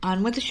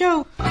On with the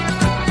show.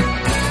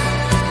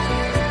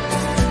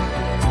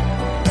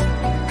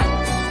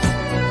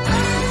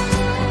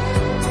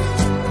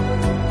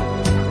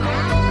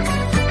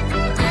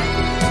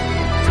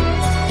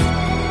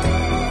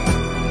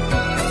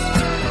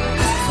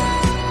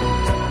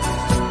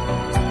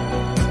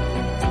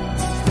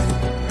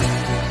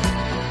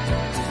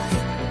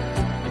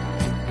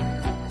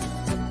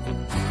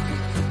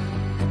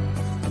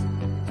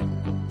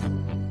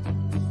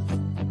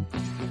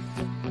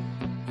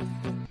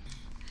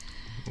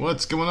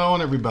 What's going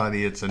on,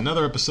 everybody? It's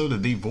another episode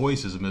of the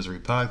Voices of Misery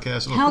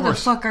podcast. And How of course,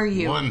 the fuck are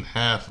you? One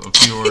half of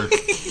your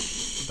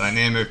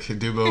dynamic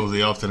duo,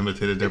 the often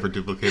imitated, never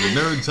duplicated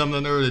nerd. I'm the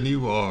nerd, and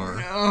you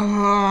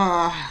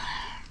are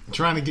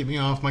trying to get me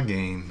off my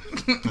game.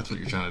 That's what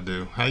you're trying to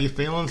do. How you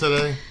feeling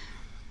today?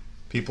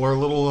 People are a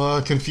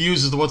little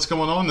confused as to what's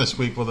going on this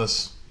week with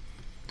us.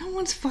 No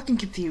one's fucking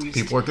confused.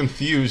 People are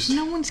confused.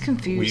 No one's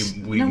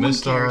confused. We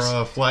missed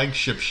our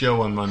flagship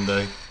show on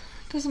Monday.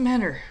 Doesn't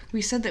matter.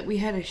 We said that we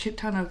had a shit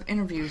ton of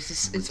interviews.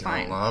 It's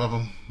fine. A lot of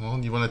them. Well,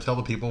 you want to tell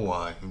the people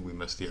why we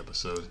missed the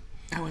episode.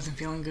 I wasn't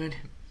feeling good.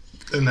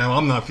 And now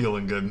I'm not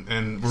feeling good.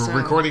 And we're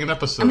recording an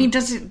episode. I mean,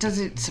 does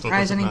it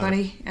surprise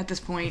anybody at this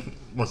point?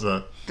 What's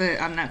that?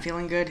 That I'm not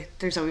feeling good?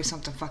 There's always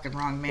something fucking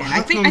wrong, man.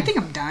 I think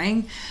I'm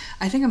dying.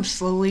 I think I'm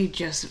slowly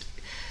just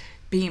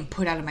being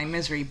put out of my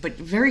misery, but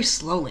very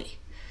slowly.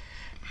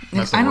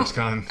 That's the worst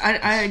kind.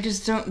 I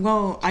just don't...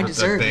 Well, I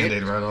deserve it. Rip that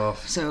Band-Aid right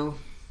off. So...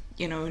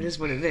 You know, it is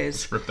what it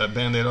is. Just rip that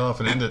Band-Aid off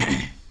and end it.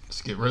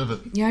 Just get rid of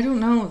it. Yeah, I don't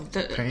know.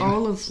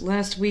 All of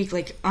last week,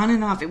 like, on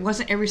and off. It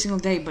wasn't every single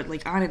day, but,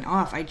 like, on and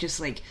off. I just,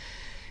 like,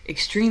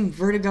 extreme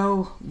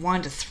vertigo,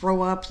 wanted to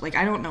throw up. Like,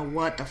 I don't know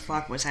what the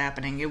fuck was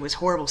happening. It was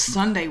horrible.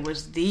 Sunday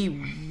was the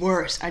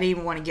worst. I didn't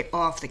even want to get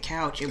off the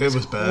couch. It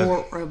was bad.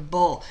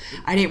 Horrible.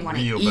 I didn't want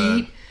to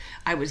eat. Bad.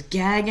 I was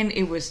gagging.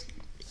 It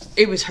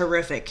was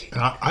horrific.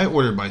 And I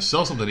ordered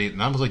myself something to eat,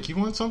 and I was like, "You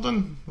want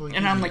something?" Like,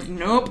 and I'm like,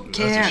 "Nope,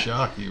 can't." That's a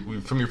shock.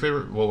 From your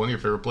favorite, one of your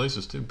favorite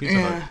places too, Pizza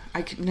Hut.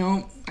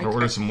 I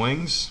ordered some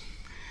wings.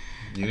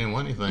 You didn't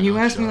want anything. You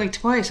asked me like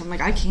twice. I'm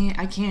like, I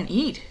can't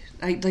eat.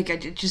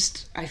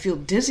 I feel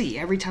dizzy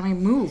every time I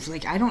move.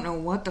 Like, I don't know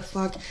what the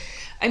fuck.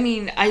 I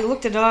mean, I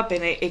looked it up,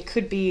 and it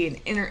could be an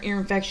ear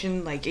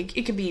infection. Like,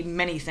 it could be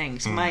many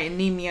things. My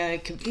anemia.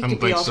 It could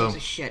be all sorts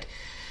of shit.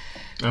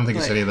 I don't think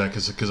it's any of that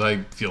because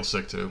I feel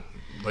sick too.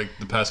 Like,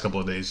 the past couple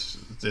of days,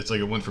 it's like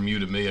it went from you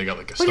to me. I got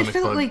like a stomach bug. But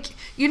it felt like,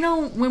 you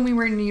know, when we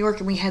were in New York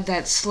and we had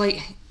that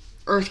slight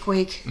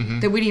earthquake,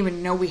 that we didn't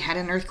even know we had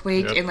an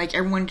earthquake, and like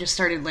everyone just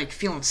started like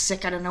feeling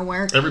sick out of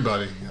nowhere.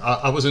 Everybody.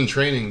 I was in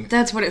training.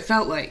 That's what it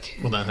felt like.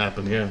 Well, that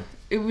happened, yeah.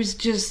 It was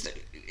just,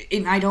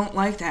 and I don't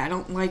like that. I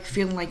don't like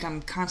feeling like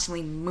I'm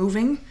constantly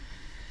moving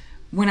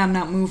when I'm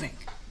not moving.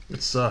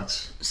 It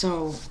sucks.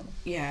 So,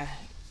 yeah.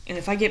 And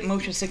if I get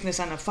motion sickness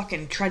on a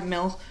fucking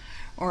treadmill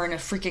or in a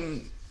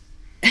freaking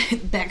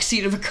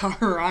backseat of a car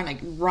or on a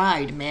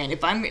ride, man.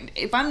 If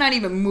I'm not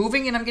even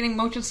moving and I'm getting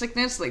motion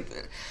sickness, like,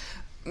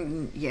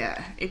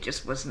 yeah, it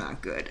just was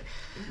not good.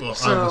 Well,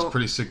 I was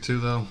pretty sick too,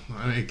 though.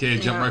 I mean,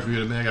 it jumped right from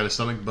you to me. I got a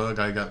stomach bug.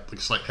 I got like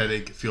a slight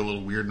headache. Feel a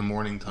little weird in the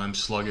morning time.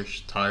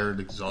 Sluggish,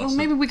 tired, exhausted. Well,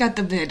 maybe we got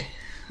the vid.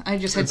 I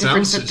just had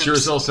different symptoms. It sure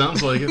as hell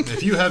sounds like it.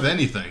 If you have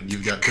anything,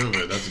 you've got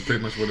COVID. That's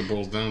pretty much what it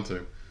boils down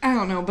to. I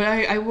don't know, but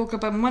I woke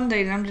up on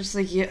Monday and I'm just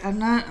like, yeah, I'm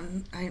not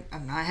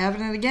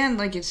having it again.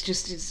 Like,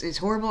 it's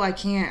horrible. I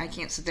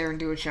can't sit there and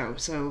do a show.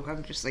 So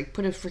I'm just like,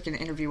 put a freaking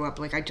interview up.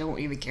 Like, I don't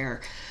even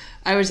care.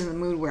 I was in the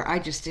mood where I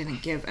just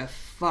didn't give a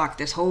fuck.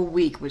 This whole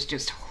week was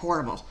just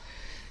horrible.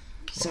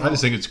 So I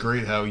just think it's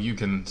great how you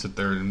can sit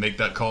there and make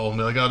that call and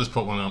be like, I'll just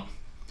put one up.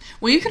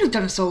 Well, you could have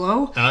done a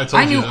solo. And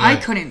I knew I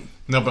couldn't.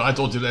 No, but I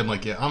told you that. I'm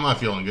like, yeah, I'm not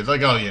feeling good.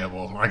 Like, oh yeah,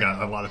 well, I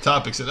got a lot of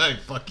topics today.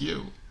 Fuck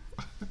you.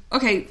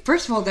 Okay,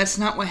 first of all, that's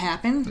not what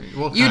happened.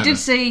 Well, you did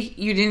say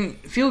you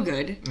didn't feel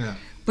good,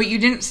 but you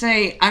didn't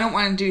say, I don't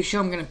want to do a show,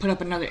 I'm going to put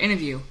up another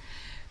interview.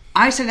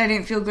 I said I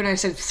didn't feel good, I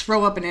said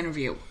throw up an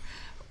interview.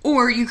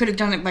 Or you could have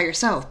done it by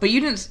yourself, but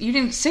you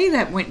didn't say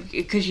that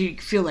because you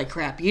feel like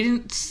crap. You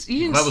just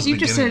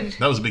said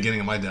that was the beginning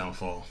of my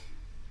downfall.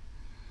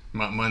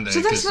 Monday.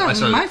 So that's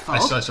not my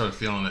fault. I started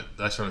feeling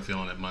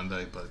it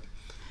Monday, but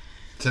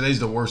today's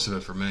the worst of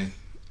it for me.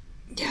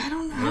 Yeah, I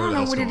don't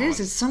know what it is.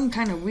 It's some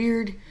kind of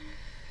weird.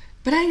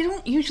 But I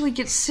don't usually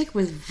get sick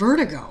with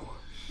vertigo,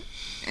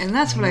 and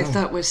that's what I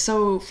thought was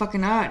so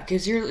fucking odd.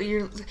 Because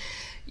you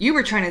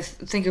were trying to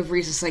think of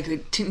reasons like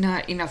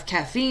not enough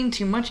caffeine,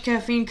 too much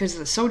caffeine because of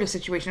the soda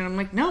situation. And I'm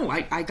like, no,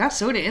 I got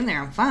soda in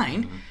there. I'm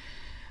fine. Mm-hmm.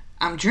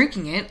 I'm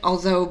drinking it,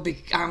 although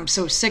I'm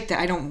so sick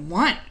that I don't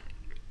want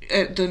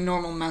the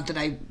normal amount that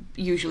I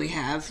usually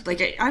have.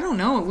 Like I don't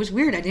know. It was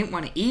weird. I didn't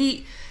want to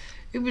eat.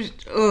 It was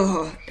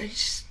it's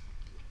just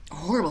a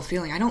horrible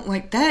feeling. I don't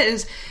like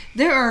that.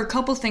 There are a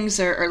couple things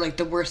that are like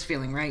the worst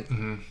feeling, right?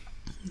 Mm-hmm.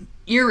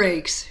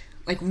 Earaches,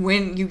 like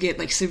when you get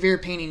like severe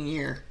pain in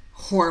your ear,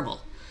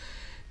 horrible.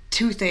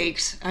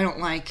 Toothaches, I don't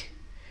like,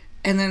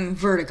 and then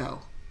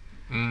vertigo.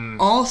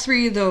 All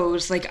three of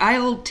those, like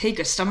I'll take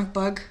a stomach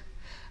bug,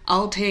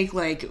 I'll take,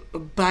 like,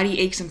 body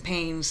aches and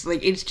pains.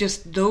 Like, it's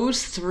just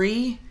those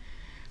 3.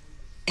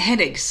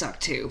 Headaches suck,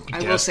 too.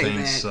 I will say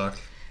that. Suck.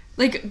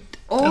 Like,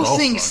 all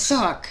things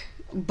suck,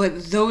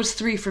 but those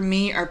 3 for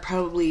me are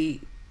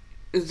probably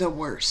the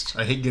worst.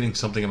 I hate getting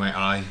something in my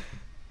eye.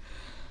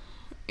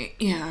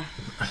 Yeah.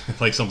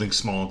 Like something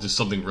small, just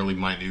something really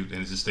minute,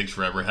 and it just takes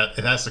forever.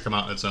 It has to come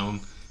out on its own.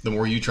 The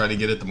more you try to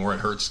get it, the more it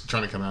hurts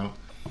trying to come out.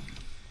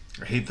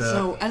 I hate that.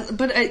 So,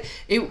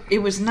 it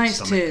was nice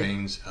Stomach to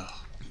pains.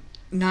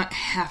 not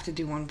have to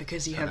do one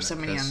because you have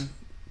somebody on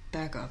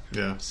backup.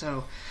 Yeah.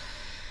 So,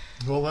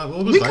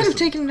 well, we could have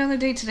taken another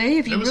day today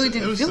if you really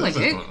didn't feel like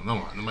it.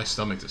 No, my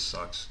stomach just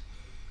sucks.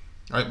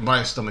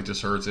 My stomach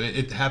just hurts.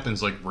 It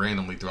happens like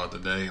randomly throughout the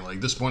day.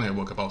 Like this morning, I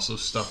woke up, I was so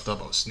stuffed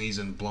up, I was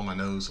sneezing, blowing my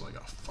nose. I'm like,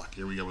 oh fuck,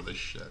 here we go with this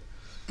shit.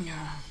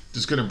 Yeah.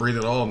 Just couldn't breathe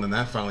at all, and then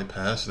that finally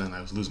passed. And then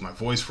I was losing my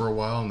voice for a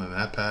while, and then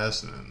that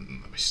passed. And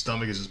then my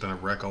stomach has just been a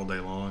wreck all day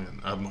long,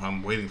 and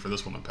I'm waiting for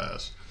this one to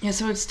pass. Yeah,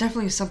 so it's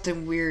definitely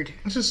something weird.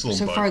 It's just a little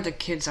so bug. far, the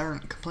kids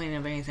aren't complaining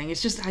of anything.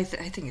 It's just I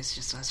think it's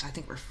just us. I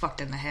think we're fucked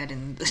in the head,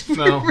 and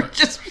we're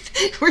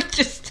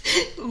just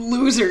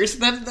losers.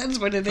 That's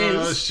what it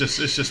is.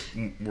 It's just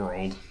we're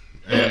old.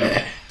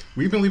 And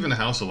we've been leaving the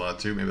house a lot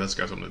too. Maybe that's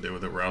got something to do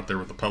with it. We're out there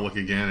with the public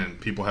again, and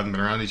people haven't been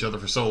around each other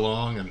for so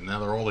long, and now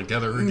they're all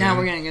together again. Now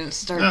we're gonna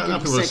start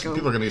getting sick.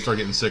 People are gonna start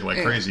getting sick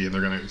like crazy, and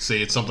they're gonna say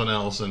it's something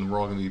else, and we're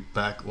all gonna be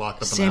back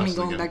locked up in the house. Sammy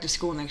going again. back to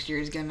school next year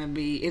is gonna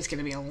be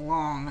a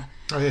long.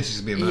 Oh yeah, she's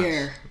gonna be a mess.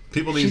 Year.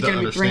 People need She's to gonna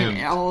understand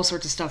be bringing all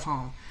sorts of stuff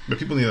home. But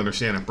people need to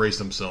understand and brace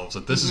themselves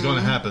that this is going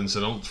to happen.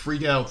 So don't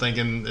freak out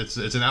thinking it's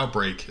an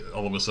outbreak.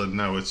 All of a sudden,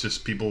 no, it's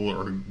just people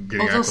are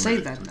getting. They'll say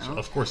that though.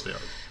 Of course they are.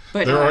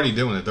 But they're already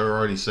doing it. They're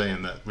already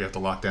saying that we have to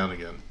lock down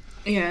again.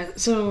 Yeah.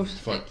 So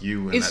fuck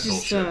you and that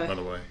bullshit. By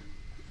the way,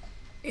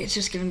 it's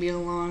just going to be a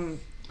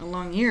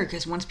long year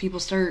because once people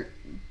start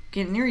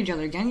getting near each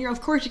other again, you're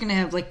going to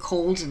have like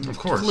colds and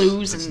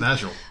flus and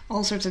natural.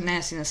 All sorts of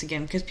nastiness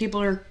again because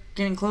people are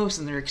getting close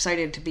and they're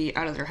excited to be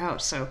out of their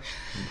house. So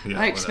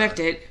I expect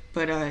it,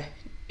 but I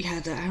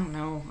don't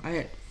know.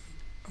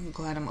 I'm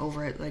glad I'm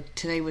over it. Like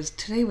today was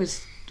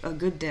a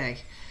good day.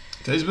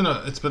 Today's been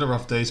a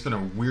rough day. It's been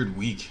a weird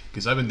week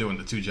because I've been doing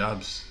the 2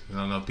 jobs. I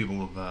don't know if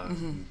people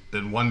have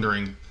been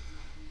wondering,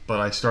 but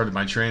I started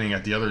my training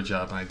at the other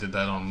job, and I did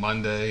that on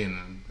Monday,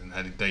 and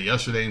had a day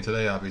yesterday and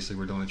today. Obviously,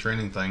 we're doing a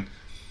training thing.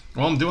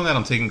 While I'm doing that,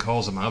 I'm taking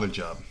calls at my other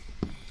job,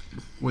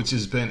 which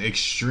has been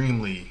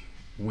extremely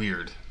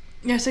weird.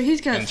 Yeah, so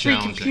he's got 3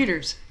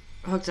 computers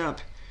hooked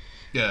up.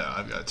 Yeah,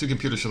 I've got 2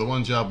 computers for the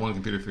one job, 1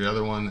 computer for the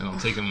other one, and I'm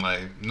taking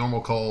my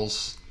normal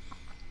calls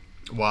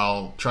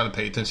while trying to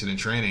pay attention in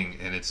training,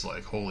 and it's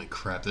like, holy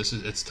crap,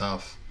 it's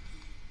tough.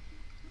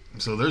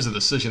 So there's a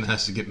decision that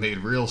has to get made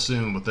real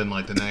soon within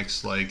like the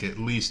next like at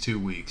least 2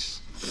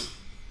 weeks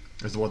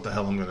as to what the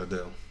hell I'm gonna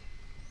do.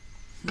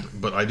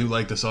 But I do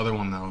like this other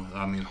one though.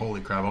 I mean,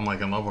 holy crap, I'm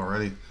like in love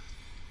already.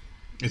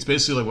 It's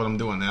basically like what I'm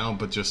doing now,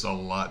 but just a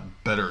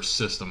lot better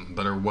system,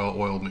 better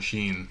well-oiled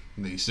machine.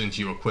 They send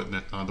you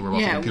equipment, not to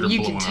worry about the computer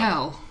blowing up. You can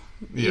tell.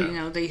 Yeah. You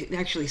know, they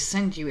actually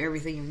send you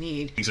everything you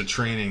need. It's a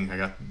training. I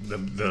got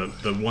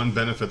the one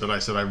benefit that I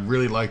said I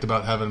really liked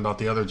about having about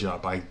the other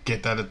job. I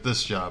get that at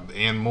this job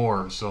and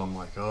more. So I'm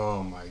like,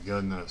 oh my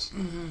goodness.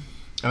 Mm-hmm.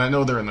 And I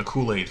know they're in the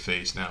Kool-Aid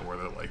phase now where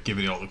they're like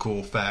giving you all the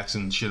cool facts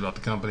and shit about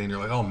the company. And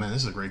you're like, oh man,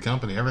 this is a great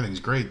company. Everything's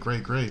great.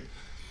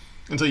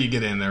 Until you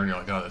get in there and you're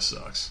like, oh, this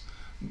sucks.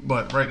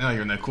 But right now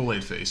you're in that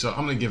Kool-Aid phase. So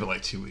I'm going to give it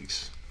like 2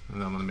 weeks. And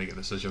then I'm going to make a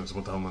decision as to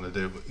what the hell I'm going to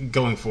do. But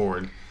going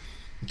forward,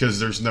 because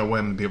there's no way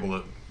I'm going to be able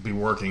to be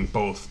working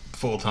both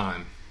full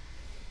time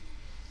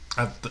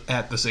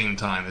at the same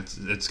time.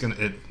 It's gonna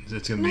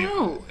be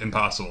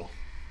impossible.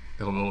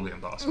 It'll be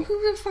impossible.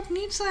 Who the fuck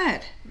needs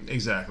that?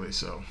 Exactly.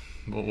 So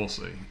we'll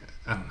see.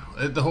 I don't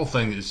know. The whole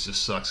thing just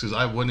sucks because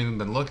I wouldn't even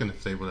been looking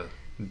if they would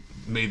have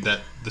made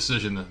that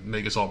decision to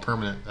make us all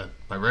permanent at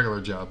my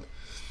regular job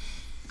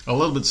a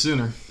little bit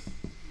sooner.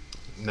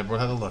 Never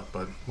would have to look,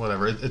 but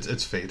whatever.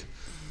 It's fate.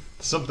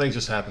 Some things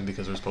just happen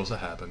because they're supposed to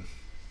happen.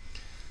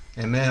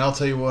 And man, I'll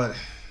tell you what.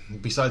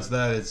 Besides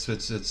that, it's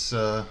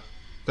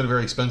been a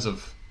very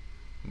expensive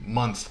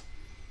month.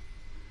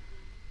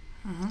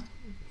 Mm-hmm.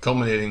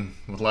 Culminating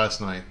with last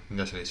night and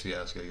yesterday's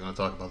fiasco. You want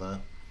to talk about that?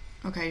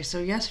 Okay, so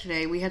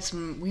yesterday we had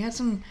some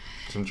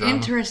drama?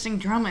 interesting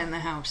drama in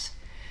the house.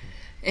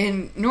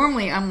 And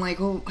normally I'm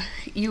like, well,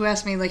 you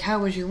asked me like, how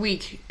was your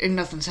week? And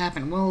nothing's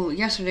happened. Well,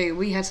 yesterday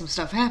we had some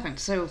stuff happen.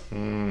 So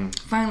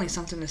finally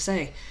something to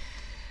say.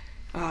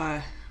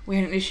 We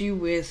had an issue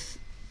with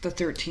the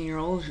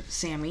 13-year-old,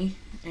 Sammy,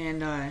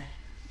 and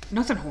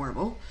nothing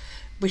horrible,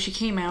 but she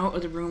came out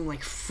of the room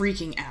like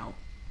freaking out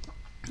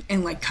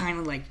and like kind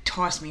of like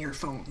tossed me her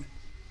phone.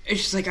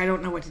 It's just like, I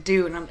don't know what to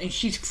do, and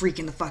she's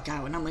freaking the fuck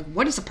out, and I'm like,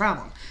 what is the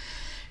problem?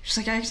 She's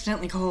like, I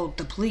accidentally called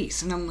the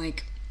police, and I'm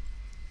like,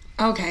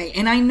 okay.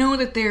 And I know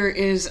that there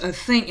is a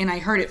thing, and I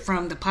heard it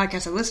from the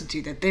podcast I listened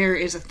to, that there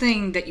is a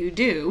thing that you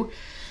do,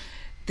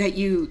 that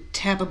you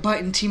tap a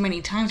button too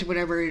many times or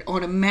whatever, it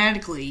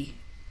automatically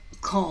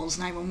calls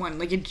 911.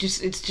 Like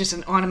it's just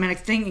an automatic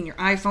thing in your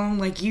iPhone.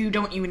 Like you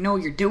don't even know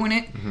you're doing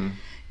it. Mm-hmm.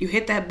 You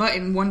hit that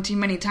button one too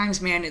many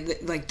times, man.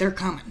 Like they're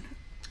coming.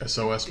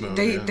 SOS mode.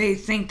 They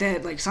think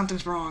that like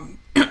something's wrong.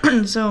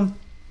 So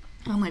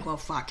I'm like, well,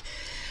 fuck.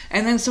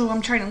 And then so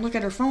I'm trying to look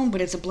at her phone,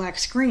 but it's a black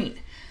screen.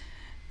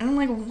 And I'm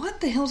like,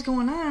 what the hell's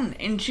going on?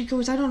 And she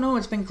goes, I don't know.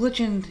 It's been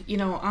glitching,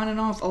 on and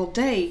off all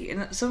day.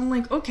 And so I'm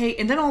like, okay.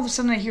 And then all of a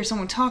sudden I hear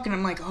someone talking.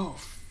 I'm like, oh,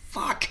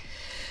 fuck.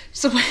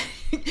 So,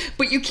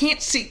 but you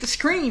can't see the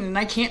screen and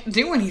I can't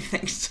do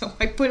anything. So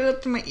I put it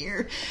up to my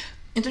ear.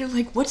 And they're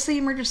like, what's the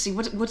emergency?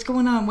 What's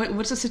going on?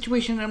 What's the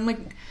situation? And I'm like,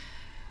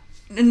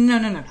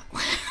 no.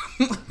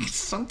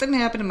 Something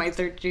happened to my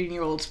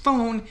 13-year-old's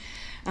phone.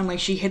 I'm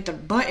like, she hit the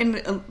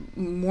button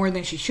more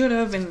than she should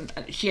have, and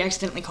she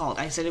accidentally called.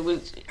 I said it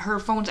was her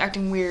phone's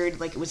acting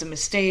weird, like it was a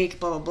mistake,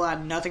 blah, blah,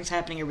 blah. Nothing's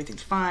happening,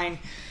 everything's fine.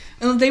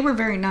 And they were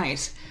very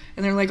nice.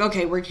 And they're like,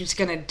 okay, we're just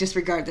going to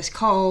disregard this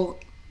call,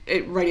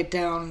 write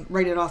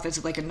it off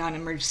as like a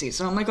non-emergency.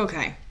 So I'm like,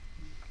 okay,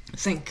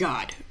 thank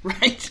God,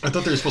 right? I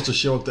thought they were supposed to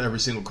show up to every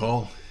single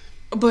call.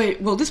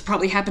 But, well, this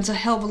probably happens a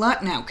hell of a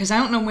lot now, because I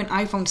don't know when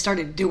iPhone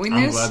started doing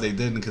this. I'm glad they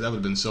didn't, because that would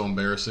have been so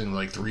embarrassing.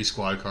 Like 3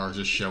 squad cars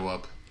just show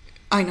up.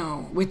 I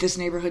know, with this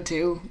neighborhood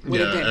too,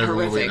 would have been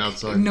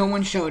horrific. No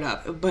one showed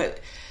up, but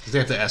they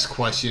have to ask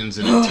questions,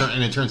 and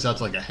it turns out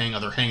to like they're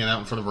hanging out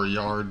in front of our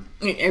yard.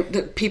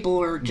 The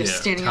people are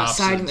just standing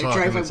outside in their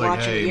driveway watching. Like,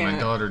 hey, my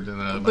daughter's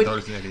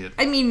an idiot.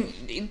 I mean,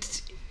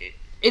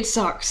 it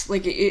sucks.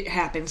 Like it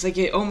happens. Like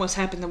it almost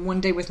happened the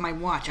one day with my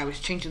watch. I was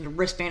changing the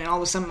wristband, and all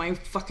of a sudden my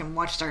fucking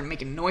watch started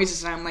making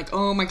noises, and I'm like,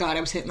 oh my God, I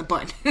was hitting the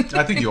button.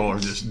 I think you all are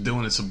just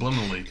doing it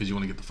subliminally because you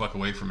want to get the fuck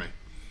away from me.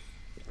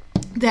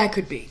 That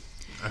could be.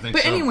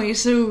 But anyway,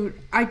 so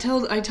I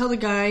tell the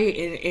guy,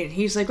 and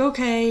he's like,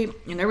 okay,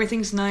 and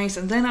everything's nice.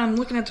 And then I'm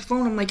looking at the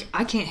phone, I'm like,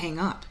 I can't hang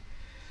up.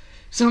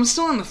 So I'm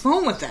still on the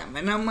phone with them,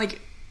 and I'm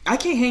like, I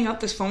can't hang up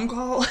this phone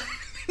call.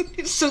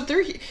 So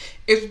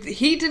if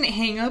he didn't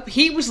hang up,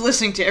 he was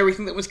listening to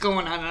everything that was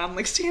going on, and I'm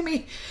like,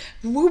 Sammy,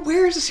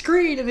 where's the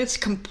screen? And it's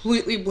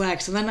completely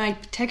black. So then I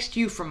text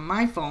you from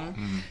my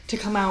phone to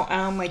come out, and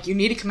I'm like, you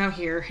need to come out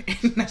here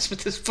and mess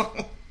with this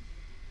phone.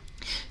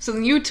 So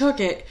then you took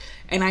it,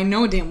 and I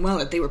know damn well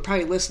that they were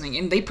probably listening,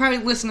 and they probably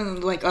listened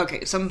and like,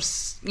 okay, some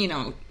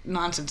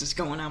nonsense is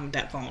going on with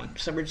that phone,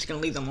 so we're just gonna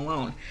leave them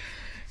alone.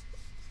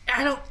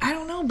 I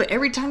don't know, but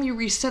every time you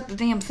reset the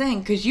damn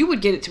thing, because you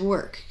would get it to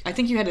work. I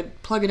think you had to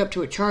plug it up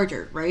to a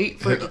charger, right,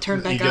 for it to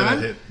turn back on. You gotta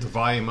hit the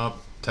volume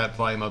up, tap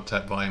volume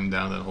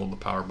down, then hold the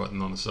power button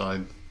on the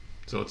side.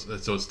 So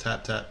it's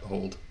tap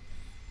hold.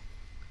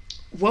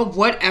 Well,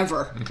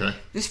 whatever. Okay.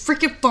 This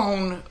freaking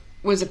phone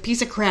was a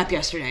piece of crap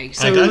yesterday.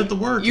 So I got it to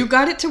work. You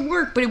got it to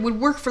work, but it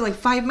would work for like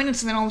 5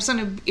 minutes, and then all of a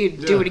sudden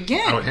it'd do it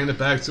again. I would hand it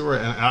back to her,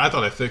 and I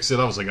thought I fixed it.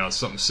 I was like, oh,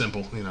 something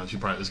simple. She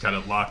probably just got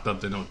it locked up.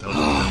 Didn't know what the hell she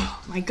was doing.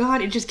 Oh my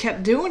God, it just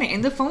kept doing it,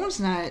 and the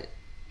phone's not...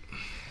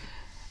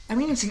 I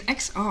mean, it's an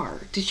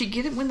XR. Did she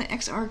get it when the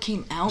XR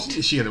came out?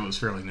 She had it. It was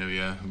fairly new,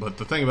 yeah. But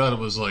the thing about it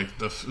was like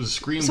the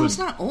screen. So it's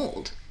not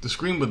old. The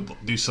screen would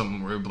do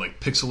something where it would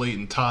like pixelate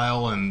and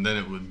tile, and then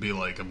it would be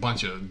like a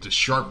bunch of just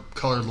sharp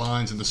colored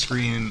lines in the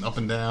screen up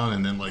and down,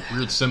 and then like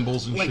weird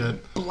symbols and like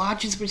shit.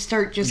 Blotches would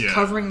start just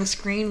covering the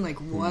screen. Like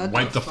what?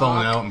 Wiped the fuck?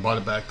 phone out and brought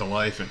it back to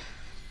life,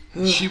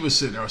 and she was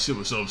sitting there. She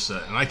was so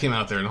upset, and I came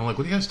out there, and I'm like,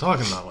 "What are you guys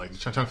talking about?" Like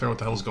trying to figure out what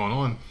the hell's going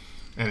on.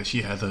 And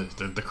she had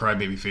the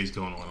crybaby face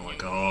going on. I'm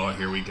like, oh,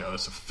 here we go.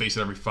 That's a face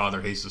that every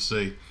father hates to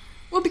see.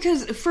 Well,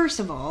 because, first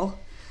of all,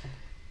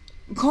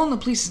 calling the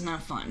police is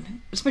not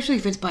fun. Especially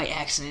if it's by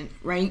accident,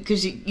 right?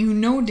 Because you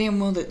know damn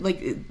well that,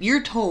 like,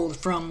 you're told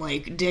from,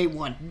 like, day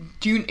one,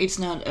 it's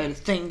not a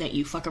thing that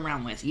you fuck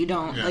around with. You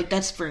don't, like,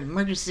 that's for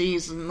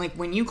emergencies. And, like,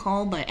 when you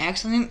call by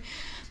accident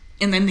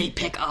and then they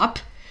pick up,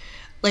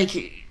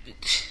 like...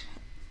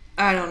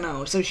 I don't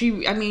know. So she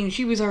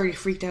was already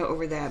freaked out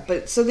over that.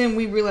 But so then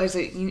we realized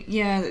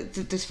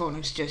that, this phone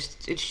is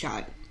it's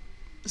shot.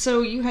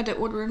 So you had to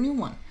order a new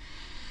one.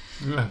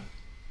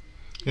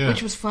 Yeah.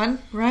 Which was fun,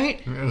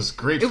 right? It was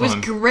great fun. It was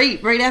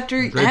great. Right after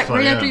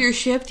after your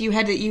shift, you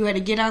had to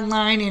get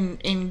online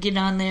and get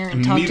on there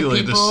and talk to people.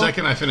 Immediately, the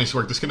second I finished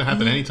work, this couldn't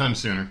happen anytime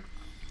sooner.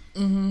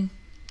 Mm-hmm.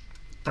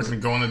 I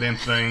could go on the damn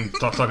thing,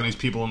 talking to these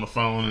people on the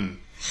phone, and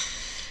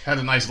had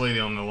a nice lady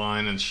on the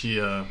line, and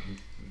she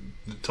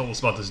told us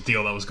about this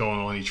deal that was going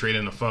on. You trade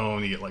in the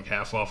phone, you get like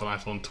half off an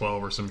iPhone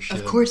 12 or some shit.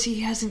 Of course,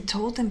 he hasn't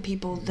told them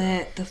people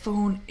that the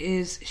phone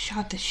is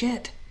shot to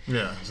shit.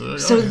 Yeah.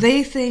 So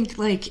they think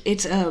like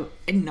it's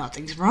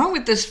nothing's wrong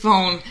with this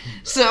phone.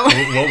 So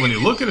well, when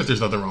you look at it, there's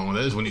nothing wrong with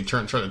it. Is when you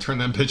try to turn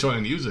that bitch on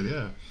and use it.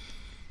 Yeah.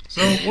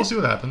 So we'll see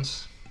what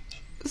happens.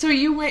 So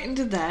you went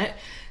into that.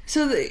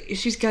 So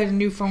she's got a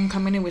new phone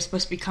coming. It was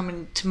supposed to be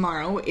coming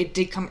tomorrow. It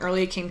did come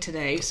early. It came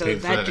today. So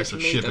that just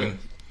made shipping.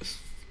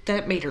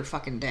 That made her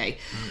fucking day.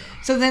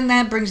 Yeah. So then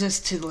that brings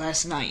us to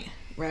last night,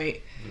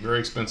 right? A very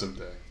expensive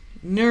day.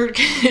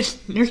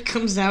 Nerd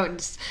comes out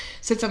and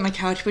sits on my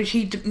couch, which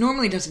he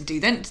normally doesn't do.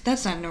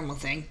 That's not a normal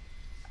thing.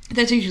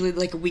 That's usually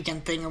like a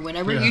weekend thing or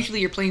whatever. Yeah.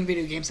 Usually you're playing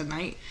video games at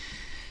night.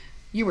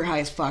 You were high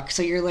as fuck,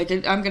 so you're like,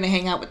 I'm gonna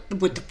hang out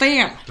with the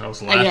fam. I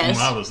was laughing.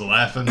 I was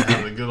laughing,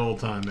 having a good old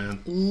time,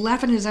 man.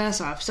 Laughing his ass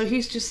off. So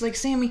he's just like,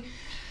 Sammy,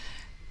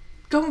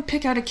 go and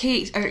pick out a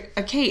case,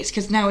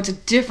 because now it's a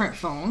different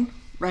phone,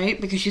 right?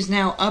 Because she's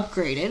now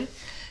upgraded.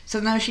 So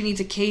now she needs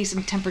a case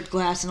and tempered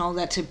glass and all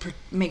that to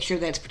make sure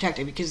that it's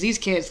protected. Because these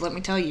kids, let me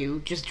tell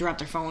you, just drop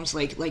their phones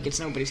like it's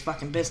nobody's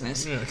fucking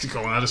business. Yeah, it's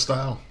going out of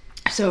style.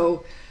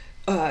 So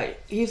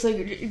he's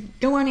like,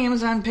 go on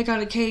Amazon and pick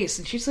out a case.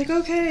 And she's like,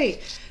 okay.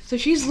 So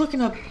she's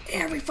looking up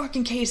every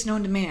fucking case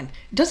known to man.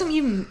 Doesn't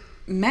even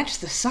match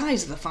the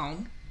size of the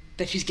phone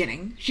that she's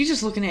getting. She's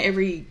just looking at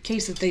every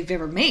case that they've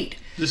ever made.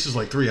 This is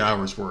like 3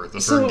 hours worth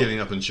of her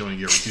getting up and showing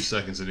you every 2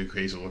 seconds a new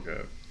case to look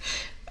at.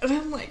 And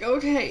I'm like,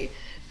 okay.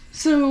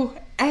 So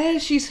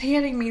as she's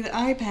handing me the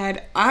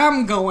iPad,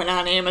 I'm going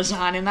on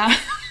Amazon and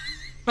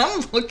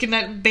I'm looking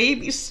at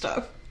baby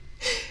stuff.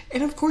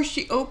 And of course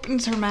she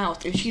opens her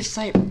mouth and she's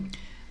like,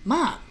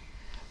 Mom,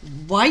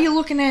 why are you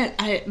looking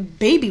at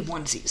baby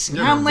onesies?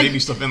 Yeah, I'm like, baby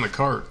stuff in the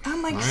cart.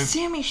 I'm like, right?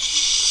 Sammy,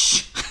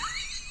 shh.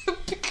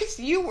 Because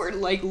you were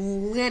like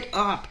lit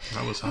up.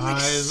 I was high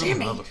as a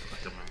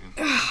motherfucker,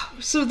 man.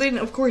 So then,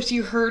 of course,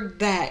 you heard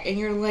that and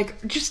you're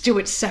like, just do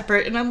it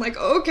separate. And I'm like,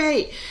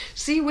 okay.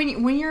 See,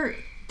 when you're...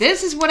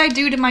 This is what I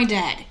do to my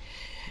dad.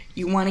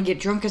 You want to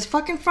get drunk as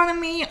fuck in front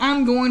of me?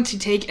 I'm going to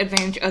take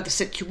advantage of the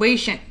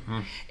situation.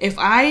 If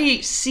I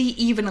see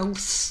even a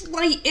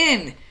slight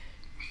in,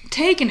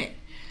 taking it.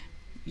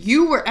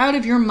 You were out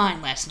of your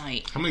mind last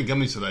night. How many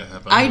gummies did I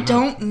have? I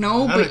don't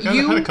know, but you...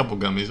 I had a couple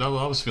gummies. I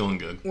was feeling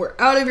good. Were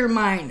out of your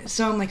mind.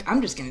 So I'm like,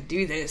 I'm just going to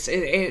do this.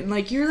 And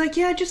like, you're like,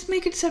 yeah, just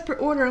make it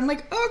separate order. I'm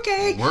like,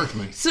 okay. It worked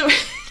me. So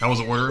I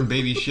was ordering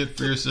baby shit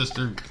for your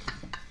sister.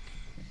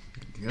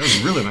 That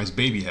was a really nice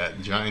baby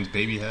hat. Giant's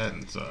baby hat.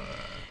 And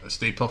a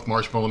Stay Puft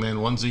Marshmallow Man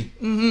onesie.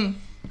 Mm-hmm.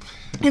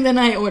 And then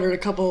I ordered a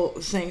couple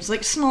things,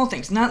 like small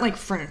things, not like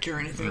furniture or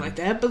anything like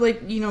that, but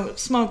like,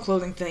 small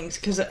clothing things.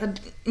 Because,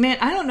 man,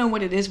 I don't know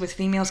what it is with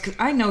females, because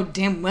I know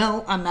damn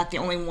well I'm not the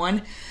only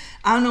one.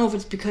 I don't know if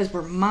it's because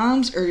we're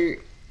moms or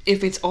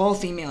if it's all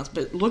females,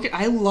 but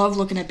I love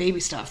looking at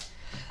baby stuff.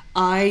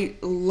 I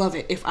love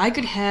it. If I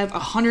could have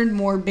 100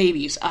 more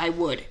babies, I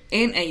would.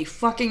 In a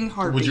fucking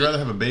heartbeat. Would you rather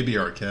have a baby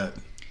or a cat?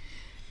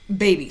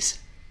 Babies.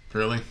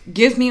 Really?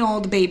 Give me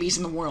all the babies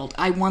in the world.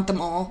 I want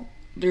them all.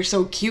 They're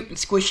so cute and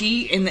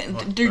squishy, and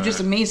they're just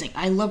amazing.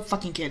 I love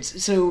fucking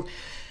kids. So,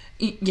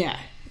 yeah.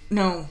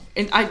 No.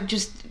 And I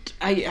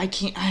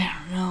can't, I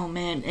don't know,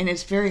 man. And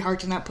it's very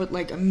hard to not put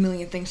like a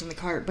million things in the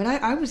cart. But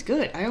I was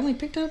good. I only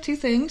picked out 2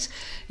 things.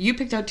 You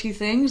picked out 2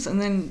 things, and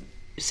then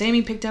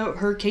Sammy picked out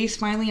her case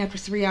finally after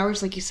 3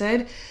 hours, like you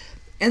said.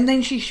 And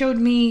then she showed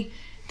me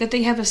that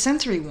they have a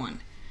sensory one.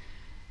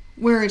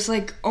 Where it's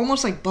like,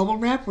 almost like bubble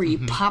wrap, where you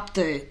pop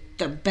the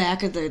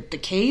back of the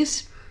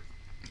case.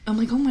 I'm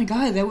like, oh my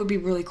god, that would be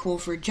really cool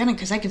for Jenna,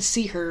 because I could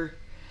see her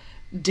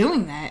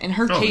doing that, and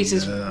her case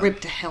is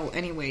ripped to hell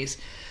anyways,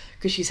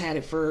 because she's had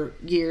it for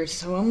years.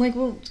 So I'm like,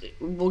 well,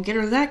 we'll get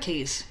her that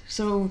case.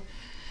 So,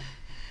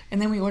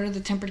 and then we ordered the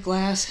tempered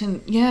glass,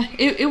 and yeah,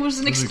 it was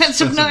an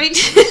expensive night.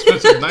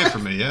 Expensive night for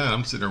me. Yeah,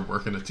 I'm sitting there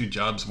working at 2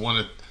 jobs.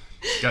 One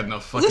got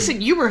enough fucking.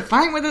 Listen, you were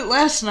fine with it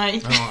last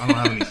night. I don't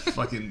have any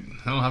fucking.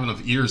 I don't have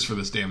enough ears for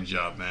this damn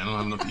job, man. I don't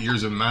have enough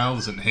ears and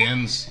mouths and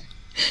hands.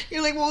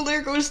 You're like, well,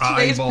 there goes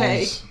today's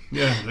pay.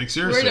 Yeah, like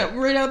seriously.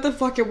 Right out the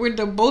fucking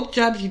window. Both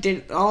jobs you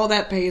did, all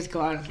that pay is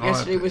gone.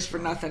 Yesterday was for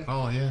nothing.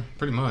 Oh, yeah,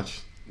 pretty much.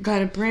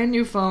 Got a brand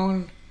new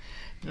phone.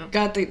 Yep.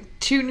 Got the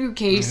 2 new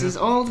cases,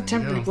 all the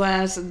tempered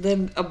glass, and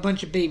then a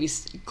bunch of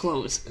baby's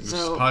clothes. This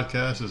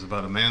podcast is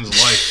about a man's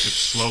life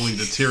just slowly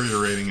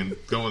deteriorating and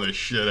going to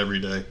shit every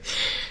day.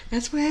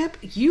 That's what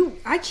happened.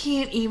 I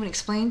can't even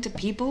explain to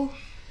people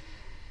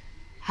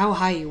how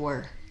high you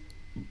were.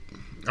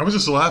 I was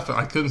just laughing.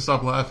 I couldn't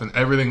stop laughing.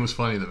 Everything was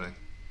funny to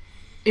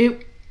me.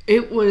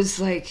 It was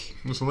like...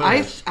 It was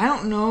hilarious. I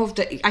don't know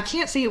if I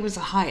can't say it was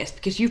the highest,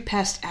 because you've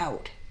passed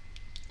out.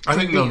 I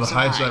think the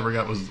highest I ever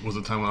got was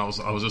the time when I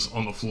was just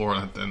on the floor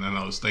and then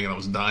I was thinking I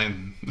was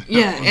dying.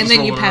 Yeah, and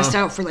then you passed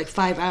out for like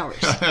 5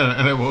 hours.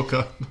 And I woke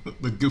up,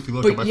 the goofy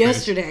look on my face. But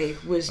yesterday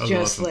was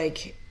just awesome.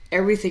 Like...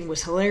 Everything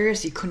was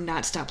hilarious. You could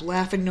not stop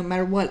laughing no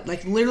matter what.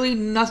 Like, literally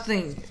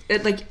nothing.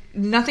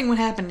 Nothing would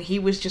happen. He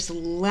was just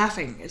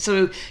laughing.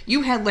 So,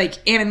 you had,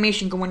 like,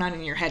 animation going on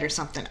in your head or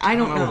something. I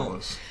don't know. What it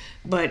was.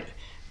 But,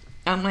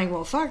 I'm like,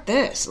 well, fuck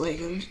this. Like,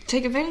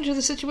 take advantage of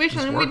the situation,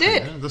 and we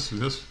did. Yeah, this,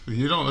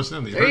 you don't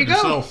understand. You're hurting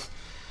yourself.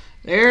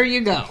 There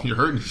you go. You're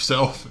hurting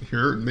yourself.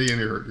 You're hurting me, and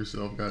you're hurting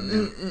yourself.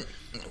 Goddamn.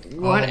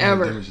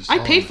 Whatever. I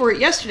paid for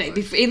it yesterday,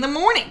 in the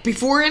morning,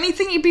 before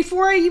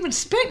I even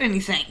spent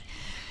anything.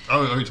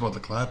 Oh, you're talking about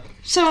the clap?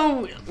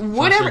 So,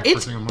 whatever.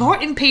 It's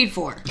bought and paid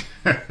for.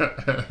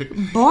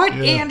 Bought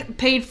and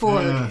paid for.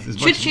 Yeah,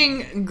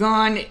 Cha-ching,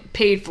 gone,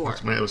 paid for.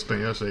 That's my I was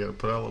spending yesterday. I got to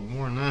put out a little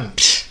more than that.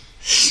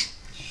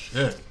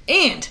 Shit.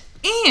 And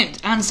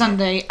on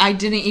Sunday, I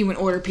didn't even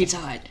order Pizza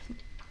Hut.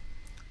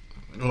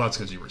 Well, that's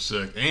because you were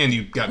sick. And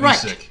you got me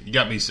sick. You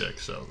got me sick,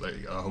 so there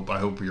you go. I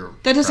hope you're...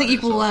 That doesn't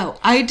equal out.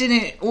 I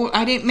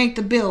didn't make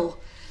the bill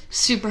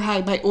super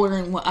high by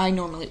ordering what I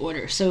normally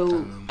order.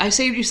 So I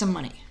saved you some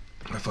money.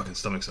 My fucking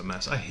stomach's a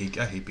mess. I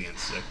hate being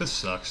sick. This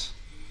sucks.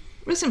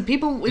 Listen,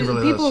 people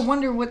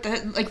wonder what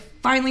the like.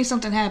 Finally,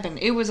 something happened.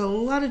 It was a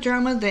lot of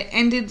drama that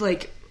ended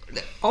like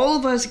all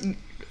of us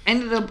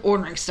ended up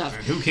ordering stuff.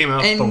 And who came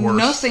out and the worst?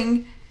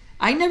 Nothing.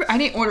 I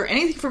didn't order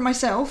anything for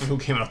myself. And who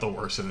came out the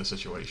worst in this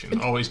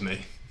situation? Always me.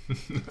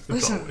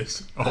 Listen,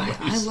 always.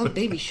 I love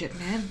baby shit,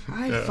 man.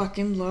 I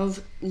fucking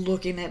love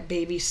looking at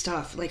baby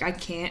stuff. Like, I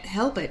can't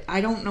help it.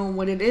 I don't know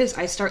what it is.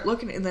 I start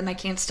looking and then I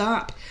can't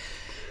stop.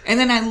 And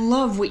then I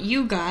love what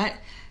you got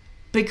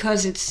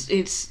because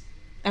it's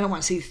I don't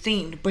want to say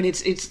themed, but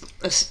it's a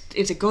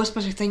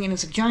Ghostbuster thing and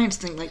it's a Giants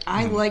thing. Like,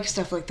 I like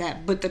stuff like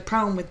that. But the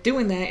problem with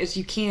doing that is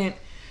you can't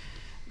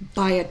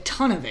buy a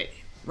ton of it,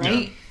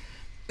 right? Yeah.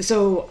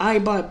 So I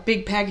bought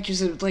big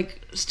packages of,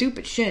 like,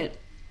 stupid shit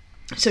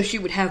so she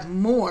would have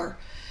more.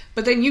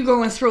 But then you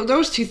go and throw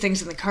those two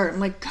things in the cart. I'm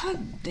like,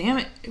 God damn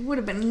it. It would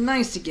have been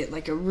nice to get,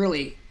 like, a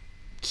really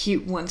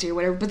cute onesie or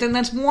whatever. But then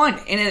that's one.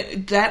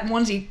 And that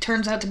onesie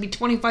turns out to be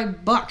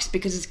 $25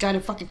 because it's got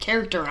a fucking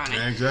character on it.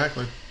 Yeah,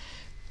 exactly.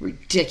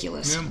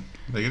 Ridiculous. Yeah,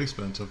 they get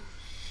expensive.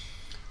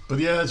 But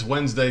yeah, it's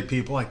Wednesday,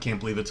 people. I can't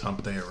believe it's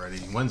hump day already.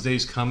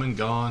 Wednesday's come and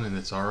gone, and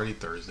it's already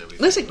Thursday.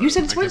 Listen, you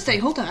said it's Wednesday.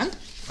 Hold on.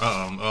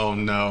 Oh,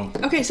 no.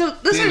 Okay, so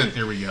listen. Damn it,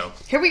 here we go.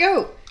 Here we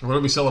go. What are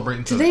we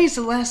celebrating today? Today is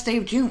the last day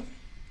of June.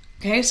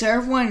 Okay, so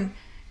everyone,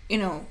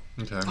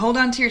 hold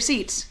on to your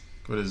seats.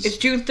 What is? It's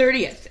June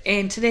 30th,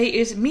 and today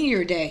is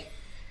Meteor Day.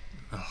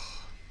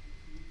 Oh.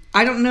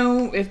 I don't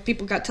know if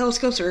people got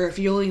telescopes or if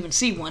you'll even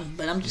see one,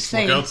 but I'm just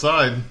saying. Look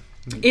outside.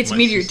 It's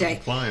Meteor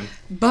Day. Flying.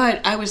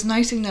 But I was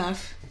nice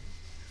enough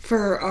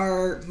for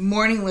our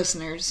morning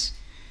listeners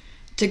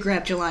to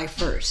grab July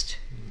 1st.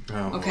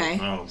 Oh, okay?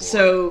 Oh, boy.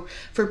 So,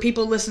 for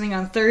people listening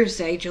on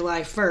Thursday,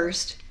 July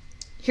 1st,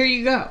 here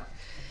you go.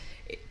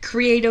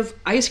 Creative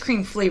Ice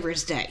Cream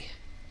Flavors Day.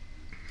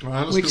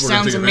 Well, which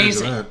sounds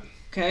amazing.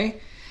 Okay?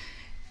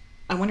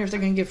 I wonder if they're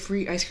going to give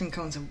free ice cream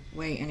cones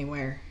away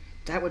anywhere.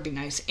 That would be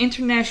nice.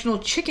 International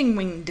Chicken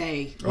Wing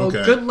Day. Well,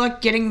 good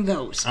luck getting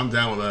those. I'm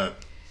down with that.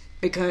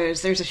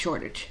 Because there's a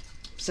shortage.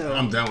 So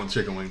I'm down with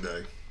Chicken Wing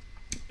Day.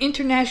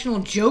 International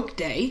Joke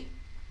Day.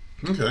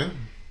 Okay.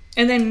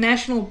 And then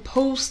National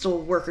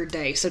Postal Worker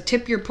Day. So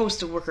tip your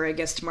postal worker, I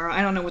guess, tomorrow.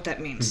 I don't know what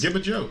that means. Give a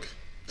joke.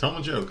 Tell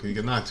them a joke. You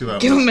can knock two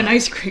out. Give them an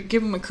ice cream.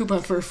 Give them a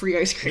coupon for a free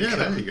ice cream. Yeah,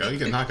 there you go. You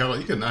can knock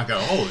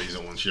out all of these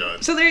in one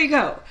shot. So there you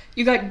go.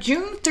 You got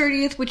June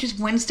 30th, which is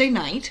Wednesday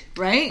night,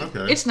 right?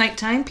 Okay. It's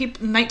nighttime.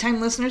 Nighttime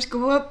listeners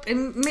go up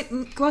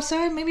and go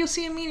outside. Maybe you'll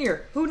see a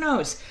meteor. Who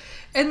knows?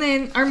 And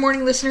then our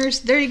morning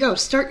listeners, there you go.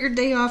 Start your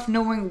day off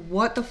knowing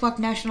what the fuck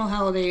national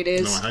holiday it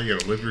is. Knowing how you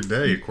gotta live your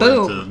day,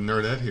 according to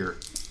Nerdette here.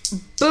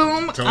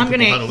 Boom. I'm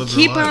gonna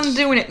keep on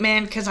doing it,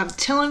 man, because I'm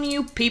telling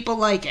you, people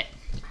like it.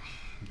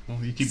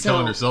 Well, you keep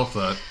telling yourself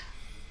that.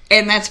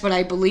 And that's what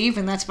I believe,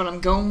 and that's what I'm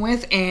going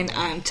with, and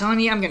I'm telling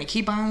you, I'm gonna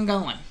keep on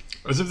going.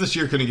 As if this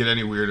year couldn't get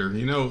any weirder.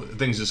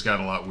 Things just got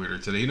a lot weirder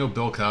today.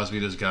 Bill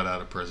Cosby just got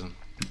out of prison.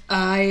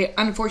 I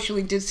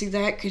unfortunately did see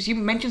that because you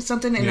mentioned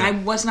something and I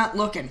was not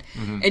looking.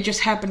 Mm-hmm. It just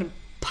happened to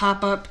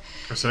pop up.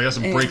 So I got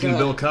some breaking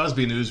Bill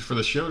Cosby news for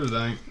the show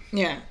tonight.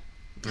 Yeah.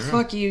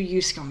 Fuck you,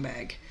 you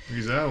scumbag.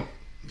 He's out.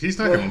 He's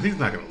not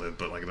gonna live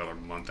but like another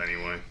month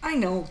anyway. I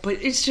know, but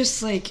it's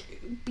just like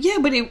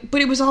but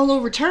it was all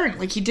overturned.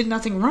 Like he did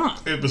nothing wrong.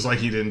 It was like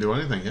he didn't do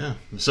anything. Yeah.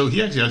 So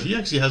he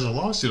actually has a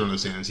lawsuit on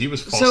his hands. He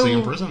was falsely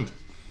imprisoned.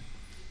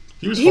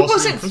 He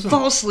wasn't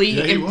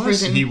falsely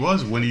imprisoned. He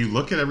was. When you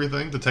look at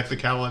everything, the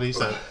technicalities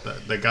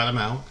that got him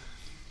out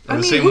are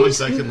the same ones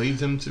that could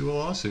lead him to a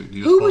lawsuit.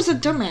 Who was a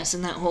dumbass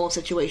in that whole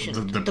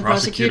situation? The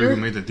prosecutor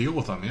who made the deal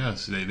with him,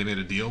 yes. They made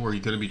a deal where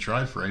he couldn't be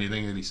tried for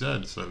anything that he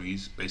said. So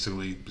he's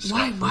basically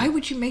scot-free. Why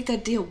would you make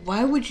that deal?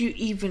 Why would you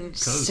even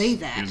say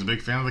that? He was a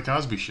big fan of the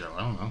Cosby Show.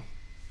 I don't know.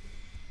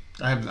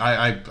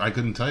 I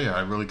couldn't tell you.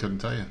 I really couldn't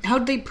tell you.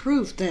 How'd they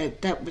prove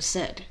that was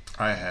said?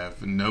 I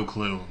have no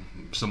clue.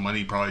 Some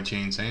money probably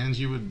changed hands,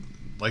 you would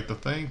like to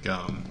think.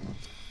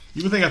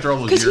 You would think after all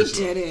those years... Because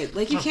he did it.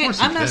 Like, you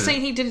can't... I'm not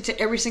saying he did it to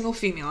every single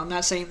female. I'm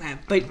not saying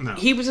that. But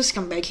he was a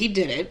scumbag. He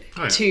did it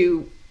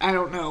to, I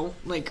don't know,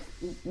 like,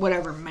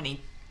 whatever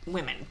many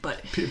women.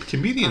 But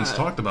comedians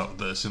talked about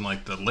this in,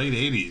 like, the late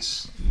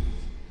 80s.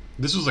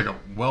 This was, like, a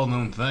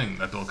well-known thing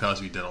that Bill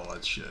Cosby did all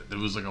that shit. It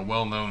was, like, a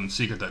well-known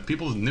secret that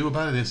people knew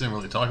about it. They just didn't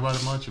really talk about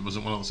it much. It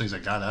wasn't one of those things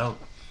that got out.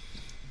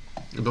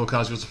 Bill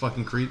Cosby was a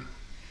fucking creep.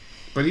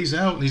 But he's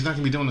out, and he's not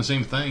going to be doing the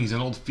same thing. He's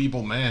an old,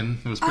 feeble man.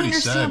 It was pretty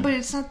sad. I understand, but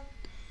it's not...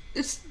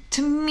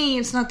 to me,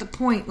 it's not the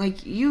point.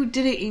 Like, you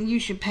did it, and you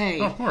should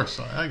pay. Oh, of course,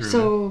 I agree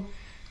So,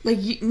 like,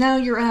 now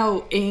you're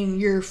out, and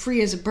you're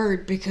free as a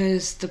bird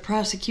because the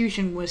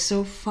prosecution was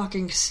so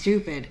fucking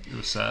stupid. It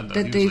was sad,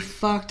 though. That they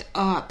fucked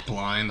up.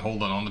 Blind,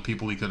 holding on to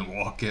people he couldn't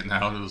walk, getting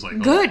out. It was like,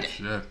 good. Oh,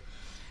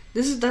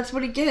 shit. That's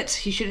what he gets.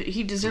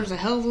 He deserves a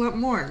hell of a lot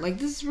more. Like,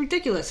 this is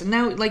ridiculous. And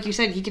now, like you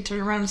said, he could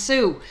turn around and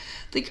sue.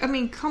 Like, I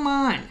mean, come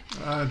on.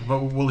 But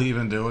will he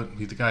even do it?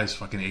 The guy's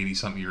fucking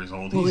 80-something years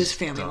old. Well, his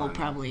family will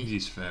probably...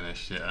 He's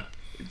finished, yeah.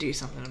 do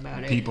something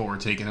about it. People were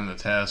taking him to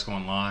task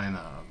online.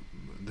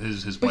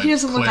 His but wife, he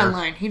doesn't Claire, look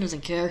online. He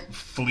doesn't care.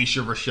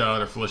 Felicia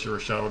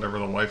Rashad, whatever,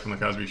 the wife from the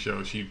Cosby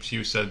Show.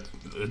 She said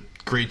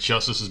great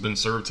justice has been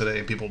served today,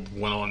 and people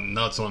went on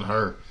nuts on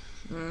her.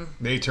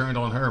 They turned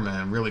on her,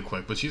 man, really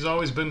quick. But she's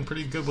always been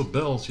pretty good with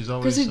Bill. She's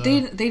always because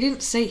they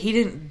didn't say he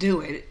didn't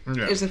do it.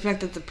 Yeah. It's the fact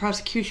that the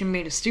prosecution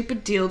made a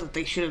stupid deal that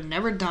they should have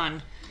never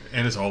done.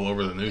 And it's all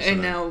over the news. And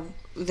today. now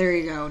there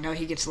you go. Now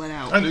he gets let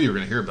out. I knew you were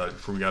going to hear about it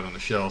before we got on the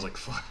show. I was like,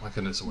 "Fuck, why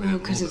couldn't this wait?" Well,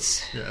 because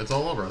it's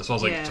all over. So I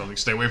was like,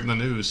 "Stay away from the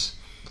news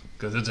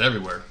because it's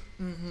everywhere."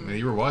 I mean,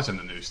 you were watching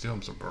the news too.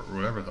 I'm so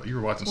whatever. You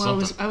were watching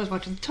something. I was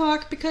watching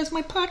Talk because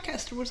my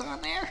podcaster was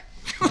on there.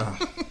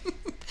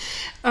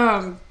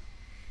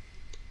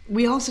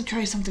 We also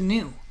tried something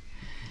new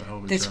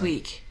this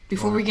week.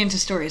 Before we get into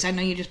stories, I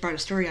know you just brought a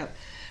story up.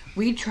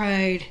 We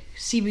tried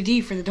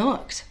CBD for the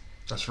dogs.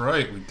 That's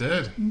right, we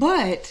did.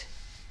 But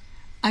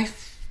I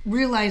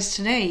realized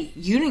today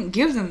you didn't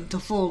give them the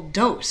full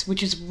dose,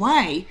 which is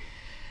why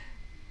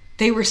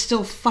they were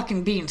still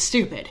fucking being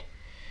stupid.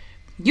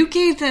 You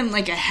gave them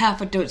like a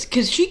half a dose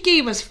because she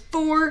gave us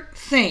 4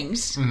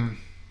 things. Mm-hmm.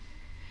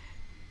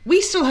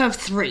 We still have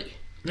 3.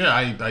 Yeah,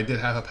 I did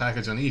half a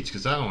package on each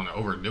because I don't want to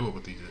overdo it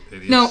with these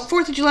idiots. No,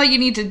 4th of July, you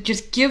need to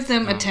just give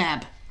them a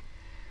tab.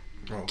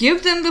 Oh.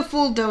 Give them the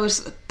full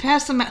dose,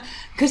 pass them out.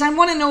 Because I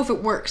want to know if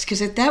it works.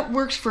 Because if that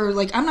works for,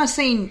 like, I'm not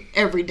saying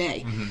every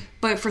day,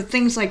 but for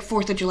things like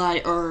 4th of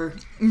July or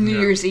New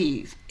Year's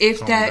Eve,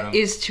 if that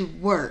is to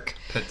work.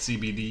 Pet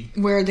CBD.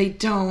 Where they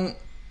don't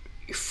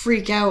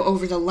freak out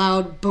over the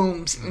loud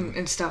booms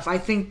and stuff. I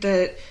think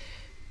that,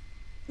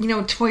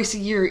 twice a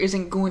year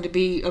isn't going to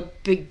be a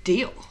big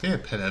deal. They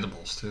had pet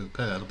edibles, too.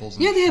 Pet edibles.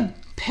 Yeah, they have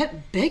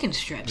pet bacon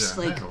strips.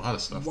 Yeah, they had a lot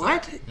of stuff.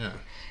 What? There. Yeah.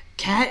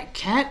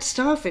 Cat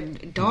stuff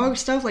and dog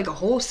stuff, like a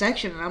whole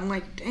section. And I'm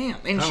like, damn.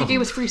 And she gave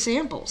us free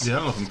samples. Yeah, I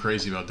don't know if I'm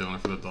crazy about doing it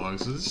for the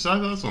dogs. I just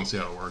want to see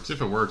how it works.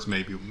 If it works,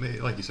 maybe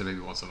like you said, maybe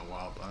once in a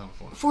while. But I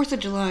don't know. 4th of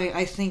July,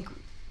 I think,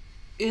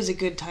 is a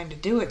good time to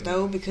do it,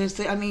 though, because,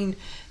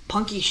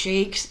 Punky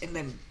shakes, and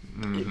then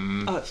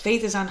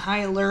Faith is on high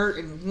alert,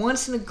 and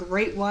once in a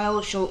great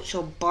while,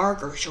 she'll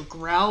bark or she'll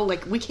growl.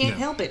 Like, we can't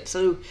help it.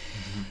 So,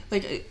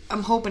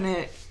 I'm hoping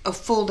that a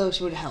full dose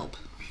would help.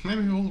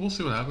 Maybe we'll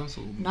see what happens.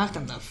 Knock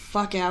them the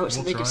fuck out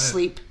so they can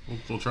sleep.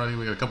 We'll try.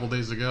 We got a couple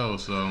days to go.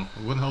 So,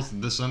 when the hell's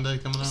this Sunday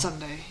coming up?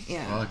 Sunday,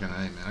 yeah. Fucking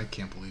hey, man, I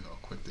can't believe how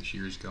quick this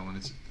year's going.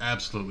 It's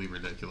absolutely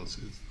ridiculous.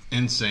 It's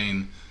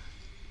insane.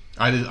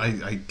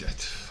 I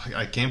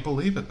can't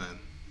believe it, man.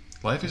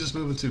 Life is just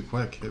moving too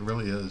quick. It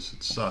really is.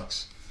 It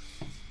sucks.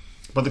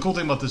 But the cool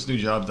thing about this new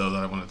job, though,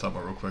 that I want to talk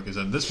about real quick is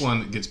that this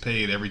one gets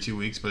paid every 2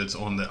 weeks, but it's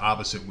on the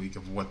opposite week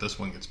of what this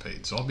one gets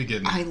paid. So I'll be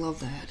getting... I love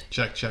that.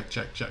 Check.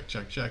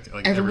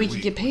 Like every week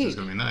you get paid. Which is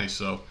going to be nice.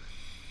 So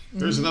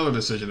there's another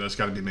decision that's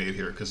got to be made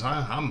here because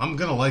I'm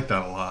going to like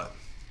that a lot.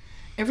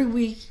 Every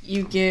week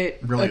you get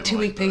really a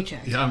 2-week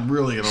paycheck. Yeah, I'm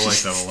really going to like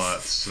that a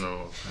lot.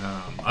 So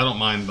I don't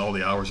mind all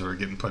the hours that are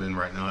getting put in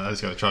right now. I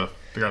just got to try to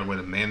figure out a way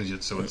to manage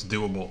it so it's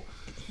doable.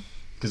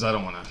 Because I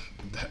don't want to...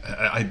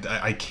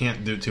 I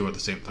can't do 2 at the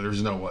same time.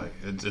 There's no way.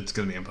 It's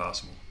going to be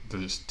impossible.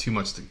 There's just too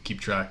much to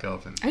keep track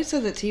of. And I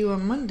said that to you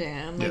on Monday.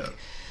 I'm like...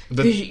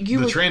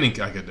 The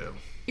training I could do.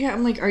 Yeah,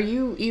 I'm like, are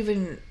you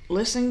even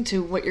listening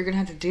to what you're going to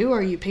have to do?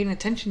 Are you paying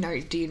attention?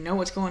 Do you know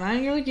what's going on?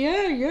 And you're like,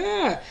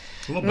 yeah.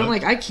 And I'm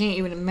like, I can't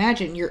even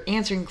imagine you're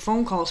answering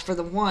phone calls for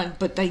the one,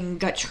 but then you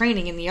got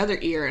training in the other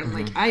ear. And I'm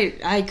like,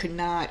 I could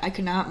not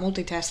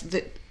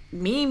multitast.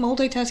 Me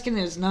multitasking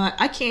is not.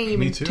 I can't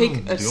even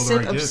take a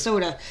sip of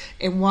soda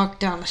and walk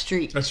down the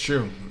street. That's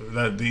true.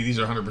 These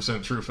are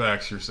 100% true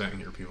facts you're saying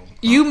here, people.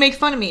 You make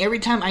fun of me every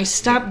time I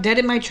stop dead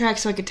in my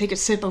tracks so I could take a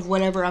sip of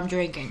whatever I'm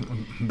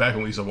drinking. Back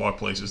when we used to walk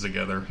places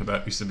together,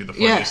 that used to be the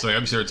funniest thing. I'd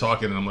be there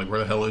talking, and I'm like, "Where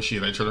the hell is she?"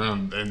 And I turn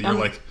around, and you're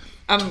like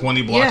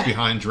 20 blocks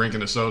behind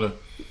drinking a soda.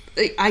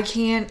 I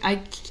can't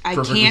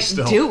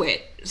do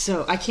it.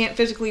 So I can't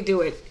physically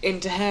do it,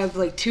 and to have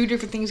like 2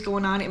 different things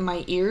going on in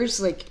my ears,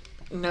 like.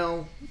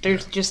 No,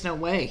 there's just no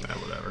way. Yeah,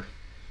 whatever.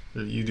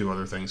 You do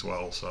other things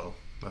well, so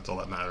that's all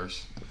that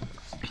matters.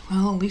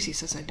 Well, at least he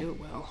says I do it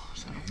well.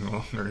 So.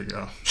 Well, there you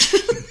go.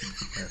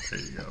 There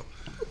you go.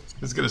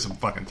 Let's get to some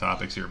fucking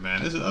topics here,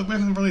 man. We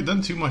haven't really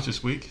done too much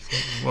this week.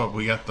 Well,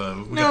 we got the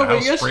house sprayed for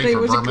vermin. Yesterday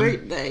was a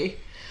great day.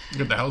 We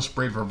got the house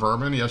sprayed for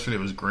vermin. Yesterday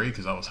was great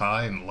because I was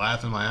high and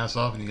laughing my ass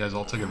off, and you guys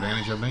all took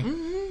advantage of me.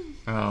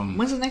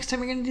 When's the next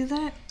time you're going to do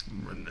that?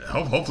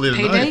 Hopefully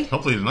tonight.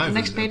 Hopefully tonight. The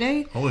next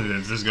payday? Hopefully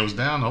if this goes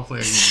down. Hopefully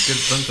I can get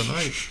it done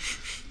tonight.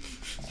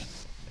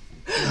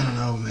 I don't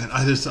know, man.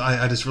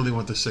 I just really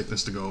want the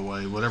sickness to go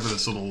away. Whatever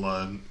this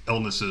little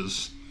illness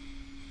is.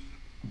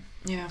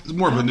 Yeah. It's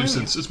more of a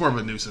nuisance. It's more of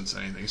a nuisance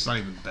than anything. It's not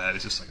even bad.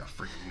 It's just like a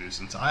freaking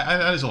nuisance.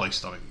 I just don't like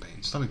stomach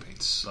pain. Stomach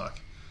pains suck.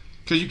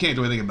 Because you can't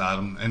do anything about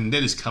them, and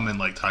they just come in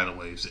like tidal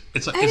waves.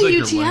 It's like, I had a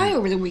UTI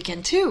over the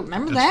weekend, too.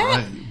 Remember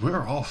that? Right.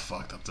 We're all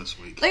fucked up this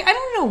week. Like, I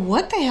don't know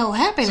what the hell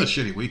happened. It's a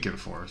shitty weekend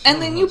for us.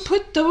 And then you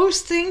put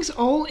those things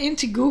all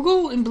into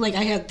Google and be like,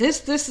 I have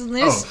this, and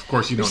this. Oh, of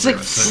course you know what they're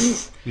going to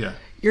say. Yeah.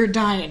 You're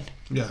dying.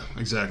 Yeah,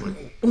 exactly.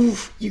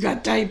 Oof, you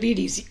got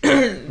diabetes.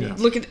 Yeah.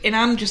 And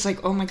I'm just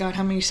like, oh my god,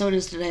 how many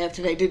sodas did I have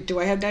today? Do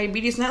I have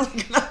diabetes now?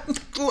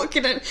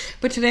 Looking at it.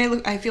 But today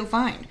I feel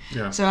fine.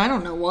 Yeah. So I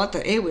don't know what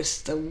it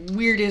was the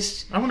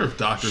weirdest. I wonder if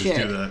doctors shit.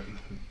 do that.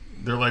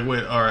 They're like,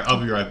 wait, all right,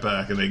 I'll be right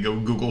back. And they go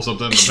Google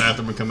something in the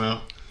bathroom and come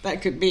out.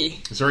 That could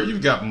be. Sorry,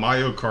 you've got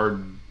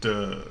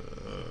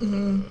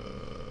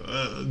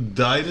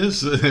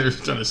myocarditis. They're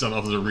trying to sound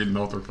off as they're reading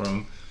off their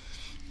phone.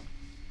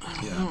 I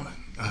don't know.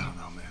 I don't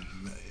know, man.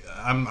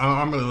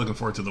 I'm really looking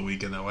forward to the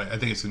weekend, though. I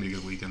think it's going to be a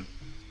good weekend.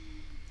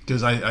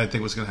 Because I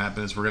think what's going to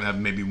happen is we're going to have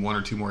maybe 1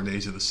 or 2 more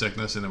days of the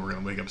sickness, and then we're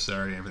going to wake up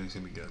Saturday and everything's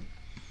going to be good.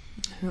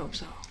 I hope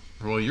so.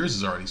 Well, yours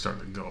is already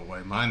starting to go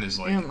away. Mine is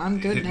like... Yeah, I'm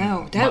good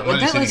now. That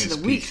lasted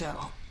a week,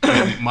 though.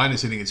 Mine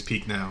is hitting its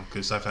peak now,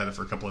 because I've had it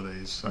for a couple of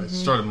days. I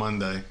started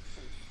Monday,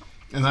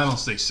 and I don't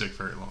stay sick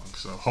very long.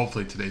 So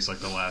hopefully today's like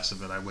the last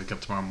of it. I wake up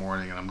tomorrow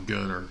morning and I'm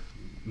good, or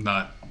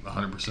not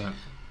 100%.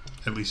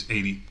 At least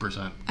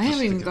 80%. I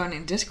haven't even gone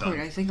in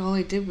Discord. done. I think all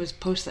I did was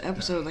post the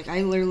episode. Yeah. Like,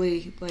 I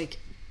literally,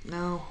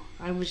 no,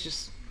 I was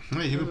just...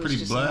 Hey, you were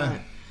pretty blah.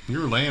 You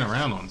were laying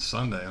around on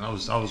Sunday, and I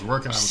was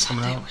working. I was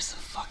coming out. Sunday was the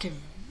fucking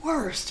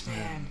worst,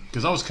 man.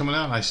 Because I was coming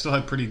out, and I still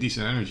had pretty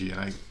decent energy, and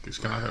I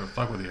just kind of had to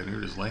fuck with you, and you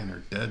were just laying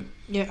there dead.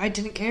 Yeah, I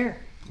didn't care.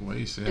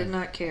 Waste, yeah. Did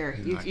not care.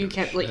 You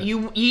kept,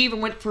 you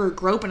even went for a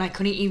grope, and I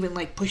couldn't even,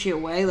 push you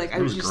away.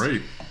 It was just...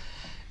 great.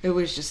 It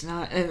was just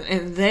not,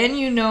 and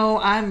then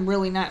I'm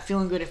really not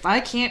feeling good. If I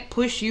can't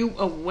push you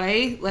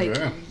away,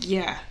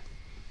 yeah.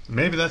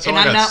 Maybe that's why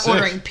I got sick. And I'm not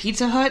ordering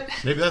Pizza Hut.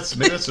 Maybe that's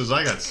because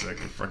I got sick.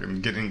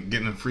 Fucking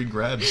getting a free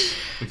grabs.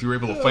 If you were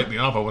able to fight me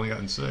off, I wouldn't have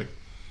gotten sick.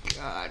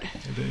 God.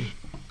 Maybe.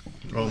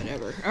 Well,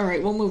 whatever. All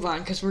right, we'll move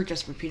on because we're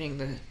just repeating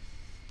the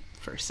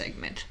first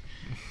segment.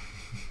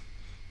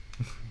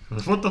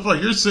 What the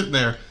fuck? You're sitting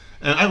there,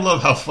 and I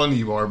love how funny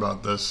you are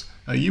about this.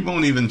 You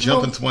won't even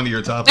jump into one of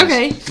your topics.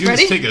 Okay, you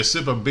ready? Just take a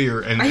sip of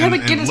beer and I have a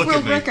Guinness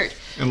World Record.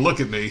 And look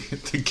at me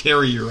to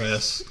carry your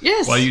ass.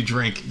 Yes. While you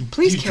drink.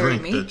 Please you carry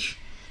drink, me. Bitch.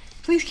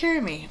 Please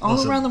carry me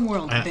all around the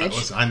world,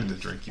 bitch. I need to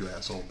drink, you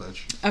asshole,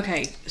 bitch.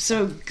 Okay,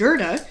 so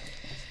Gerda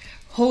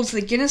holds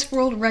the Guinness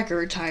World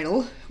Record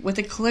title with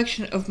a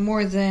collection of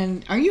more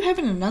than... Are you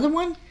having another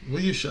one?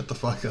 Will you shut the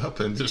fuck up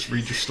and just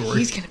read your story?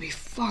 He's going to be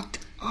fucked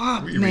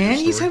up, man.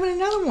 He's having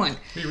another one.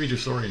 Will you read your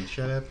story and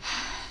shut up?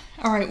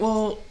 All right,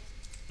 well...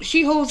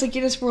 She holds a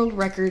Guinness World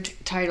Record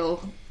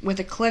title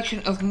with a collection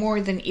of more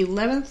than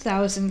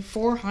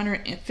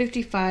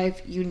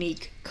 11,455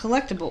 unique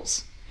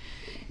collectibles.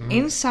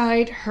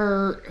 Inside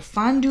her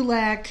Fond du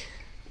Lac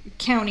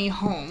County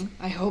home,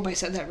 I hope I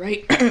said that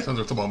right. Sounds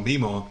like about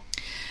Meemaw.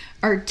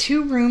 Are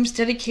 2 rooms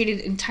dedicated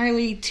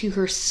entirely to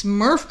her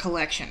Smurf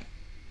collection.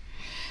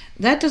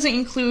 That doesn't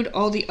include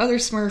all the other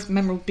Smurf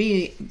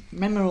memorabilia.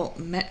 Oh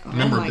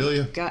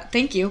my God,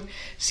 thank you.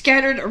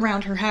 Scattered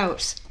around her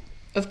house.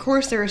 Of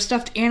course, there are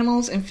stuffed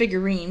animals and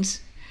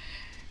figurines,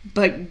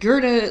 but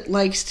Gerda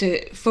likes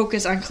to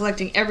focus on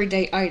collecting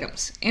everyday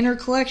items. In her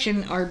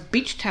collection are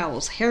beach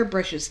towels,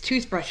 hairbrushes,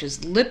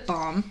 toothbrushes, lip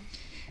balm,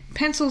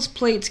 pencils,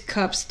 plates,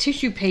 cups,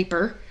 tissue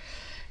paper,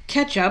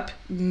 ketchup,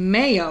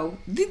 mayo.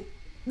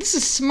 This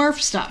is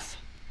Smurf stuff.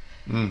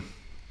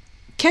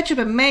 Ketchup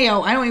and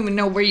mayo, I don't even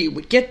know where you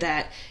would get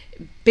that.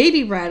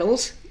 Baby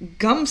rattles,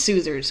 gum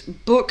soothers,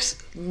 books,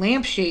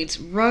 lampshades,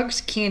 rugs,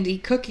 candy,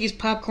 cookies,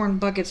 popcorn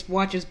buckets,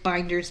 watches,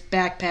 binders,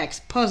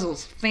 backpacks,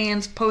 puzzles,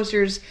 fans,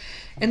 posters,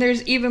 and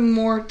there's even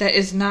more that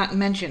is not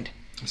mentioned.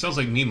 It sounds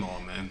like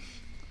Meemaw, man.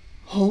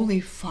 Holy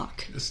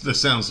fuck.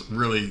 This sounds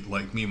really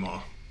like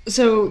Meemaw.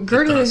 So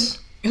Gerda,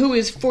 who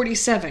is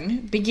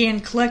 47, began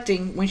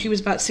collecting when she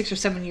was about 6 or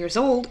 7 years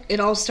old.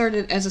 It all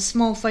started as a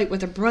small fight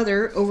with her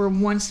brother over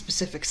one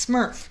specific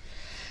Smurf.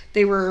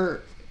 They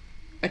were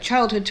a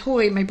childhood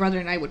toy my brother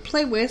and I would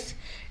play with,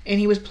 and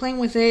he was playing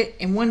with it,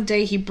 and one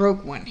day he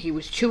broke one. He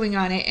was chewing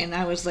on it, and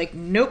I was like,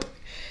 nope,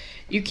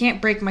 you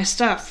can't break my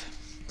stuff.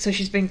 So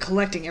she's been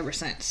collecting ever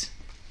since.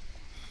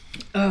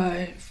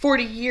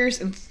 40 years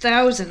and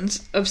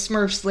thousands of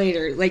Smurfs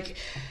later,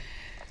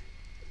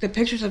 the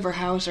pictures of her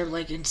house are,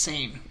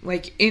 insane.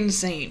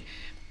 Insane.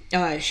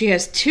 She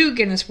has 2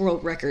 Guinness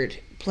World Record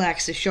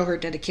plaques to show her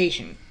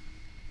dedication,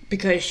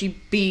 because she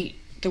beat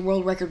the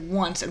world record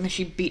once, and then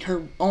she beat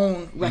her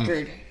own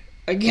record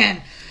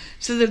again.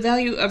 So the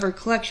value of her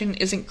collection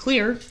isn't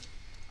clear,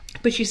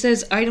 but she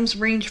says items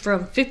range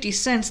from 50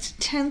 cents to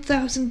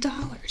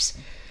 $10,000.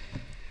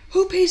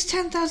 Who pays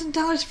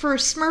 $10,000 for a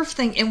Smurf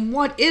thing, and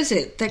what is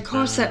it that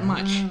costs that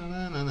much?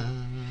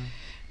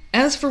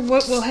 As for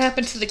what will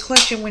happen to the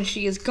collection when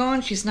she is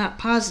gone, she's not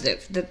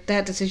positive.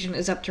 That decision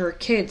is up to her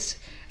kids.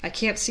 I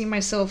can't see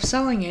myself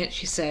selling it,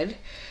 she said.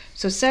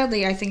 So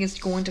sadly, I think it's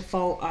going to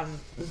fall on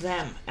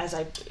them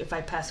if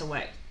I pass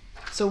away.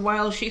 So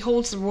while she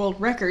holds the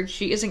world record,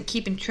 she isn't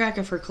keeping track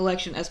of her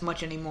collection as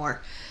much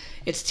anymore.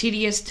 It's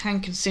tedious,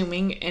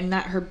 time-consuming, and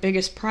not her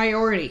biggest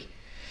priority.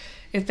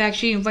 In fact,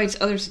 she invites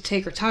others to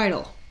take her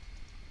title.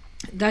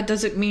 That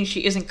doesn't mean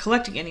she isn't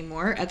collecting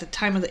anymore. At the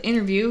time of the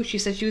interview, she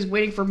said she was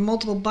waiting for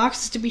multiple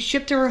boxes to be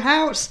shipped to her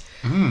house.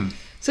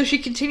 So she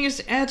continues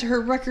to add to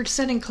her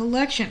record-setting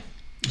collection.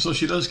 So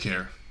she does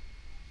care.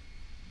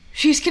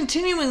 She's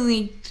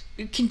continuing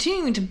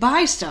to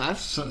buy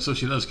stuff. So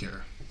she does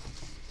care.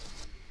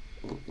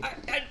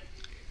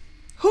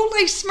 Who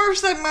likes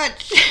Smurfs that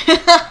much?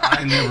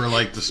 I never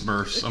liked the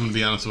Smurfs. I'm gonna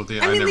be honest with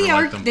you. I never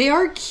liked them. They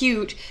are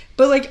cute,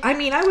 but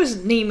I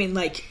was naming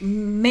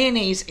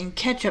mayonnaise and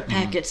ketchup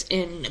packets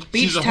and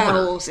beach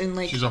towels and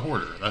She's a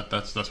hoarder.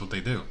 That's what they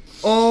do.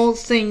 All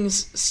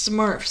things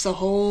Smurfs. The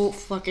whole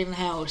fucking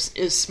house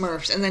is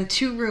Smurfs, and then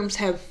 2 rooms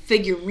have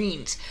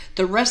figurines.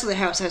 The rest of the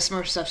house has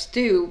Smurf stuff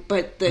too,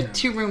 but the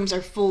 2 rooms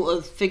are full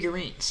of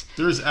figurines.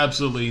 There is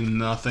absolutely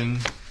nothing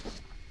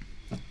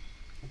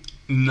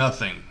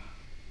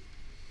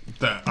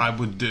that I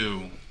would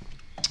do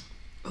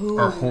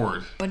or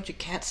hoard. Bunch of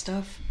cat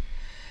stuff.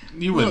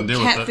 You wouldn't do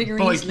cat it.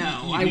 Figurines?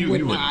 No, I would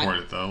wouldn't not. hoard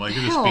it though. It's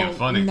just being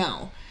funny.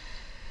 No.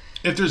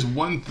 If there's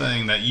one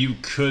thing that you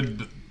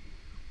could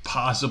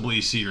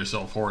possibly see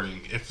yourself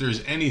hoarding, if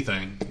there's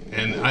anything,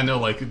 and I know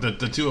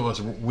the 2 of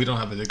us, we don't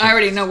have addictive. I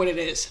already know what it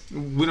is.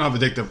 We don't have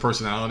addictive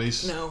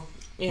personalities. No.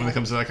 Yeah. When it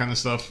comes to that kind of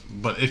stuff.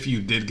 But if you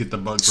did get the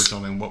bug for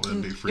something, what would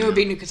it be for you? It would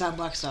be New Kids on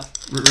Block stuff.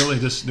 Really?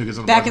 Just New Kids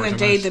on Back Block? in the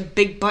day, the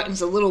big buttons,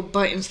 the little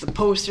buttons, the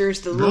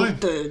posters, the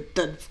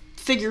the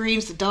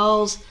figurines, the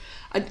dolls.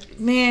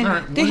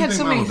 They had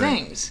so many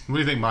things. What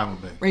do you think mine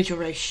would be? Rachel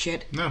Ray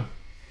shit. No.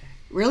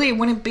 Really? It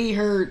wouldn't be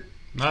her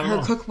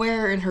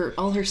cookware and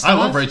all her stuff? I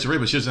love Rachel Ray,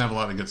 but she doesn't have a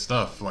lot of good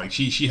stuff.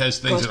 She has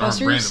things that aren't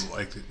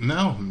branded.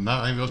 No,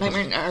 not even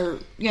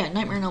Ghostbusters.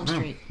 Nightmare on Elm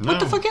Street. No. What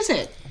the fuck is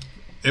it?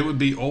 It would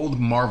be old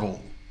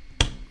Marvel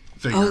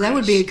figures. Oh, that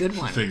would be a good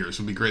one. Figures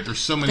would be great. There's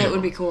so many. That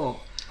would be cool.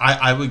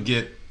 I would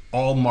get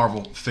all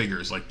Marvel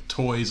figures,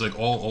 toys,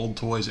 all old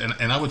toys, and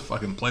I would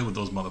fucking play with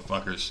those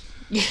motherfuckers.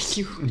 Yes,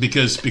 you.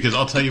 Because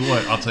I'll tell you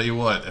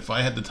what. If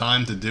I had the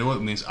time to do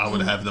it means I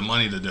would have the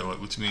money to do it,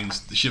 which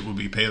means the shit would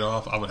be paid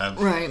off. I would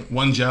have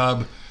one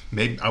job.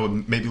 Maybe I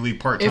would maybe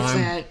part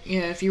time.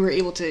 If you were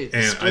able to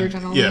splurge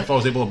on all that. Yeah, if I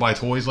was able to buy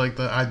toys like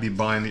that, I'd be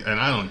buying. And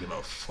I don't give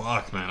a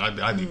fuck, man.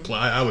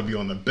 I would be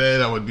on the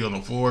bed. I would be on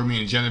the floor. Me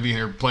and Genevieve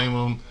here playing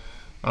with them.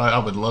 I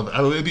would love it.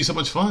 It'd be so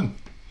much fun.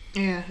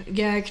 Yeah,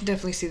 I can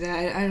definitely see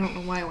that. I don't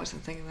know why I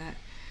wasn't thinking that.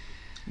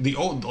 The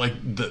old,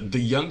 the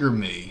younger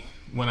me,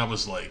 when I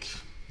was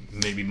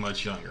maybe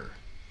much younger,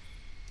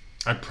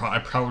 I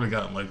probably would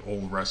have gotten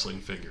old wrestling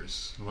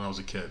figures when I was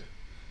a kid.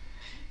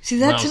 See,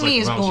 that to me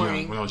is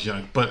boring. When I was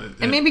young, but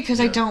and maybe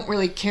because I don't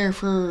really care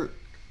for.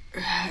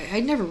 I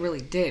never really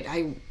did.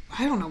 I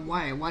don't know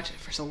why I watched it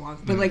for so long,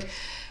 but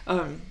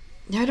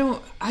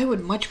I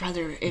would much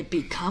rather it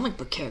be comic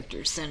book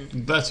characters than.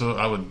 That's what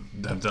I would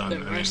have done.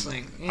 Than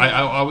wrestling.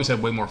 I always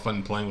had way more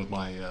fun playing with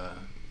my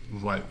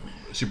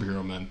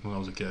superhero men when I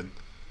was a kid.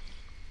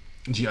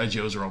 G.I.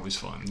 Joes are always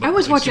fun. I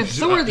was watching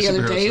Thor the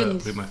other day and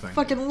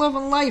fucking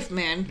loving life,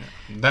 man.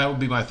 Yeah. That would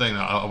be my thing.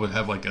 I would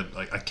have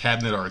a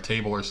cabinet or a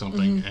table or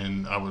something,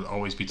 and I would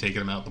always be taking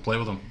them out to play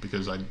with them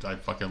because I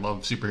fucking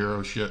love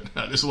superhero shit.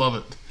 I just love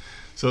it.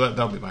 So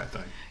that would be my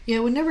thing. Yeah, I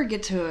would never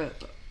get to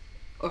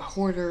a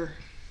hoarder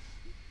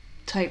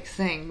type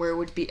thing where it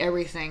would be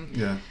everything.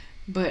 Yeah.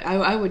 But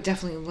I would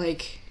definitely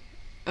like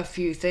a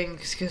few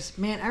things because,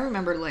 man, I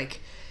remember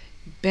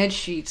bed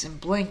sheets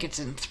and blankets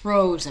and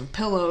throws and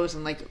pillows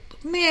and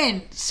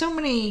man, so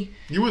many.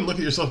 You wouldn't look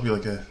at yourself and be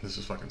like, this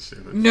is fucking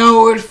stupid.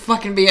 No, it would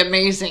fucking be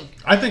amazing.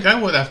 I think I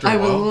would after a while.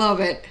 I would love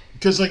it.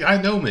 Because,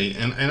 I know me,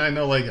 and I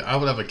know, I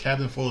would have a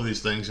cabinet full of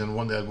these things, and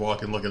one day I'd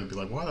walk and look at it and be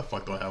like, why the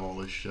fuck do I have all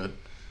this shit?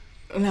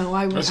 No,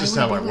 I would. That's just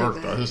how I work,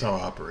 though. That's just how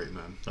I operate,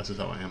 man. That's just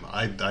how I am.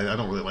 I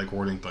don't really like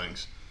hoarding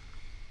things.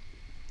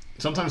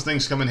 Sometimes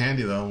things come in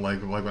handy, though.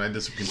 Like when I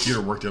did some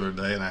computer work the other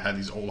day, and I had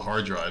these old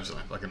hard drives, and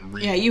I fucking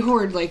read. Yeah, you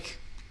hoard,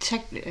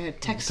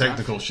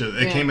 technical shit.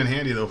 It came in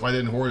handy though. If I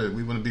didn't hoard it,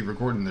 we wouldn't be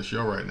recording this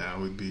show right now.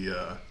 We'd be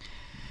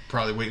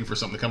probably waiting for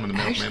something to come in the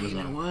mail from Amazon.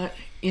 You know what?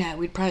 Yeah,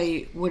 we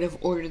probably would have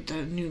ordered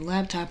the new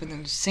laptop, and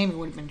then Sammy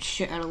would have been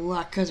shit out of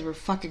luck because her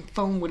fucking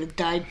phone would have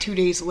died 2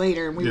 days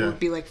later, and we would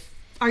be like,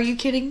 "Are you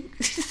kidding?"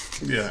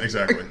 Yeah,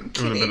 exactly.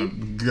 It would have been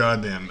a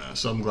goddamn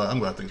mess. So I'm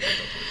glad things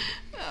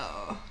worked out.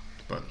 Oh.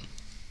 But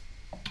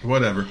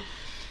whatever.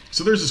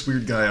 So there's this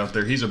weird guy out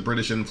there. He's a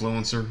British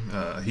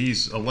influencer.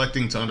 He's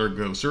electing to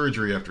undergo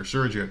surgery after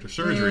surgery after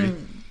surgery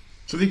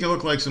so that he can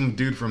look like some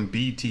dude from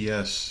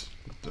BTS.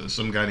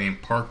 Some guy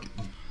named Park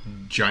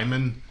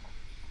Jimin.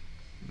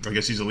 I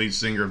guess he's the lead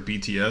singer of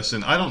BTS.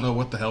 And I don't know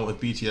what the hell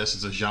if BTS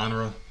is a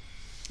genre.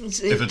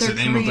 If it's the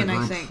name Korean,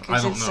 of the group.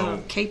 I don't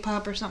know.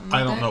 K-pop or something like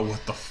that? that? I don't know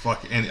what the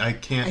fuck. And I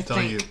can't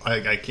tell you.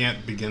 I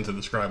can't begin to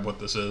describe what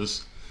this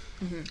is.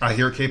 Mm-hmm. I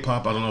hear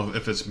K-pop. I don't know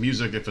if it's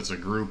music, if it's a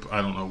group.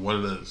 I don't know what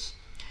it is.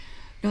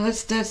 No,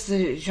 that's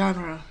the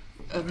genre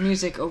of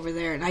music over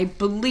there, and I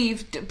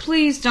believe.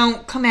 Please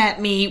don't come at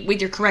me with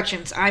your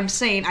corrections. I'm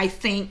saying I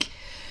think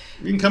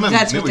you can come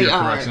at me with your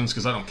corrections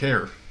because I don't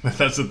care.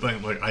 That's the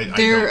thing.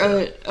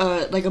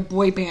 They're like a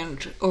boy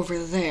band over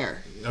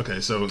there. Okay,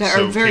 so that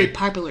are very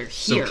popular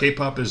here. So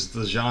K-pop is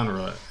the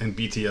genre, and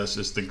BTS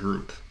is the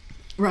group.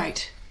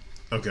 Right.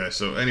 Okay,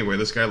 so anyway,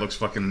 this guy looks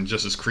fucking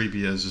just as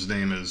creepy as his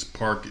name is,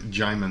 Park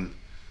Jae-min.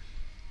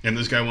 And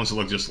this guy wants to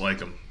look just like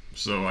him.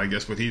 So I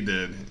guess what he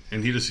did,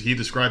 and he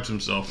describes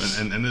himself,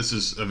 and this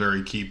is a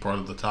very key part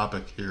of the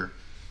topic here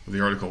of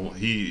the article.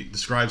 He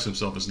describes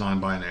himself as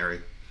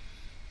non-binary.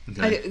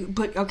 Okay.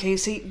 But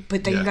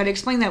then you got to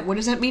explain that. What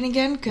does that mean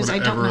again? Because I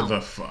don't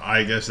know.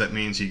 I guess that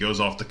means he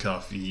goes off the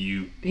cuff.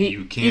 You can't.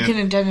 You can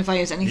identify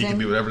as anything. He can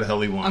be whatever the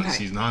hell he wants.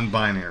 Okay. He's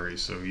non-binary,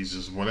 so he's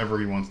just whatever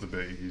he wants to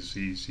be.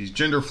 He's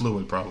gender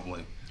fluid,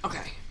 probably.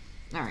 Okay.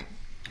 All right.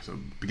 So,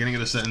 beginning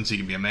of the sentence, he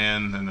can be a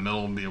man, in the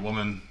middle, be a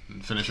woman,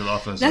 and finish it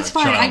off as That's a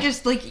fine. child. I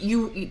just,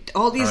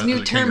 all these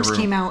new terms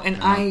came out, and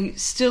I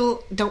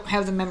still don't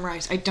have them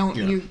memorized. I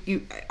don't,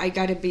 I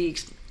gotta be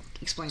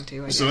explained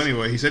to, I guess. So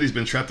anyway, he said he's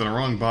been trapped in a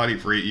wrong body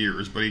for 8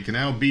 years, but he can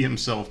now be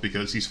himself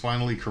because he's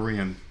finally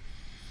Korean.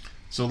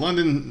 So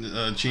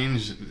London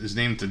changed his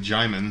name to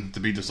Jae-min to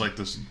be just like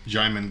this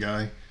Jae-min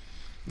guy.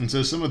 And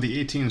so some of the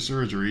 18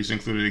 surgeries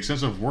included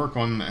extensive work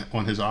on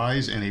his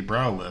eyes and a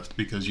brow lift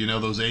because you know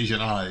those Asian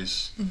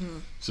eyes. Mm-hmm.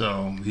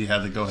 So he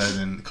had to go ahead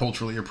and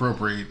culturally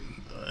appropriate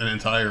an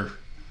entire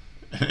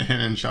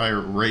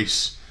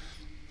race,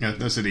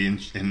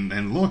 ethnicity,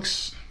 and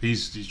looks. He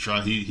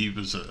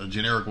was a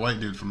generic white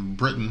dude from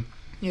Britain.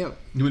 Yep.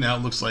 Who now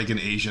looks like an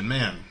Asian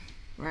man.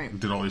 Right.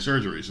 Did all these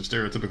surgeries, a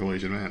stereotypical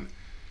Asian man.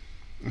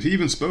 He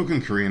even spoke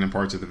in Korean in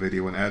parts of the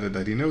video and added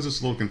that he knows it's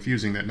a little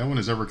confusing that no one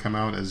has ever come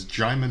out as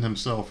Jae-min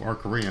himself or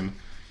Korean.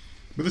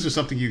 But this is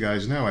something you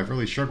guys know. I've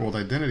really struggled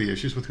with identity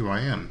issues with who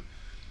I am.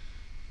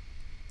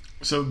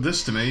 So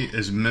this to me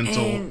is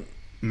mental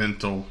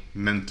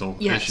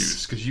yes.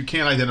 issues. Because you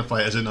can't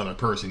identify as another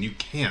person. You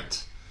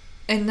can't.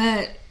 And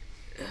that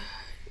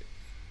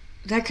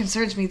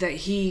concerns me that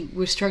he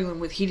was struggling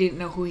with, he didn't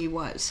know who he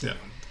was. Yeah.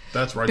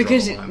 That's right.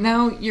 Because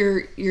now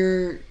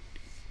you're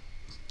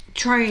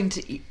trying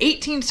to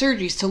 18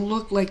 surgeries to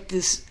look like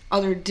this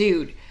other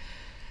dude,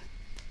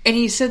 and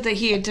he said that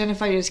he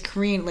identified as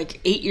Korean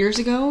 8 years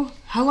ago.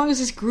 How long has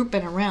this group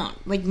been around?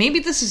 Maybe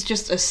this is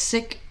just a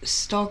sick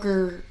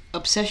stalker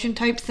obsession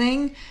type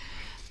thing,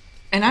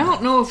 and I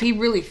don't know if he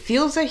really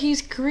feels that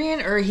he's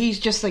Korean or he's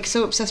just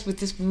so obsessed with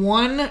this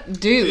one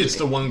dude. It's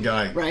the one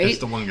guy, right? It's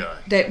the one guy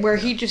that where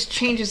he just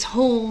changed his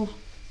whole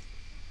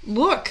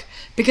look.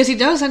 Because he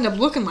does end up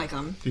looking like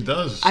him. He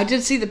does. I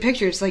did see the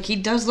pictures. He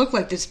does look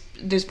like this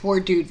poor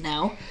dude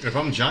now. If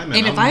I'm Jae-min,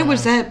 and if I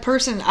was that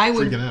person, I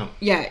would freaking out.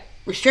 Yeah,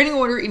 restraining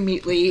order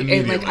immediately.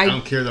 And I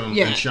don't care that I'm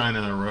in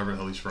China or wherever the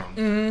hell he's from.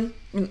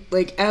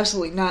 Mm-hmm.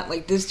 Absolutely not.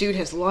 This dude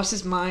has lost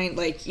his mind.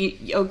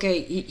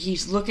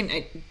 He's looking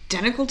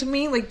identical to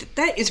me.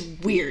 That is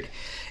weird.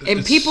 And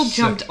it's people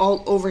jumped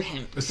all over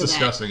him. It's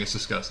disgusting. It's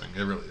disgusting.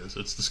 It really is.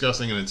 It's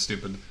disgusting and it's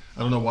stupid. I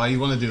don't know why you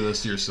want to do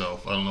this to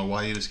yourself. I don't know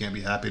why you just can't be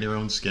happy in your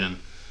own skin.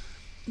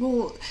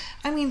 Well,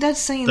 I mean, that's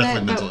saying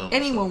Definitely that about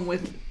anyone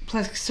with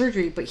plastic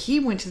surgery, but he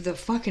went to the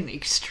fucking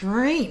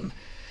extreme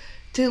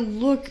to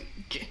look.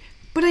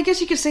 But I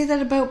guess you could say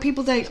that about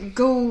people that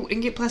go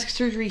and get plastic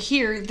surgery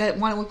here that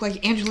want to look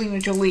like Angelina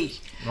Jolie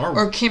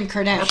or Kim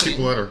Kardashian. Or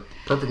people that are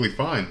perfectly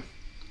fine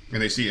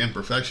and they see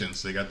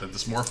imperfections. They got the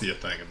dysmorphia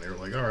thing, and they're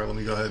like, all right, let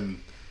me go ahead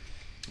and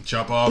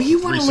chop off 3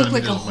 centimeters of my hair. But you want to look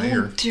like a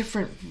whole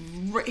different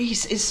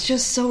race. It's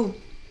just so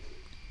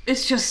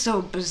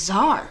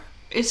bizarre.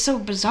 It's so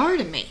bizarre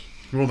to me.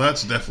 Well,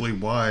 that's definitely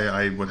why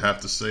I would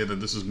have to say that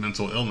this is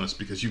mental illness,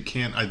 because you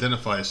can't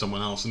identify as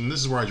someone else. And this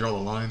is where I draw the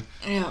line.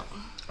 Yeah.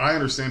 I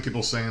understand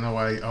people saying,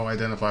 I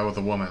identify with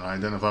a woman, I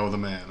identify with a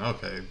man.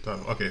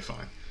 Okay,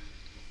 fine.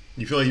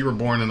 You feel like you were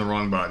born in the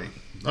wrong body.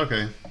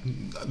 Okay.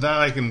 That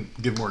I can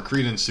give more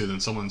credence to than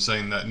someone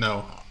saying that,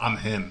 no, I'm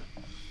him.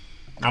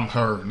 I'm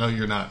her. No,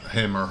 you're not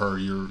him or her.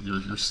 You're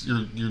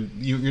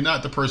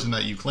not the person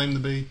that you claim to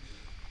be,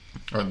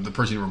 or the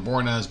person you were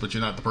born as, but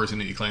you're not the person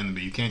that you claim to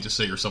be. You can't just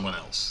say you're someone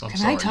else.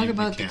 Can I talk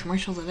about the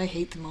commercial that I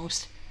hate the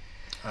most?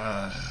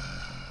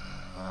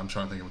 I'm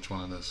trying to think of which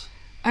one it is.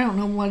 I don't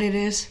know what it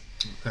is.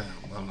 Okay,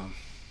 I don't know.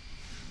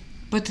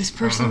 But this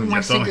person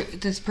wants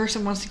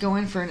to go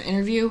in for an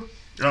interview.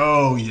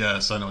 Oh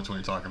yes, I know which one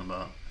you're talking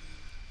about.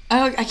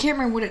 I can't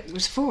remember what it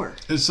was for.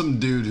 It's some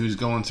dude who's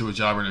going to a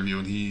job interview,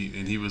 and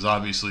he was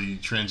obviously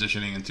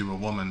transitioning into a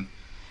woman.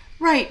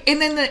 Right,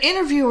 and then the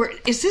interviewer,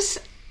 is this...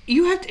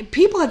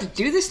 people have to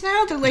do this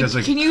now? They're like,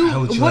 can you... How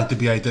would you like to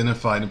be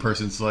identified? And the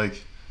person's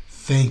like,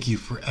 thank you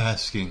for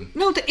asking.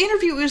 No, the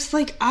interview is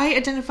like, I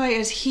identify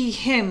as he,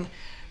 him.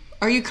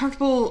 Are you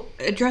comfortable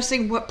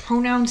addressing what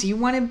pronouns you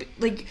want to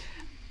be...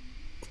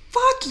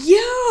 fuck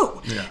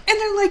you! Yeah. And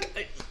they're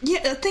like,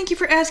 yeah, thank you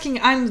for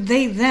asking, I'm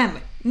they, them.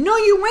 No,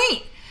 you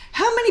ain't.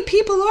 How many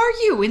people are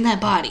you in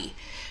that body?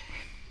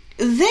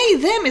 They,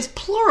 them is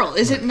plural,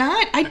 is it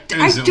not? I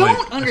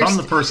don't understand. If I'm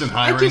the person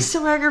hiring... I get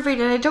so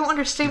aggravated. I don't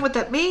understand what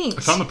that means.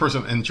 If I'm the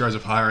person in charge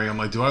of hiring, I'm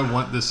like, do I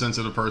want this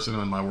sensitive person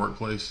in my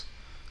workplace?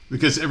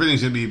 Because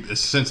everything's going to be a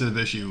sensitive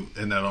issue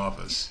in that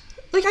office.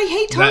 I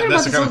hate talking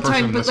about this all the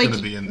time, but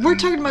we're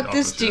talking about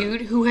this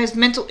dude who has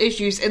mental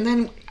issues, and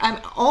then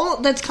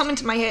all that's coming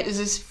to my head is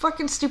this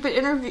fucking stupid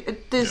interview,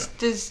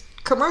 this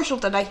commercial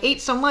that I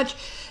hate so much,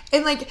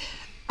 and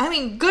I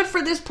mean, good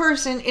for this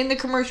person in the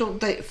commercial.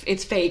 That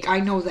it's fake. I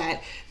know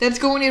that. That's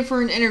going in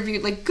for an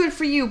interview. Like, good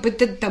for you. But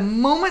the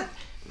moment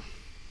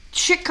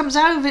shit comes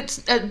out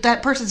of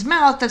that person's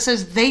mouth that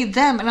says they,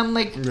 them, and I'm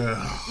like,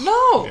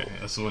 no. Yeah,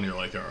 that's the one you're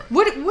like, all right.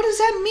 What does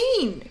that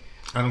mean?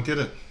 I don't get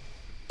it.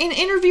 And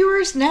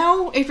interviewers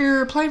now, if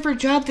you're applying for a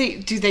job,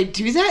 do they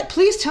do that?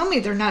 Please tell me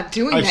they're not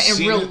doing that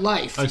in real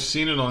life. I've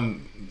seen it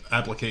on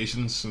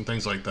applications and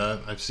things like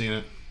that. I've seen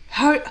it.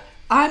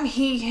 I'm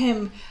he,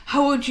 him.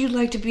 How would you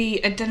like to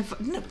be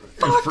identified? No,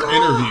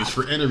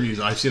 for interviews,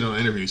 I've seen it on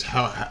interviews.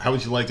 How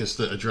would you like us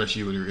to address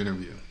you in your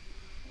interview?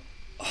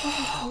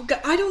 Oh,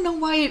 God, I don't know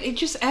why it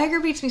just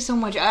aggravates me so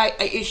much.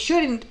 It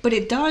shouldn't, but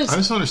it does. I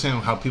just don't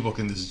understand how people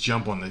can just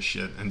jump on this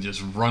shit and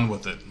just run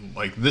with it.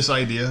 Like, this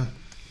idea,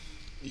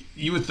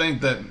 you would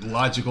think that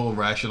logical,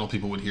 rational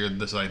people would hear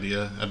this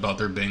idea about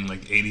there being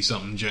like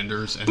 80-something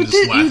genders and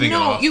just laughing it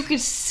off. You can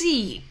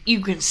see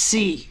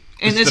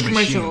in this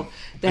commercial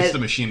that it's the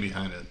machine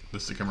behind it.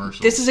 It's the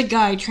commercial. This is a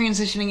guy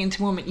transitioning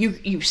into a woman.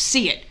 You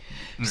see it.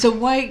 So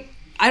why?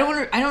 I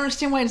don't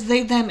understand why it's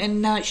they, them,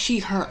 and not she,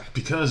 her.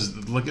 Because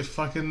look at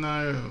fucking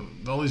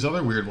all these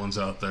other weird ones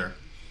out there.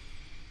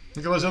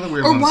 Look at those other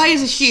weird ones. Or why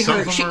is it she,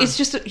 her? It's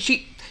just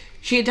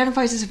she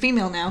identifies as a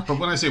female now. But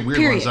when I say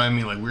weird ones, I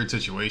mean like weird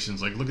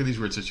situations. Like, look at these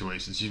weird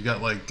situations. You've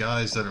got like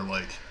guys that are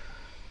like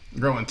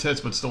growing tits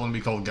but still want to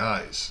be called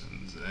guys,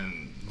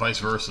 and vice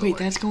versa. Wait,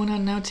 that's going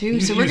on now too?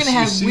 So we're going to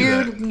have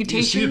weird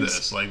mutations? You see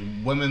this. Like,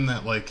 women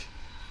that like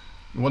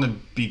want to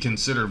be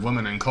considered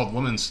women and called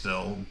women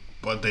still,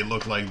 but they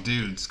look like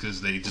dudes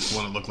because they just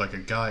want to look like a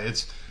guy.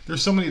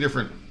 There's so many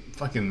different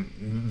fucking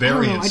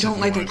variants. I don't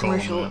like that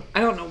commercial.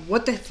 I don't know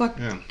what the fuck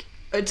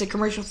it's a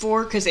commercial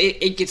for, because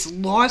it gets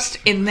lost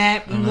in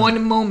that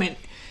one moment.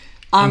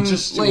 I'm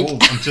just too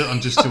old.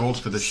 I'm just too old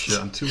for this shit.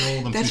 I'm too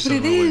old. That's what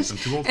it is. I'm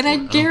too old and for I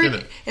guarantee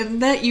it.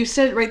 And that you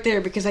said it right there,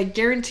 because I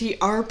guarantee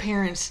our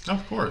parents,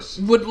 of course,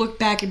 would look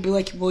back and be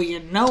like, "Well, you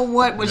know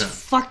what was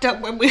fucked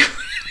up when we were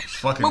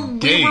fucking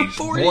gays,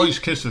 boys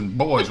kissing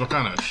boys. What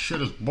kind of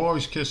shit is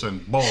boys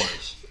kissing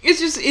boys?"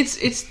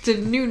 It's the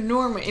new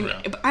norm, and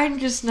I'm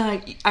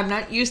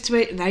not used to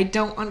it, and I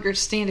don't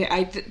understand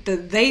it.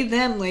 They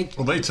them like,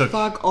 well, they took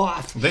fuck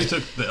off. They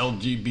took the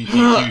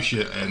LGBTQ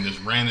shit and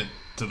just ran it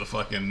to the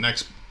fucking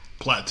next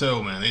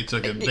plateau, man. They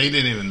took it. They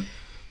didn't even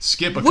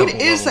skip a couple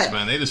levels,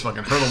 man. They just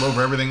fucking hurtled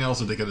over everything else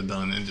that they could have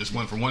done and just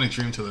went from one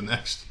extreme to the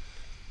next.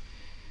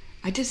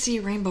 I did see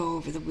a rainbow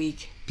over the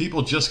week.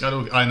 People just got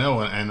to... I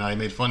know, and I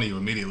made fun of you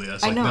immediately. I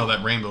was like, no,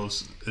 that rainbow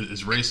is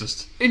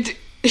racist.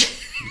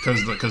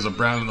 Because the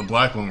brown and the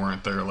black one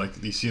weren't there.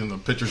 Like, you see in the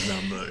pictures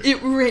down the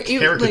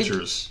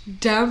caricatures. Like,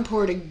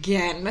 downpoured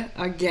again,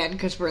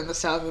 because we're in the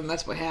South and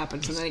that's what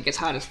happens, and then it gets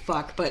hot as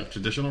fuck. But it's a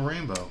traditional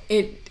rainbow.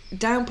 It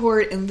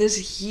downpoured, and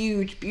this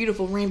huge,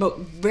 beautiful rainbow,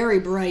 very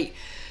bright,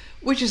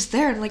 which is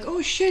there. And like,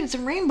 oh shit, it's a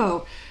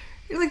rainbow.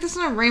 You're like, that's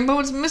not a rainbow,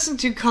 it's missing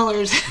two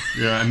colors.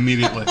 Yeah,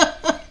 immediately.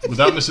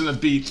 Without missing a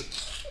beat.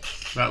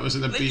 Without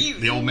missing a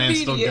beat. The old man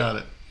still got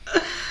it.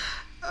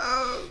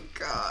 Oh,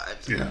 God.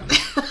 Yeah.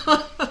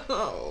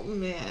 Oh,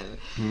 man.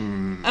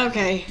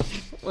 Okay,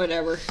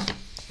 whatever.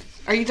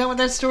 Are you done with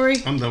that story?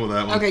 I'm done with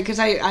that one. Okay, because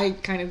I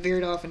kind of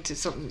veered off into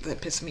something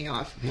that pissed me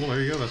off. Well,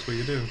 there you go. That's what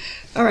you do.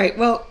 All right.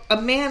 Well,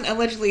 a man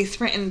allegedly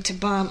threatened to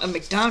bomb a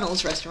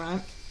McDonald's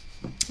restaurant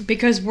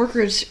because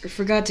workers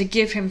forgot to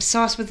give him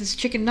sauce with his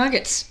chicken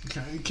nuggets.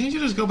 Can't you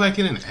just go back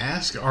in and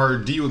ask, or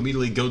do you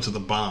immediately go to the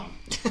bomb?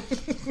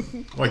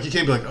 Like, you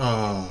can't be like,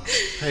 oh,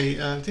 hey,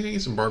 can I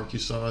get some barbecue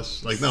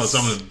sauce? Like, no, I'm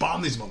going to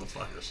bomb these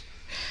motherfuckers.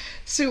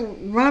 So,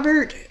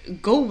 Robert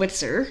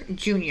Goldwitzer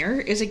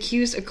Jr. is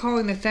accused of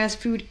calling the fast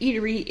food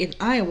eatery in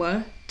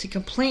Iowa to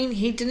complain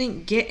he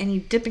didn't get any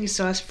dipping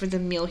sauce for the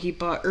meal he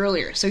bought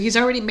earlier. So, he's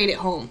already made it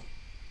home.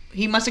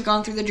 He must have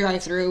gone through the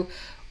drive-thru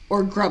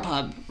or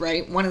Grubhub,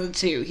 right? One of the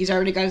two. He's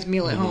already got his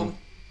meal at home.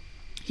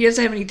 He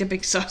doesn't have any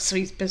dipping sauce, so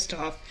he's pissed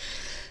off.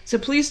 So,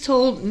 police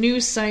told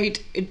news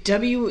site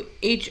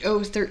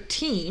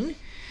WHO13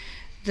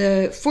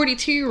 the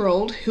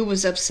 42-year-old, who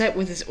was upset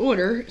with his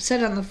order,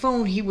 said on the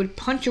phone he would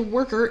punch a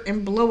worker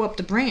and blow up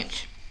the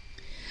branch.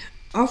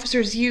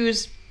 Officers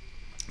used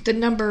the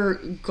number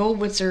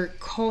Goldwitzer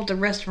called the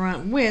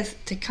restaurant with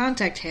to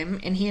contact him,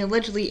 and he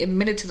allegedly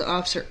admitted to the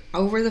officer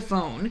over the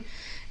phone,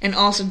 and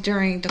also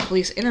during the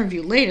police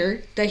interview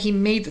later, that he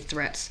made the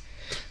threats.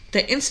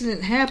 The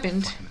incident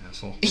happened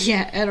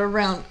at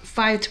around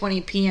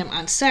 5:20 p.m.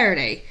 on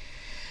Saturday.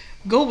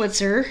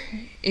 Goldwitzer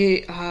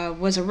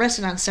was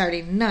arrested on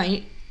Saturday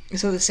night,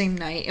 so the same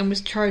night, and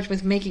was charged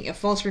with making a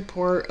false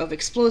report of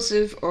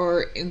explosive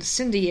or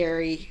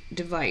incendiary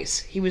device.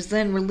 He was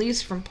then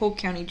released from Polk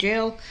County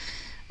Jail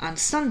on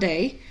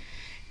Sunday.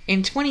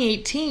 In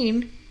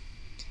 2018,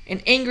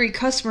 an angry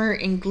customer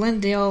in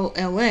Glendale,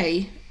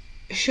 LA,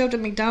 shoved a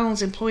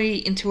McDonald's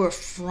employee into a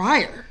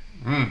fryer.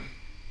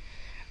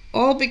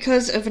 All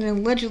because of an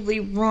allegedly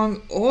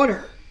wrong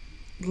order.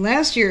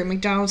 Last year, a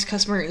McDonald's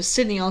customer in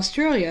Sydney,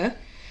 Australia,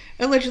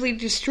 allegedly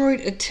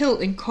destroyed a till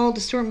and called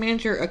the store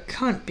manager a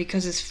cunt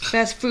because his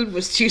fast food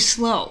was too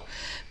slow.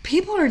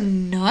 People are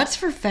nuts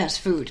for fast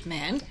food,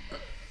 man.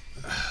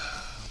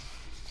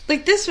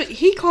 Like this,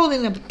 he called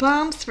in a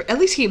bomb. At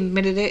least he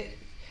admitted it.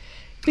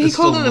 But it's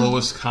the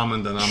lowest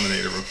common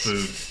denominator of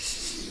food.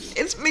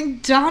 It's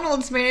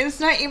McDonald's, man. It's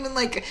not even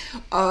like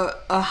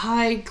a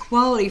high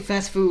quality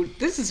fast food.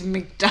 This is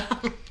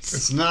McDonald's.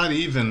 It's not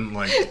even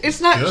like it's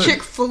not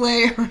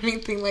Chick-fil-A or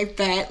anything like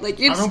that. Like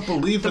it's I don't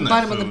believe in the that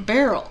bottom food. of the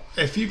barrel.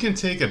 If you can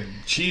take a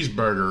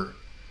cheeseburger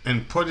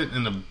and put it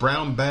in a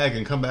brown bag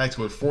and come back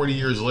to it 40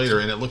 years later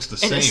and it looks the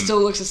same. And it still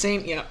looks the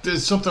same, yeah.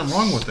 There's something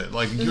wrong with it.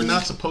 Like, you're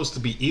not supposed to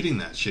be eating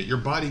that shit. Your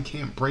body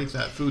can't break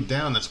that food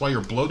down. That's why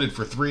you're bloated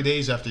for 3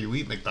 days after you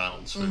eat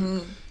McDonald's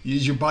food.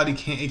 Your body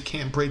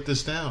can't break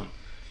this down.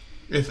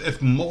 If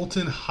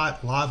molten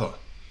hot lava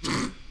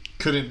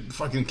couldn't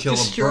fucking kill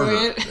a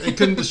burger. It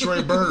couldn't destroy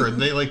a burger.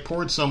 They, like,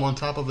 poured some on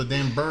top of the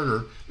damn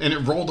burger and it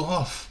rolled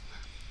off.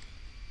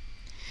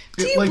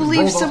 Do you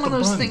believe some of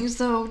those things,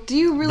 though? Do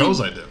you really? Those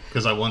I do,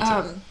 because I want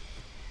to.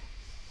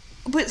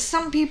 But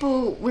some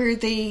people, where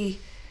they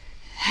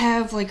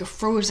have like a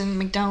frozen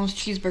McDonald's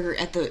cheeseburger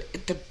at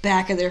the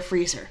back of their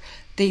freezer,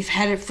 they've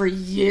had it for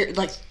years,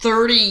 like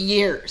 30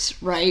 years,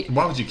 right?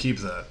 Why would you keep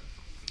that?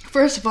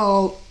 First of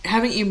all,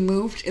 haven't you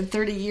moved in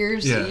 30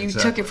 years? Yeah, you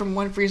took it from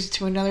one freezer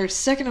to another.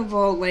 Second of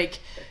all, like,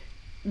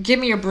 give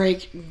me a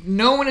break.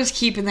 No one is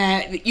keeping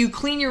that. You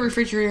clean your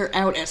refrigerator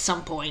out at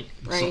some point,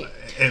 right? So,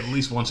 at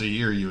least once a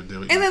year you would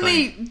do it. And then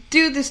they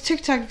do this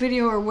TikTok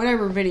video or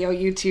whatever video,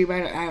 YouTube,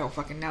 I don't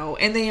fucking know.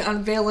 And they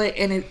unveil it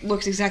and it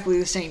looks exactly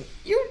the same.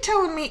 You're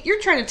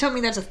trying to tell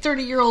me that's a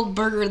 30-year-old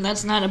burger and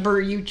that's not a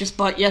burger you just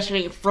bought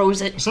yesterday and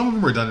froze it? Some of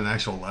them were done in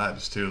actual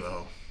labs too,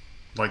 though.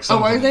 Like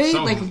some are they?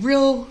 Like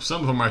real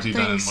Some of them are actually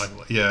things? done in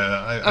like...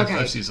 Yeah,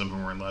 I've seen some of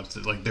them were in labs.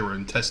 Like they were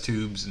in test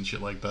tubes and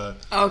shit like that.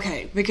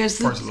 Okay, because...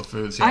 Parts of the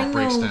food, see how it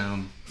breaks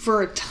down.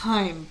 For a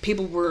time,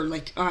 people were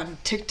like on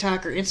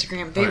TikTok or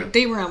Instagram.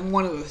 They were on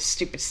one of the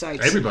stupid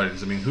sites.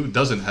 Everybody's. I mean, who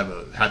doesn't have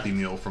a Happy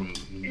Meal from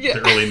the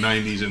early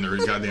 90s in their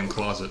goddamn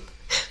closet?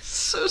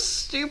 So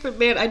stupid,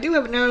 man. I do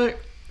have another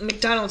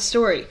McDonald's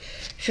story.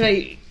 Should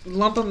I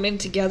lump them in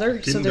together?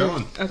 Keep them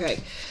going. Okay.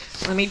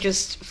 Let me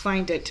just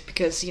find it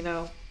because, you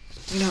know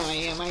how I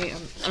am.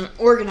 I'm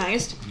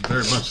organized.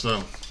 Very much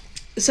so.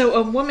 So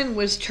a woman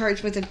was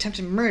charged with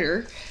attempted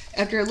murder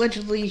after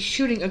allegedly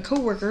shooting a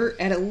coworker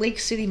at a Lake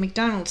City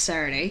McDonald's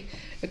Saturday,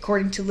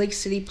 according to Lake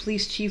City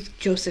Police Chief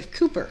Joseph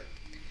Cooper.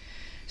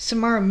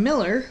 Samara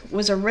Miller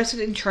was arrested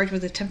and charged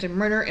with attempted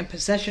murder and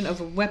possession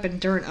of a weapon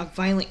during a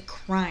violent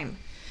crime.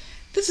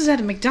 This is at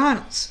a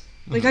McDonald's.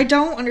 Like, I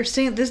don't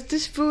understand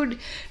this food.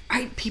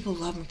 People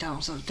love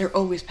McDonald's. They're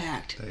always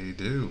packed. They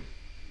do.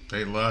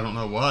 I don't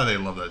know why they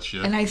love that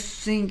shit. And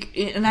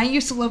I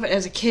used to love it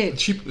as a kid.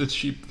 It's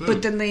cheap food.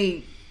 But then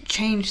they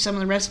changed some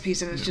of the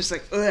recipes, and it's just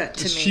like, ugh, to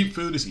me. It's cheap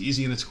food, it's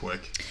easy, and it's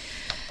quick.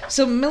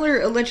 So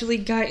Miller allegedly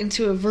got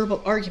into a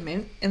verbal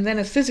argument and then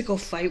a physical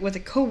fight with a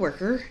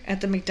coworker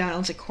at the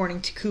McDonald's,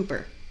 according to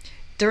Cooper.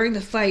 During the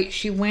fight,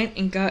 she went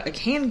and got a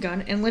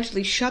handgun and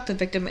allegedly shot the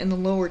victim in the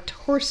lower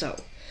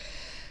torso.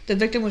 The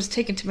victim was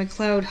taken to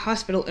McLeod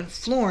Hospital in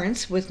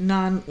Florence with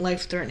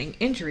non-life-threatening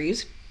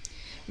injuries.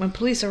 When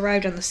police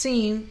arrived on the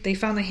scene, they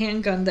found the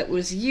handgun that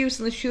was used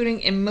in the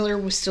shooting, and Miller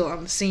was still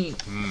on the scene.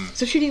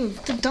 So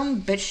the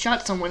dumb bitch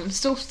shot someone and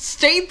still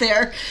stayed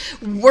there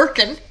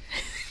working.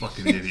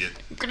 Fucking idiot.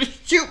 I'm gonna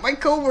shoot my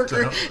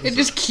coworker and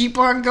just keep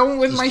on going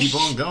with my keep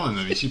on going.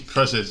 I mean,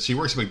 she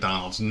works at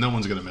McDonald's. No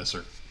one's gonna miss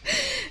her.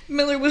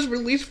 Miller was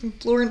released from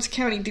Florence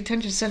County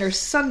Detention Center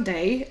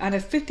Sunday on a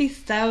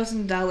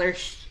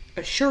 $50,000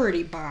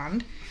 surety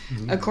bond,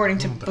 according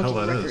to booking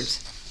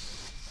records.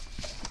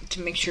 To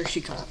make sure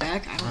she comes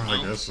back, I don't know.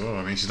 I guess so.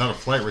 I mean, she's not a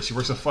flight risk. She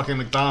works at fucking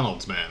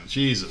McDonald's, man.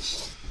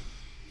 Jesus.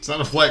 It's not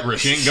a flight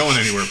risk. She ain't going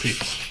anywhere,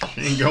 people.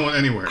 She ain't going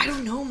anywhere. I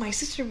don't know. My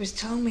sister was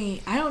telling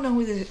me, I don't know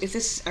if this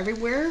is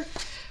everywhere,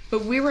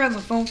 but we were on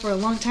the phone for a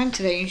long time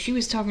today, and she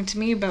was talking to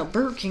me about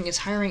Burger King is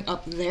hiring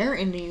up there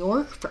in New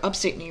York, for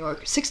upstate New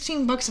York,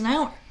 $16 an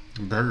hour.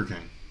 Burger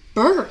King.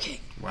 Burger King.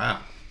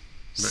 Wow.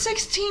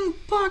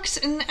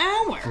 $16 an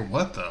hour. For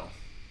what, though?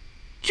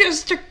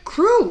 Just a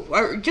crew,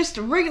 or just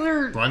a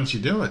regular... Why didn't you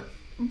do it?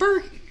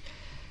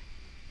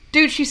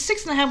 Dude, she's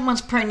 6.5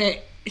 months pregnant.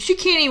 She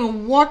can't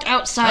even walk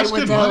outside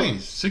without... That's good money.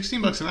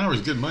 $16 an hour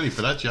is good money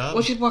for that job.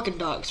 Well, she's walking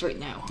dogs right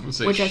now,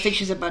 which I think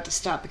she's about to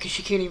stop because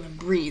she can't even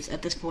breathe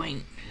at this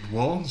point.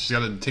 Well, she's got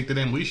to take the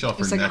damn leash off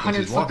her neck when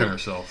she's walking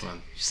herself,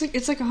 then.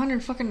 It's like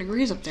 100 fucking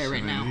degrees up there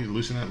right now. You need to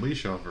loosen that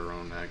leash off her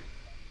own neck.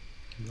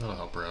 That'll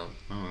help her out.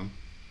 I don't know.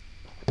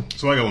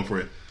 So I got one for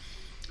you.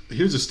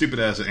 Here's a stupid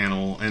ass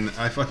animal, and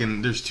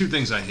there's two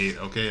things I hate,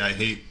 okay? I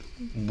hate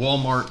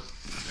Walmart,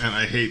 and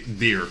I hate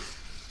deer.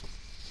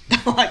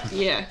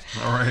 Yeah.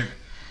 Alright?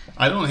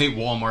 I don't hate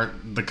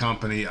Walmart, the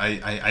company.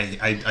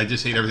 I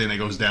just hate everything that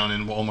goes down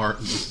in Walmart.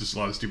 It's just a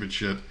lot of stupid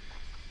shit.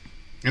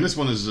 And this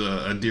one is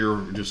a deer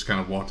just kind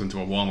of walked into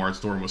a Walmart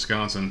store in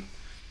Wisconsin,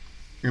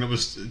 and it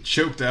was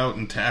choked out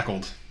and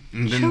tackled,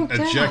 and then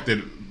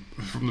ejected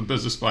from the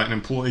business by an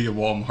employee of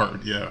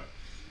Walmart, yeah.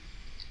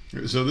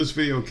 So this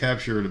video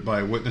captured by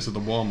a witness at the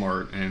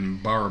Walmart in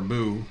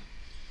Baraboo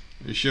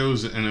It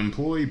shows an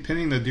employee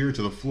pinning the deer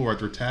to the floor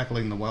after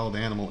tackling the wild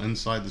animal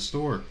inside the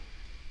store.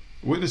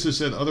 Witnesses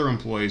said other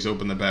employees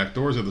opened the back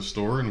doors of the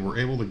store and were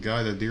able to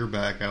guide the deer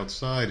back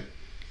outside.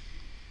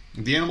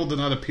 The animal did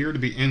not appear to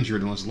be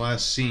injured and was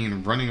last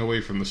seen running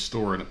away from the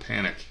store in a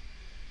panic.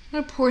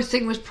 That poor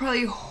thing was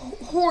probably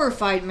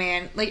horrified,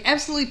 man. Like,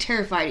 absolutely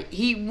terrified.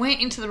 He went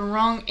into the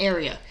wrong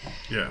area.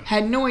 Yeah.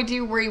 Had no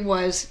idea where he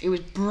was. It was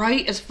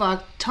bright as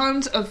fuck.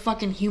 Tons of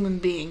fucking human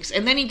beings.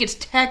 And then he gets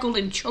tackled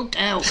and choked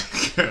out.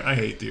 I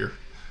hate deer.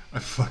 I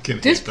fucking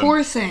hate this them.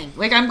 poor thing.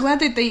 Like, I'm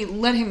glad that they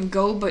let him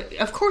go, but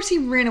of course he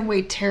ran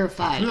away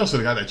terrified. Who's also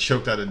the guy that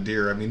choked out a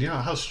deer? I mean, you know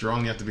how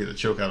strong you have to be to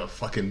choke out a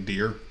fucking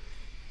deer?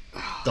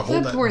 To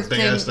hold That poor big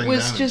ass thing thing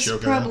was down just and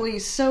choke probably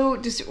so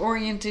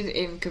disoriented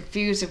and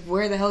confused of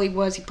where the hell he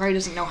was. He probably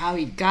doesn't know how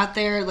he got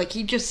there. Like,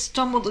 he just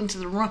stumbled into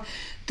the wrong...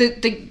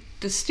 The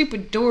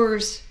stupid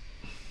doors...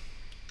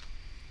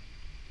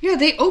 Yeah,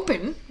 they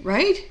open,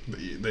 right?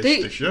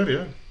 They should,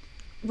 yeah.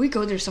 We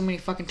go there so many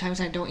fucking times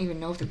I don't even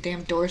know if the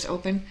damn doors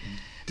open.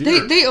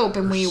 Deer They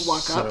open when you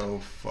walk up. So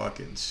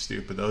fucking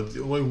stupid, though.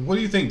 What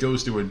do you think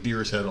goes through a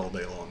deer's head all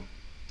day long?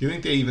 Do you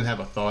think they even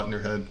have a thought in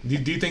their head? Do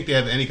you think they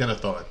have any kind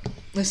of thought?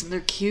 Listen, they're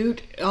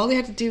cute. All they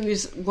have to do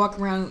is walk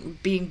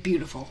around being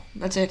beautiful.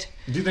 That's it.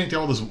 Do you think they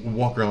all just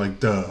walk around like,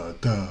 duh,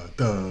 duh,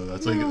 duh?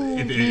 That's like,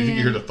 if you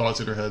hear the thoughts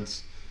in their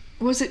heads.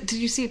 Was it? Did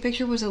you see a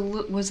picture? Was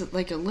it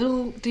like a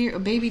little deer, a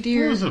baby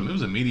deer? It was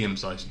a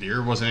medium-sized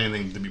deer. It wasn't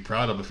anything to be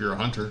proud of if you're a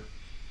hunter.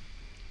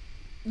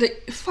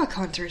 Fuck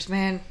hunters,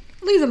 man.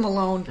 Leave them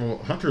alone. Well,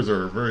 hunters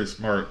are very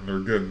smart. They're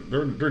good.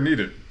 They're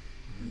needed.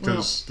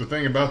 Because the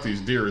thing about these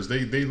deer is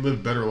they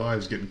live better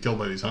lives getting killed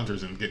by these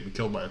hunters than getting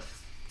killed by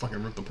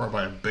fucking ripped apart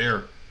by a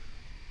bear.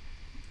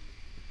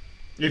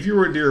 If you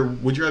were a deer,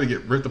 would you rather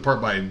get ripped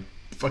apart by a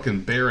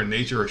fucking bear in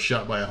nature or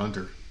shot by a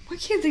hunter? Why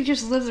can't they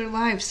just live their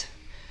lives?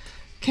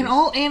 Can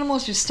all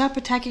animals just stop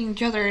attacking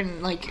each other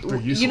and, like,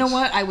 you know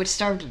what? I would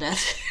starve to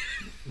death.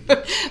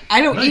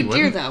 I don't eat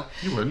deer, though.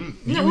 You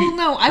wouldn't.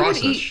 No, I would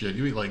eat shit.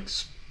 You eat, like,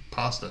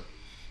 pasta.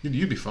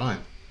 You'd be fine.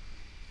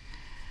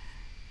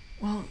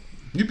 Well...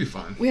 You'd be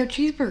fine. We have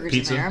cheeseburgers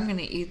pizza. in there. I'm going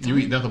to eat them. You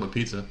eat nothing but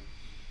pizza.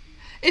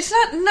 It's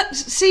not...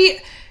 See,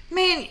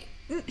 man,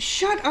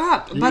 shut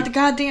up about the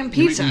goddamn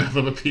pizza. You eat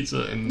nothing but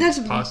pizza and That's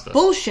pasta.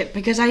 Bullshit,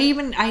 because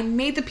I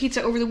made the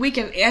pizza over the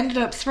weekend, ended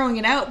up throwing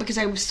it out because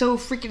I was so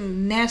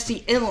freaking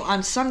nasty ill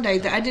on Sunday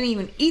that I didn't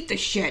even eat the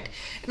shit.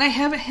 And I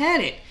haven't had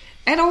it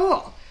at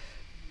all.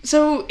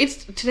 So,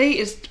 today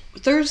is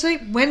Thursday,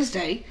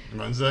 Wednesday.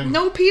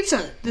 No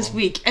pizza this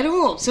week at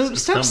all. So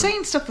stop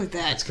saying stuff like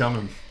that. It's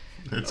coming.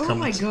 It's coming.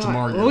 My God!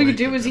 Tomorrow All you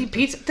did was eat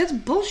pizza. That's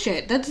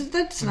bullshit. That's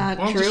not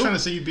true. I'm just trying to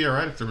say you'd be all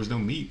right if there was no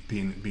meat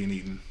being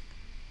eaten.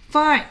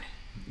 Fine.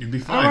 You'd be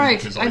fine. All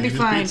right, I'd be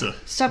fine.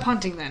 Stop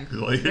hunting then.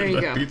 There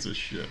you go. Pizza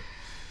shit.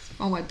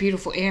 Oh, my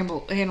beautiful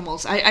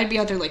animals! I'd be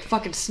out there like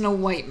fucking Snow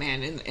White,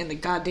 man, in the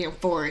goddamn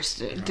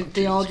forest.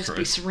 They all just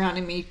be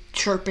surrounding me,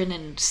 chirping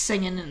and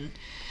singing, and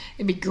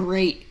it'd be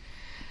great.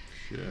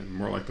 Shit,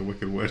 more like the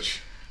Wicked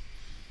Witch.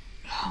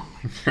 Oh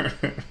my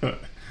God.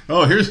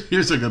 Oh,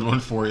 here's a good one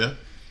for you.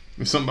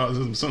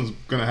 Something's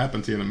going to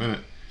happen to you in a minute.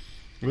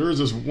 There was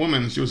this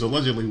woman. She was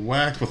allegedly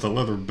whacked with a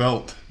leather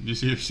belt.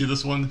 Did you see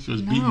this one? She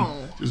was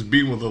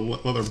beaten with a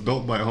leather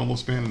belt by a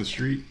homeless man in the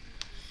street.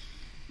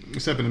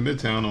 This happened in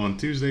Midtown on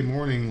Tuesday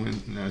morning.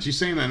 When she's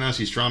saying that now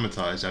she's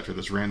traumatized after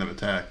this random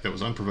attack that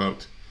was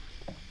unprovoked.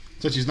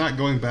 Said she's not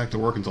going back to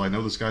work until I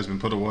know this guy's been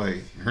put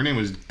away. Her name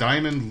was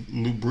Diamond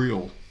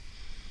Lubriel.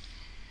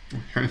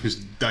 Her name is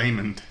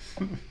Diamond.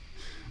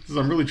 Says,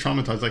 I'm really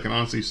traumatized, I can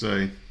honestly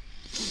say.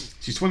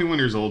 She's 21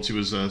 years old. She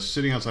was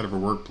sitting outside of her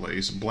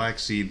workplace, Black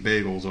Seed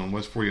Bagels, on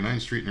West 49th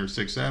Street near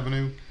 6th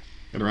Avenue.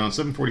 At around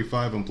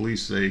 7:45, when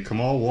police say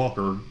Kamal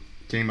Walker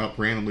came up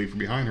randomly from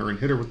behind her and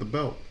hit her with the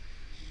belt.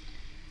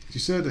 She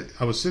said,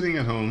 I was sitting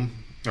at home,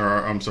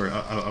 I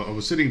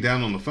was sitting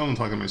down on the phone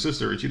talking to my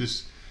sister, and she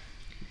just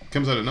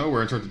comes out of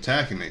nowhere and starts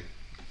attacking me.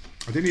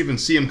 I didn't even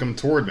see him come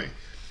toward me.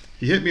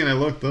 He hit me and I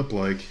looked up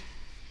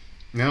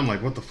now I'm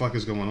like, what the fuck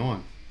is going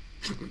on?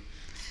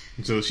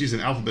 So she's an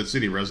Alphabet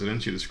City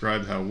resident. She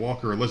described how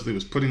Walker allegedly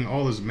was putting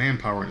all his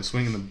manpower into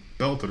swinging the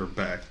belt at her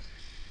back.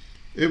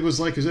 It was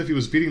like as if he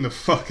was beating the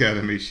fuck out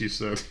of me, she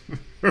said.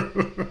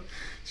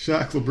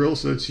 Shaq Labril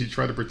said she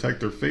tried to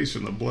protect her face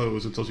from the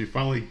blows until she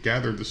finally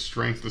gathered the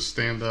strength to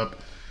stand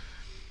up.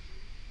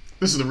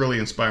 This is a really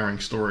inspiring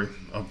story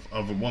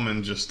of a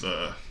woman just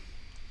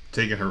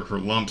taking her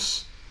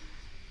lumps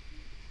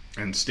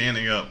and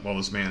standing up while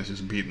this man is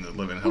just beating the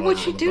living hell out of her.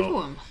 What'd she do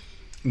to him?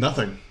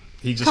 Nothing.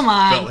 He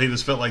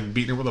just felt like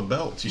beating her with a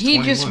belt. She's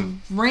 21. Just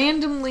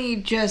randomly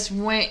just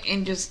went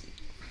and just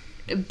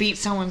beat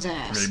someone's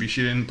ass. Maybe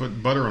she didn't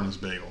put butter on his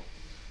bagel.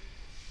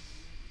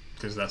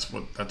 Because that's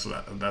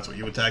what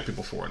you attack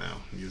people for now.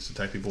 You just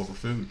attack people over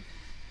food.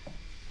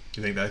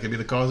 You think that could be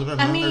the cause of it?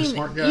 I mean,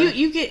 smart guy?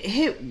 You get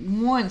hit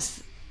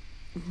once.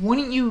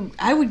 Wouldn't you?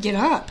 I would get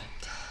up.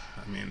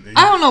 I mean,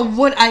 I don't know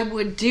what I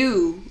would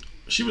do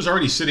She was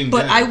already sitting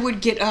But down. I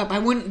would get up. I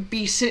wouldn't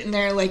be sitting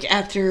there, like,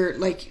 after,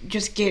 like,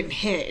 just getting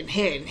hit and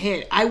hit and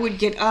hit. I would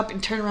get up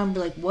and turn around and be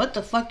like, what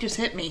the fuck just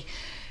hit me?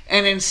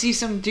 And then see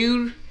some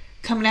dude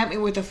coming at me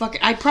with a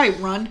fucking... I'd probably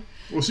run.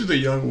 Well, she's a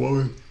young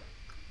woman.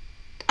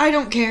 I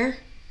don't care.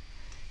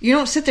 You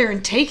don't sit there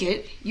and take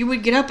it. You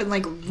would get up and,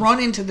 like, run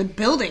into the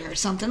building or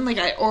something.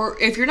 Or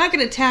if you're not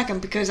going to attack him,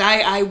 because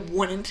I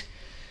wouldn't.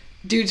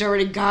 Dude's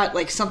already got,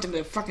 like, something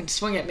to fucking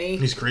swing at me.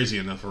 He's crazy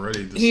enough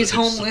already. He's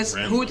homeless.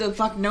 Who the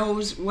fuck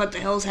knows what the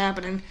hell's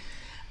happening?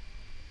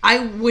 I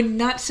would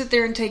not sit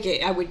there and take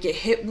it. I would get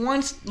hit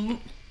once,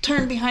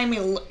 turn behind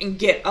me, and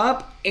get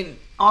up, and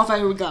off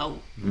I would go.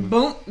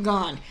 Boom,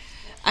 gone.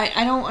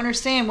 I don't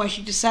understand why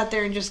she just sat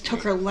there and just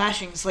took her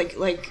lashings.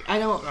 Like I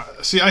don't...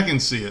 See, I can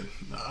see it.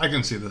 I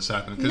can see this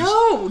happening.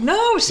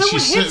 No.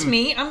 Someone hits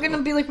me, I'm going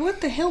to be like,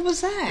 what the hell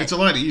was that? It's a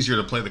lot easier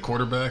to play the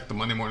quarterback, the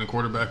Monday morning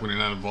quarterback, when you're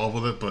not involved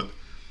with it. But,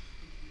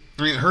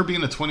 I mean, her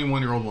being a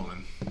 21-year-old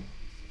woman,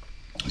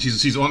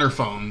 she's on her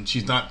phone.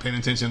 She's not paying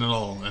attention at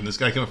all. And this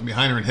guy came up from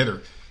behind her and hit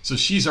her. So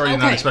she's already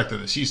not expecting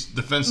this. She's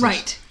defenseless.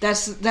 Right.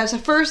 That's a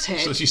first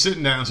hit. So she's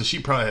sitting down, so she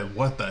probably had,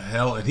 what the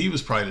hell? And he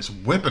was probably just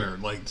whipping her,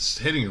 like just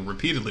hitting her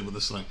repeatedly with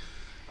this thing.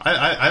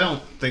 I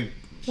don't think...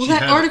 Well,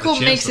 that article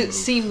makes it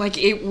seem like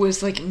it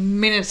was like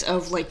minutes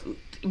of like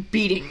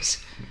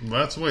beatings. Well,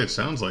 that's the way it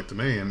sounds like to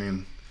me. I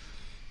mean,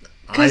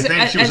 because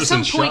at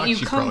some point you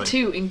come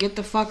to and get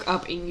the fuck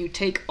up and you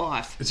take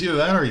off. It's either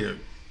that or you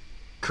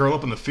curl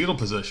up in the fetal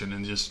position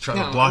and just try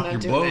to block your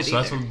blows.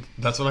 So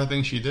that's what I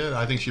think she did.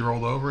 I think she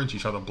rolled over and she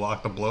tried to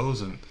block the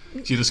blows and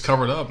she just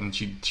covered up and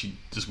she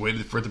just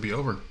waited for it to be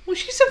over. Well,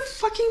 she's a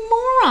fucking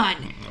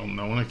moron. Well,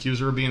 no one accused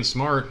her of being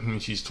smart. I mean,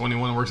 she's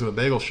 21 and works at a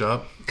bagel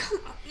shop. Come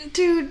on,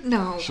 dude,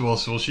 no. She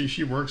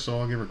works, so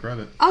I'll give her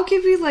credit. I'll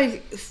give you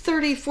like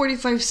 30,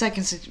 45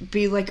 seconds to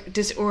be like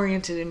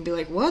disoriented and be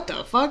like, what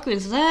the fuck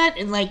is that?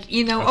 And like,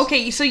 you know,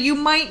 okay, so you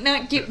might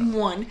not get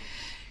one.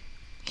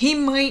 He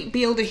might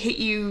be able to hit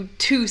you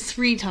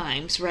 2-3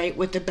 times, right,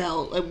 with the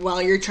belt, like,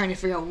 while you're trying to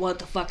figure out what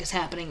the fuck is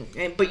happening.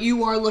 But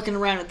you are looking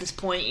around at this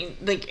point,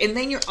 and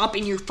then you're up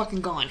and you're fucking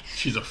gone.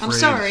 She's afraid. I'm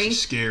sorry.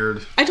 She's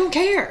scared. I don't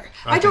care.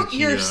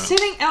 You're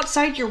sitting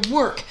outside your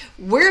work.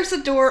 Where's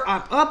the door?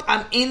 I'm up.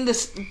 I'm in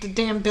the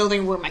damn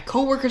building where my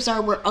coworkers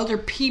are, where other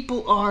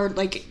people are.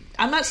 Like,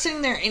 I'm not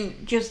sitting there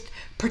and just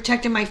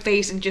protecting my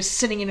face and just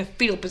sitting in a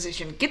fetal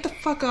position. Get the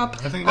fuck up.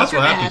 I think that's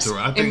what happened to her.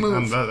 I think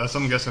that's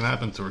what I'm guessing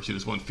happened to her. She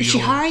just went fetal. Is she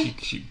high?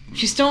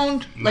 She's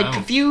stoned? Like,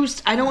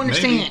 confused? I don't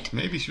understand.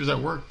 Maybe she was at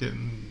work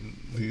getting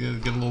a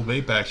little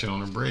vape action on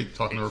her break,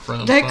 talking to her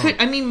friend on the phone.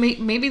 Could, I mean,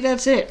 maybe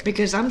that's it.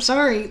 Because I'm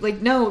sorry. Like,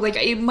 no. Like,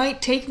 it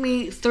might take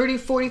me 30,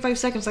 45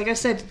 seconds, like I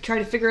said, to try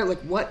to figure out, like,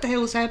 what the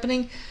hell is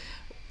happening.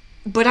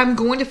 But I'm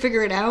going to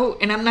figure it out,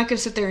 and I'm not going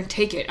to sit there and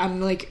take it.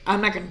 I'm not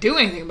going to do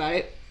anything about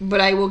it, but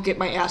I will get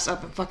my ass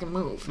up and fucking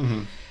move.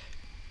 Mm-hmm.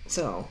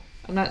 So,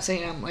 I'm not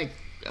saying I'm like,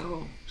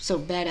 oh, so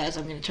badass,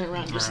 I'm going to turn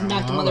around and just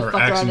knock the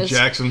motherfucker on his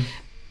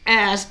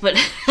ass, but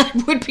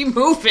I would be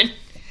moving.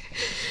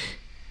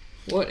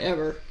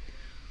 Whatever.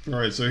 All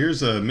right, so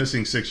here's a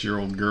missing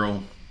 6-year-old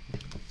girl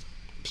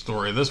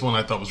story. This one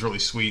I thought was really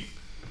sweet,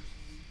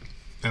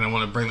 and I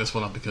want to bring this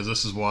one up because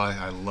this is why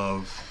I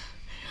love...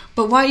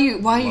 But why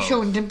are you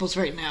showing dimples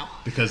right now?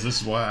 Because this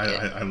is why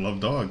I love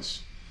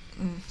dogs.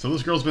 So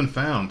this girl's been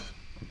found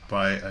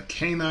by a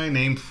canine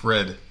named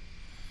Fred.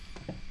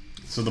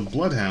 So the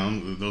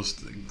bloodhound,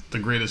 the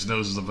greatest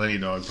noses of any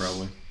dog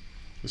probably,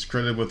 was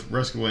credited with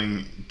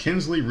rescuing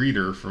Kinsley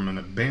Reeder from an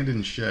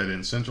abandoned shed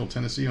in central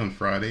Tennessee on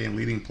Friday and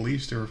leading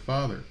police to her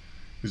father,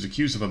 who's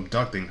accused of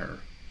abducting her.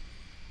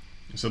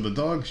 So the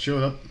dog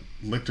showed up,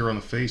 licked her on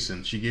the face,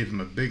 and she gave him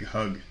a big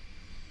hug.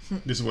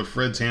 This is what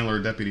Fred's handler,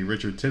 Deputy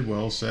Richard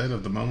Tidwell, said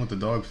of the moment the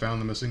dog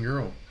found the missing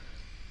girl.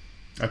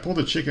 I pulled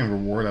a chicken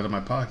reward out of my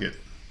pocket.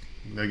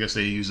 I guess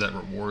they use that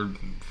reward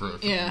for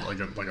like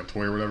a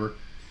toy or whatever.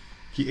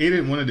 He ate it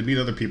and wanted to meet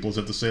other people as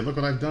if to say, look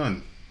what I've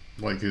done.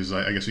 Like,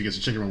 I guess he gets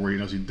a chicken reward, he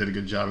knows he did a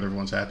good job and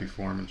everyone's happy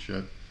for him and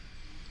shit.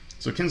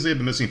 So Kinsley had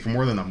been missing for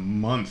more than a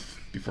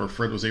month before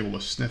Fred was able to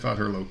sniff out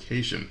her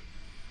location.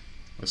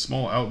 A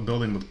small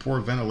outbuilding with poor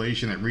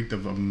ventilation that reeked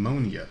of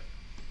ammonia.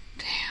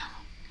 Damn.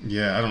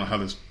 Yeah, I don't know how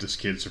this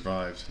kid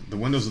survived. The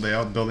windows of the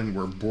outbuilding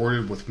were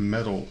boarded with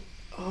metal.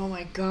 Oh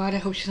my god, I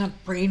hope she's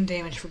not brain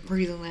damaged for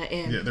breathing that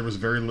in. Yeah, there was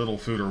very little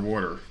food or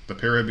water. The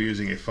pair had been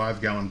using a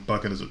 5-gallon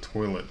bucket as a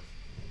toilet.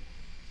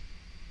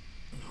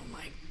 Oh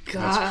my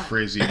god. That's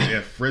crazy. Yeah,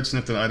 Fred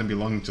sniffed an item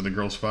belonging to the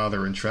girl's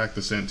father and tracked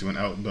the scent to an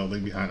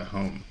outbuilding behind a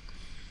home.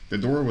 The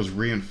door was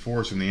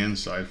reinforced from the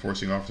inside,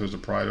 forcing officers to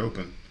pry it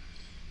open.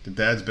 The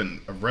dad's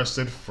been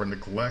arrested for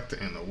neglect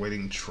and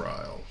awaiting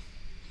trial.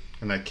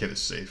 And that kid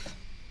is safe.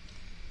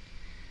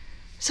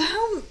 So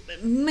how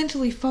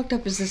mentally fucked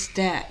up is this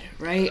dad,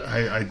 right?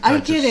 I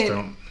get it.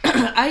 Don't.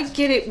 I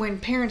get it when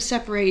parents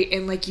separate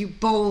and like you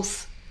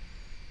both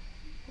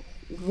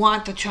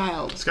want the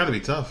child. It's got to be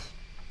tough.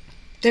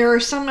 There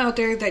are some out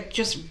there that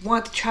just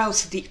want the child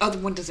so the other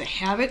one doesn't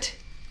have it,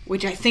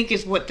 which I think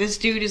is what this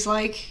dude is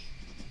like.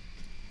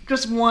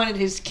 Just wanted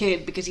his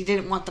kid because he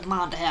didn't want the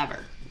mom to have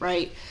her.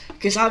 right?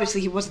 Because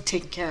obviously he wasn't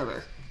taking care of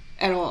her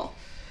at all.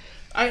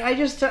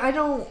 If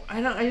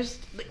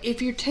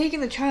you're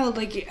taking the child,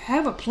 like,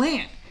 have a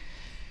plan.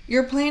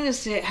 Your plan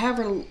is to have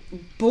her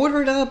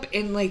boarded up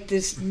in, like,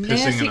 this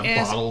nasty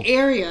ass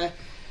area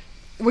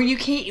where you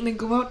can't even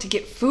go out to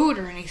get food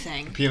or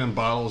anything. Peeing in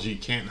bottles, you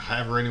can't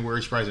have her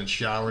anywhere. She probably hasn't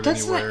showered anywhere.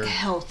 That's not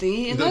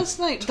healthy, and that's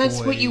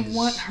what you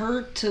want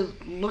her to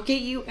look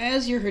at you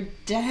as. You're her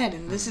dad,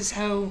 and this is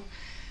how.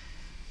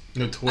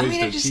 No toys,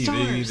 no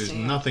TV. There's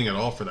nothing at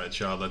all for that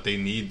child that they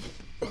need.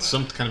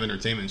 Some kind of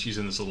entertainment. She's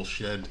in this little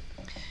shed,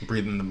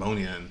 breathing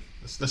pneumonia in.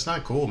 That's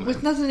not cool, man.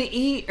 With nothing to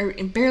eat or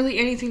barely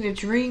anything to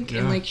drink,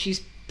 and like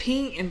she's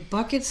peeing in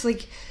buckets,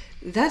 like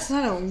that's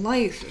not a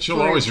life.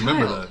 She'll always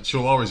remember that.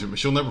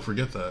 She'll never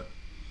forget that.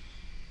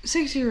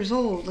 6 years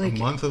old, like a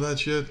month of that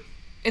shit.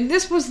 And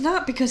this was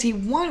not because he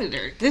wanted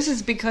her. This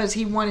is because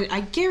he wanted. I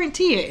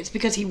guarantee it. It's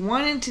because he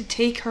wanted to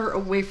take her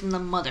away from the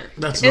mother.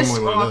 That's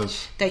normally what it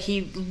is. That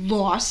he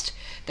lost.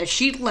 That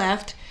she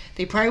left.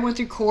 They probably went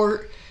through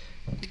court.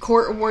 The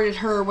court awarded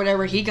her or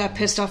whatever. He got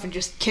pissed off and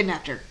just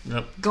kidnapped her.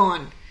 Yep.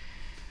 Gone.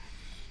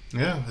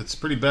 Yeah, it's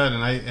pretty bad,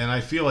 and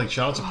I feel like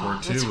child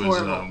support too is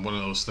one of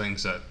those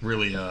things that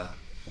really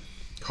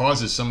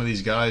causes some of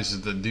these guys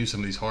to do some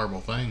of these horrible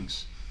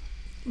things.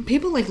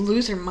 People like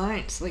lose their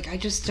minds. Like I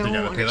just don't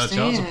understand. They gotta pay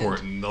that child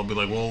support, and they'll be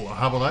like, "Well,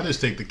 how about I just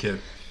take the kid?"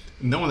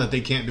 Knowing that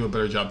they can't do a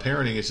better job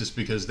parenting, it's just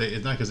because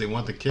it's not because they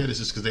want the kid. It's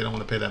just because they don't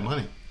want to pay that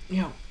money.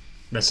 Yeah.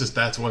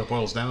 That's what it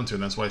boils down to,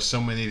 and that's why so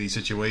many of these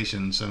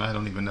situations, and I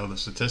don't even know the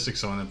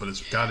statistics on it, but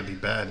it's got to be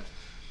bad,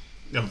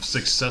 of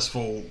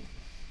successful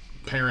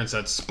parents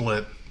that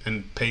split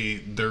and pay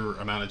their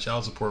amount of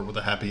child support with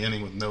a happy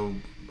ending with no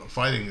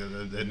fighting.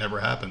 It never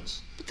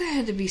happens. But that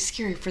had to be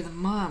scary for the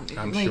mom.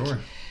 I'm sure.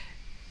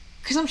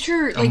 Because I'm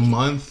sure, like, a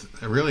month.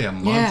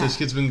 Yeah. This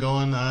kid's been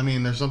gone. I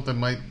mean, there's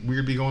something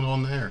weird be going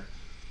on there.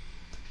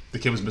 The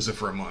kid was missing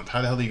for a month.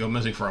 How the hell do you go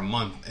missing for a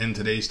month in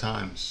today's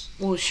times?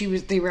 Well,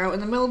 they were out in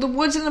the middle of the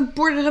woods in a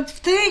boarded up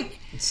thing.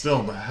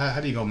 Still, but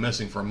how do you go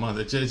missing for a month?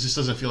 It just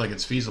doesn't feel like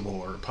it's feasible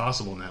or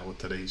possible now with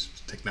today's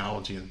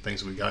technology and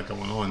things we got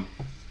going on.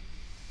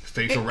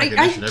 Facial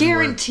recognition. I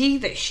guarantee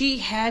that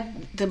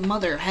the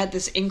mother had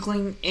this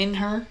inkling in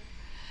her,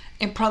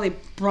 and probably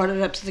brought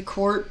it up to the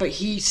court. But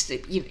he's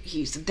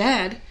the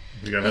dad.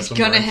 He's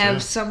gonna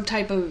have some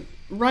type of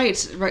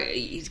rights. Right?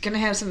 He's gonna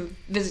have some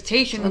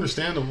visitation. It's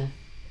understandable.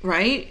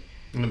 Right?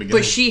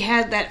 But she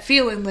had that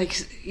feeling like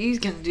he's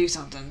gonna do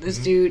something. This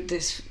dude,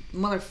 this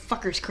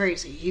motherfucker's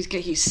crazy.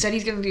 He said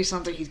he's gonna do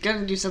something. He's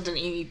gonna do something.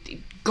 And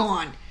he's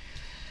gone.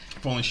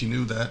 If only she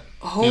knew that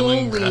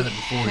feeling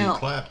before he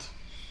clapped.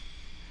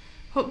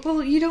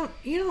 Well, you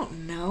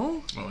don't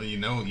know. Well, you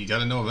got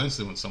to know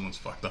eventually when someone's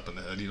fucked up in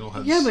the head. You don't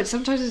have. Yeah, but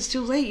sometimes it's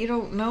too late. You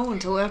don't know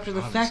until after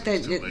the fact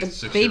that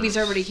the baby's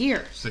already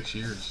here. 6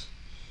 years.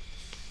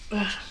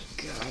 Oh,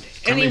 God.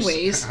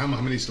 Anyways. How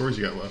many stories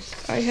you got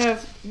left? I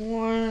have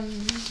 1,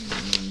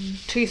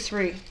 2,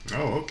 3.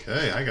 Oh,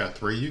 okay. I got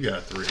 3. You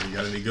got 3. You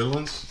got any good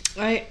ones?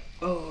 I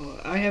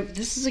have.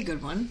 This is a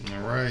good one.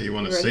 All right. You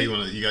want to say?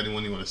 You got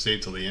anyone you want to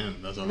save till the end?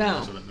 That's all.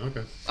 No.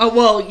 Okay. Oh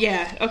well,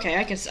 yeah. Okay.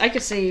 I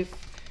could save.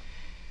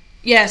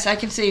 Yes, I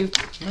can save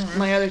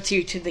my other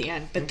 2 to the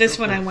end, but this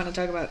one I want to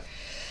talk about.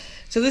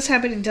 So this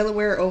happened in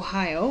Delaware,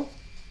 Ohio.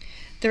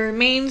 The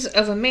remains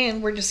of a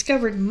man were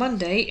discovered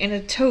Monday in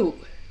a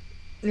tote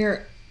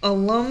near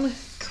Alum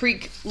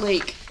Creek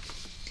Lake.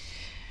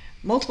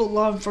 Multiple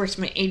law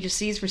enforcement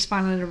agencies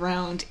responded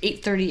around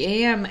 8:30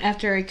 a.m.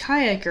 after a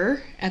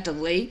kayaker at the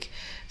lake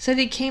said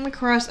he came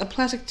across a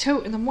plastic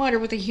tote in the water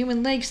with a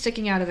human leg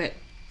sticking out of it.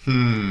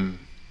 And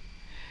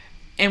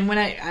when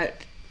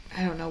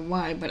I don't know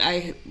why, but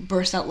I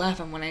burst out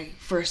laughing when I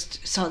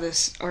first saw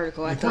this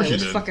article. I thought it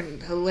was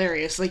fucking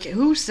hilarious. Like,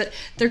 who said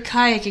they're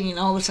kayaking and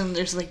all of a sudden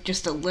there's like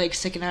just a leg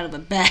sticking out of a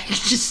bag,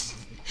 just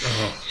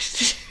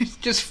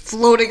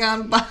floating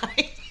on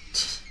by.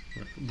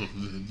 Did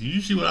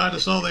you see what I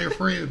just saw there,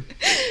 friend?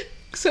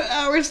 So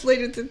hours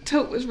later, the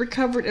tote was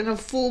recovered and a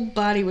full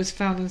body was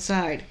found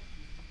inside.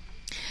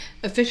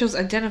 Officials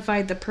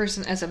identified the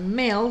person as a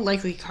male,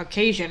 likely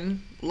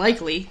Caucasian,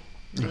 likely.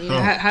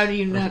 How do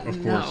you not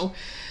know?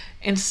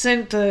 And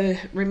sent the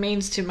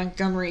remains to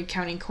Montgomery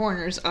County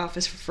Coroner's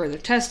Office for further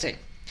testing.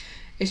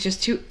 It's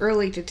just too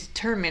early to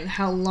determine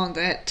how long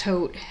that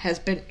tote has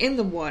been in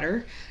the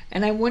water,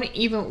 and I wouldn't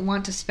even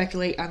want to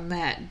speculate on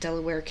that,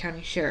 Delaware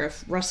County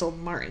Sheriff Russell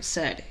Martin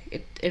said.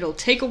 It'll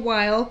take a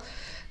while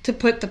to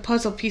put the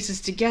puzzle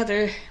pieces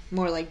together,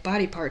 more like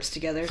body parts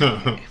together,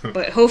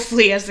 but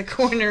hopefully as the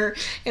coroner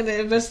and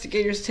the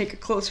investigators take a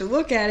closer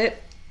look at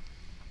it,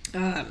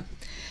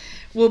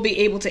 we'll be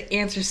able to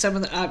answer some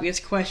of the obvious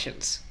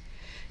questions.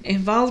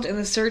 Involved in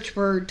the search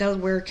were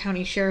Delaware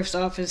County Sheriff's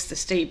Office, the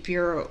State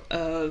Bureau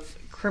of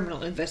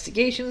Criminal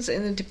Investigations,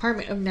 and the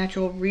Department of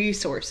Natural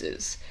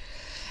Resources.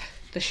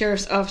 The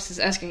Sheriff's Office is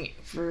asking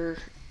for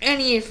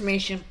any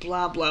information,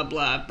 blah, blah,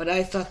 blah, but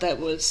I thought that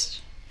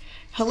was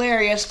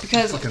hilarious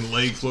because... Fucking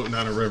leg floating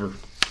down a river.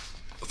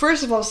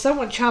 First of all,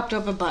 someone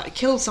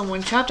killed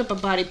someone, chopped up a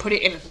body, put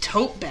it in a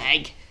tote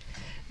bag.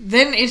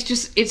 then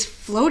it's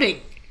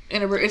floating.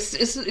 And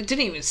it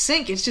didn't even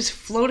sink. It's just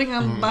floating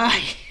on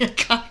by a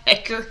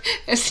kayaker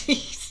as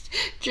he's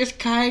just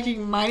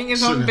kayaking, minding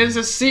his own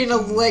business, seeing a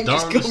leg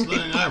just go. Darndest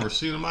thing I ever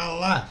seen in my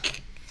life.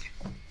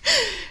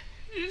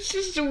 It's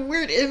just a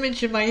weird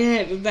image in my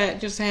head of that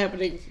just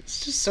happening.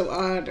 It's just so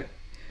odd.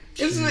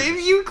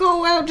 If you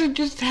go out to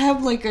just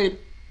have like a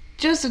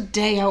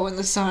day out in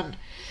the sun,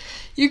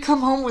 you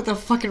come home with a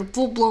fucking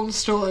full blown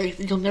story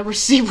that you'll never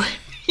see.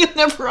 You'll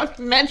never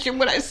mention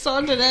what I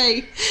saw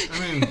today. I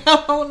mean,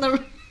 I'll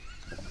never.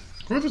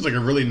 What if there's like a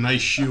really nice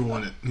shoe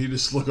on it? You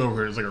just look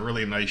over, there's like a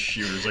really nice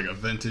shoe. There's like a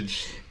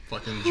vintage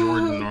fucking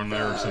Jordan on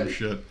there or some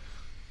shit.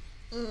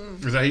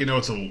 Is that how you know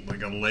it's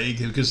like a leg?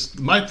 Because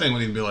my thing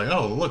would even be like,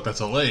 oh, look,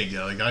 that's a leg.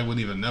 Yeah, like I wouldn't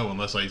even know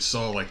unless I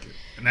saw like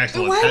an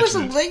actual why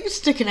attachment. was a leg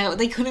sticking out?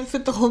 They couldn't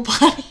fit the whole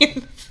body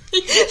in.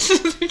 So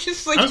they're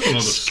just like,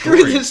 screw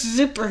story. this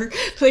zipper.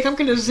 Like, I'm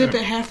going to zip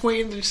it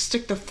halfway and just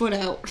stick the foot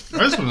out. I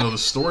just want to know the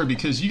story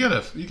because you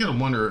gotta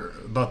wonder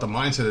about the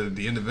mindset of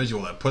the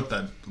individual that put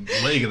that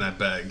leg in that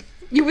bag.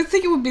 You would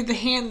think it would be the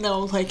hand,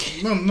 though. Like,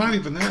 no, not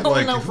even that.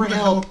 Calling Like, out for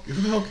help. Who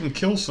the hell can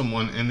kill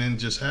someone and then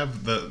just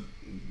have the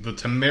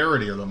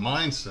temerity or the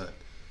mindset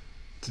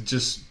to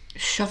just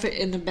shove it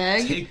in the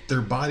bag? Take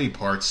their body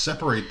parts,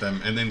 separate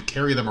them, and then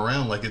carry them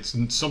around like it's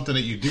something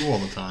that you do all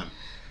the time.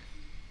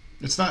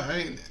 It's not.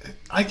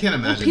 I can't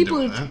imagine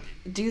doing that.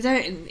 Do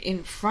that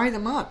and fry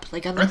them up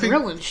like on the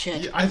grill and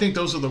shit. I think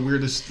those are the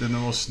weirdest and the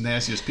most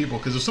nastiest people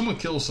because if someone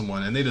kills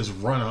someone and they just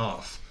run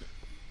off,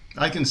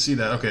 I can see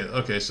that.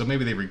 Okay, so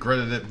maybe they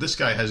regretted it. This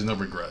guy has no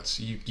regrets.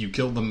 You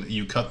killed them,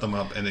 you cut them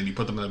up, and then you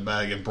put them in a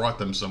bag and brought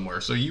them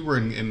somewhere. So you were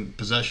in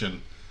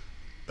possession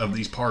of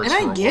these parts.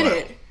 And I get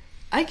it.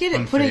 I get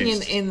it putting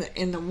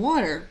in the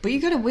water, but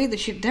you got to weigh the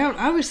shit down.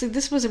 Obviously,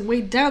 this wasn't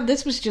weighed down.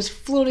 This was just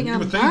floating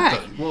on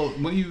by. Well,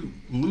 when you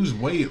lose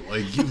weight,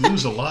 like you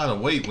lose a lot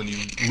of weight when you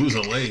lose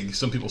a leg.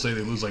 Some people say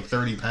they lose like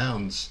 30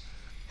 pounds.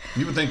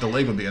 You would think the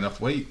leg would be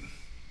enough weight.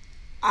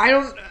 I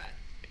don't.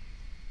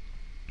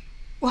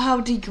 Well,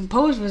 how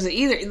decomposed was it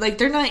either? Like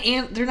they're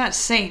not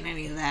saying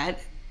any of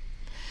that.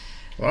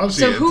 Well,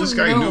 obviously, if this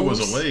guy knew it was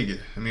a leg,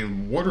 I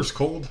mean, water's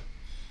cold.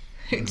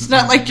 It's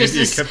not like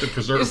just kept it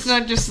preserved. It's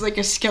not just like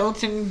a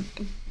skeleton,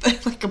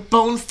 like a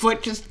bone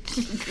foot. Just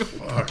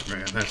fuck,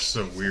 man, that's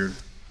so weird.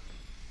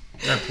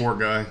 That poor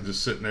guy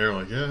just sitting there,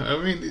 like, yeah.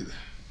 I mean,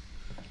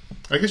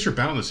 I guess you're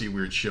bound to see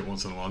weird shit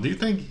once in a while. Do you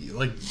think,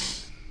 like,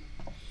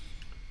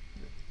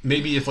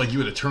 maybe if like you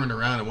would have turned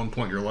around at one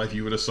point in your life,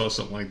 you would have saw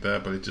something like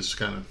that, but it just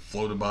kind of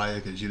floated by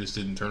you because you just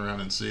didn't turn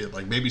around and see it?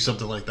 Like maybe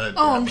something like that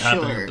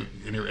happened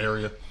in your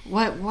area.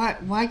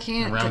 Why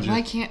can't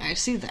I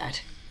see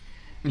that?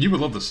 You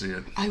would love to see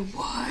it. I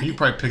would. You'd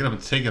probably pick it up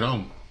and take it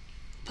home.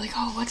 Like,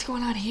 oh, what's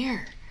going on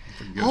here?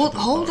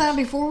 Hold on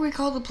before we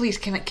call the police.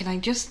 Can I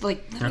just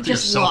like let me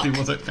just look? Selfie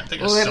with it? Can I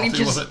take a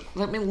selfie with it?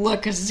 Let me look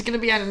because it's gonna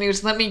be on the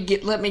news. Let me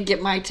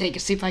get my take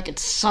and see if I can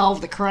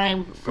solve the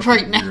crime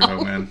right now.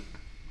 Weirdo, man.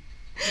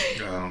 I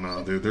don't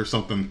know, dude. There's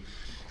something.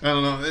 I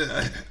don't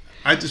know.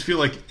 I just feel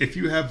like if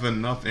you have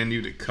enough in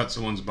you to cut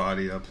someone's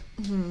body up.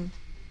 Mm-hmm.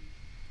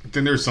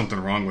 Then there's something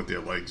wrong with you.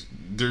 Like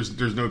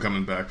there's no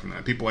coming back from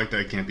that. People like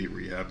that can't be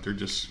rehabbed. They're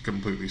just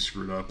completely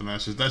screwed up, and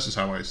that's just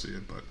how I see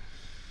it. But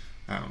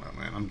I don't know,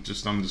 man. I'm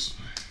just.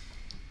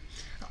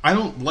 I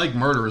don't like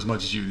murder as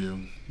much as you do.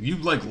 You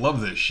like love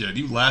this shit.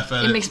 You laugh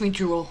at it. It makes me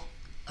drool.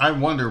 I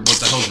wonder what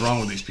the hell's wrong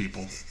with these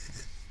people.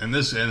 And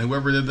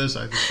whoever did this,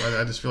 I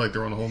just feel like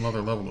they're on a whole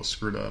nother level of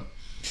screwed up.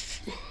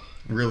 It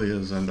really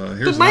is. And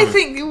here's my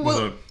thing.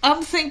 Well,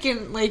 I'm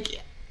thinking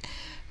like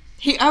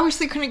he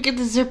obviously couldn't get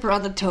the zipper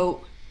on the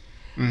tote.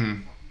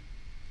 Mm-hmm.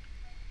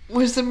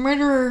 Was the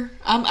murderer?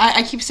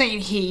 I keep saying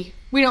he.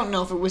 We don't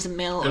know if it was a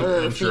male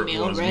or a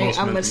female, right?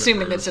 I'm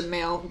assuming it's a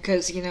male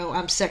because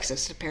I'm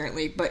sexist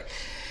apparently. But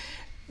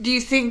do you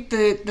think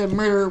the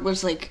murderer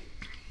was like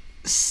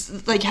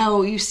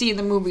how you see in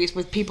the movies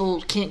with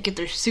people can't get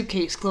their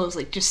suitcase closed,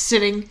 like just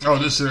sitting? Oh,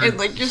 just sitting and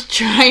like just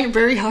trying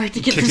very hard to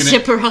get the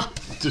zipper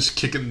up. Just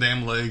kicking the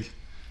damn leg.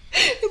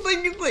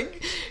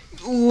 like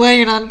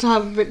laying on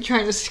top of it,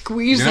 trying to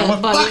squeeze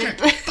that body.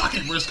 Fuck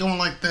it. We're just going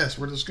like this.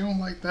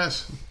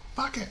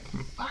 Fuck it.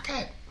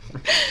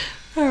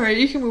 All right,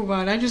 you can move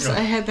on. I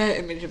had that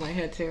image in my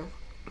head too.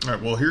 All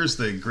right. Well, here's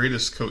the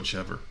greatest coach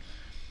ever.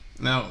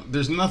 Now,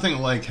 there's nothing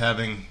like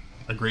having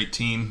a great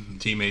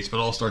teammates, but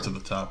it all starts at the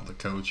top of the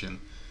coach. And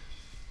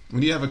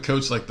when you have a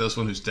coach like this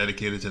one who's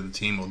dedicated to the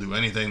team, will do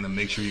anything to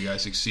make sure you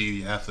guys succeed,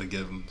 you have to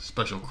give him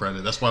special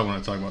credit. That's why I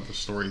want to talk about the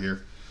story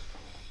here.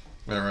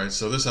 Alright,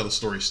 so this is how the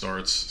story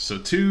starts. So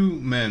 2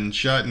 men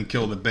shot and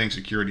killed a bank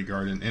security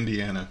guard in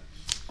Indiana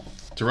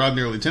to rob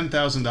nearly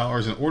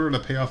 $10,000 in order to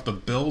pay off the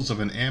bills of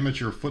an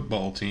amateur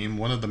football team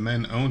one of the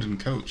men owned and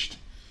coached.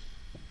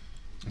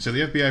 So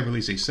the FBI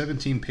released a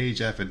 17-page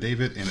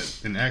affidavit, and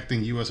an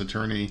acting U.S.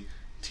 attorney,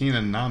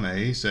 Tina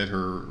Name, said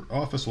her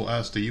office will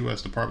ask the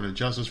U.S. Department of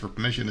Justice for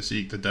permission to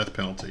seek the death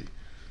penalty.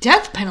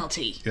 Death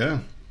penalty? Yeah.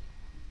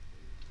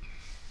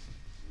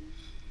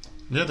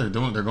 Yeah, they're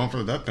going for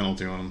the death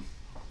penalty on him.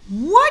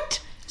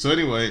 What? So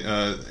anyway,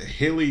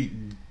 Haley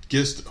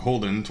Gist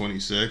Holden,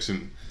 26,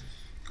 and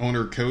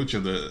owner-coach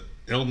of the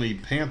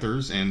Elney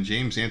Panthers, and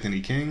James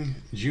Anthony King,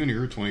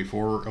 Jr.,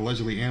 24,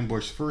 allegedly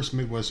ambushed First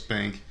Midwest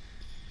Bank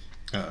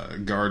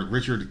guard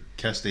Richard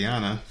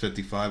Castellana,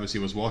 55, as he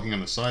was walking on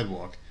the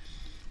sidewalk.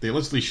 They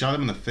allegedly shot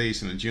him in the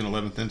face in a June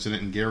 11th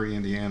incident in Gary,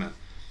 Indiana.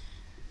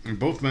 And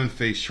both men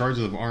faced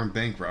charges of armed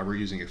bank robbery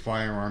using a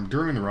firearm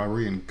during the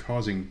robbery and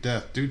causing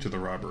death due to the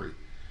robbery.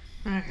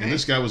 Okay. And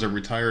this guy was a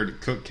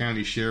retired Cook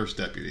County Sheriff's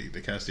deputy,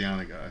 the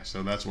Castellana guy,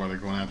 so that's why they're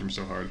going after him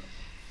so hard.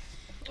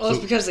 Well, it's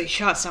because they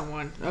shot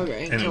someone.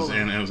 Okay. And it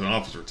was an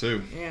officer,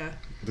 too. Yeah.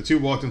 The two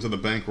walked into the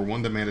bank where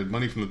one demanded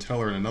money from the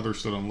teller and another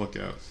stood on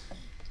lookout.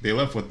 They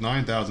left with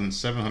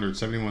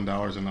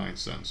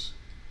 $9,771.09.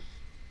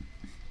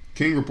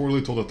 King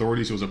reportedly told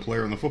authorities he was a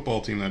player on the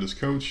football team that his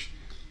coach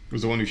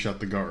was the one who shot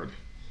the guard.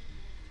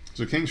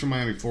 So King's from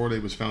Miami, Florida.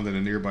 He was found in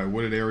a nearby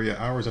wooded area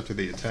hours after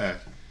the attack.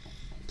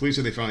 Police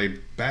said they found a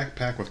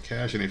backpack with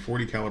cash and a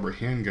 .40 caliber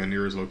handgun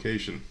near his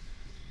location.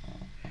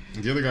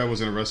 The other guy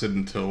wasn't arrested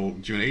until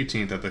June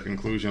 18th at the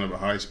conclusion of a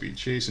high-speed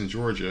chase in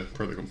Georgia,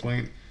 per the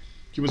complaint.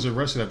 He was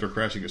arrested after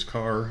crashing his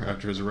car.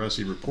 After his arrest,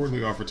 he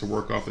reportedly offered to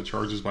work off the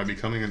charges by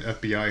becoming an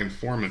FBI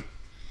informant.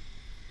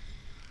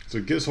 So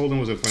Gist Holden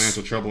was in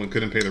financial trouble and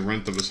couldn't pay the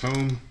rent of his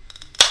home.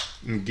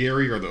 And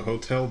Gary, or the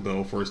hotel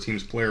bill for his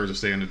team's players to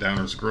stay in the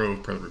Downers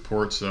Grove, per the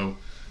report. So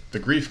the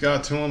grief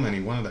got to him, and he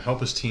wanted to help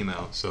his team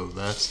out. So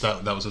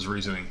that was his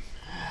reasoning.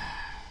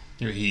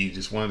 He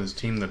just wanted his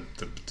team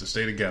to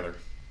stay together.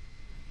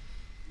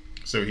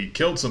 So he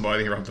killed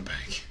somebody and robbed the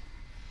bank.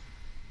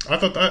 I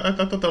thought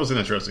that was an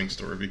interesting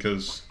story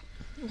because...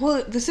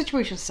 Well, the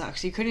situation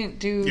sucks. You couldn't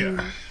do...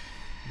 Yeah.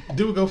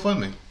 Do a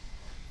GoFundMe.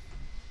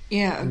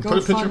 Yeah, a Put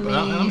a picture...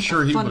 GoFundMe, I'm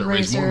sure he would have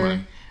raised more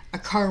money. A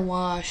car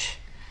wash.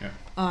 Yeah.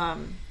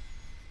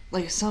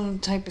 Like some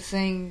type of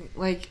thing.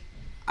 Like,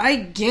 I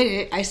get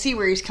it. I see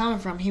where he's coming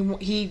from.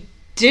 He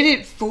did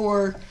it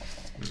for,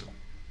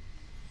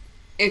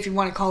 if you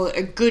want to call it,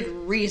 a good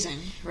reason,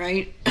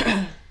 right?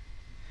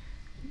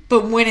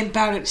 But went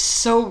about it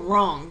so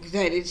wrong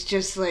that it's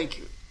just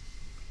like,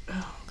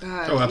 oh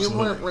God, you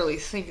weren't really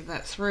thinking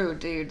that through,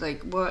 dude.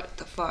 Like, what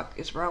the fuck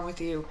is wrong with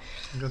you?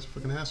 That's a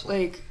fucking asshole.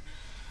 Like,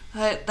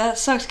 that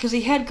sucks because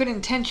he had good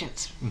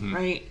intentions,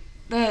 right?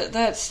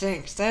 That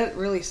stinks. That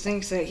really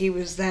stinks that he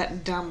was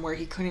that dumb where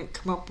he couldn't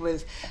come up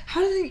with...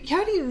 How do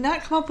you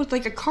not come up with,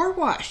 like, a car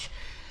wash?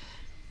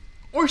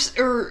 Or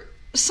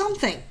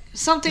something.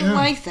 Something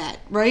like that,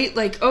 right?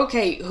 Like,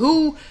 okay,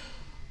 who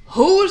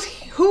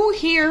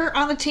here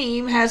on the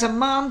team has a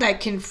mom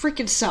that can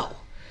freaking sew?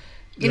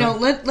 You know,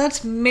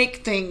 let's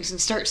make things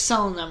and start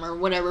selling them or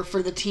whatever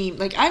for the team.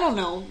 Like, I don't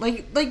know.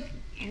 Like well,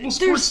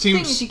 there's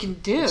things you can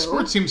do.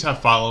 Sports teams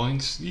have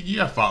followings. You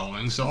have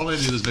followings, so all they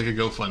do is make a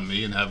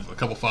GoFundMe and have a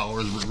couple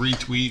followers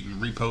retweet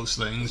and repost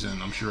things,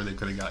 and I'm sure they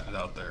could have gotten it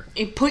out there.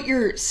 And put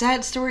your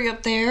sad story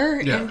up there,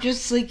 and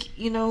just like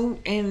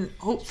and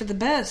hope for the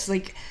best.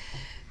 Like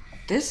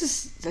this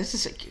is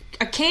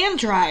a can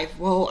drive.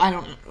 Well, I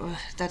don't.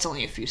 That's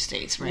only a few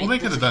states, right? Well, they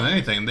could have done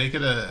anything. They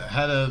could have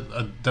had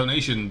a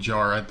donation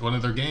jar at one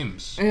of their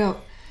games. Yeah.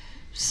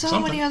 So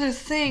many other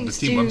things,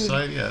 the team dude.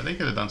 website, yeah, they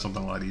could have done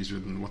something a lot easier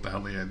than what the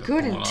hell they had to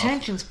Good pull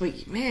intentions,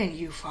 but man,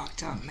 you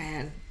fucked up,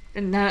 man.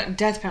 And not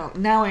death penalty.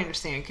 Now I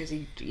understand because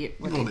they did.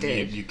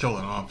 You killed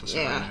an officer.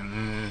 Yeah.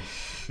 And,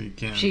 you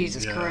can't.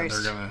 Jesus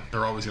Christ.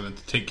 They're always gonna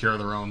take care of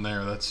their own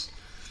there. That's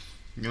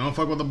you don't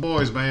fuck with the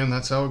boys, man.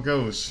 That's how it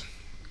goes.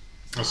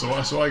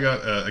 So I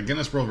got a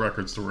Guinness World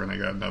Record story, and I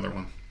got another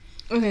one.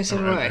 Okay, so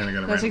what?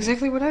 That's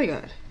exactly what I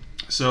got.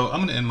 So I'm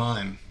gonna end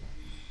mine.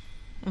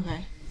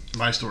 Okay.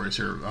 My stories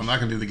here. I'm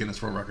not going to do the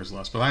Guinness World Records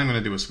list, but I'm going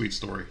to do a sweet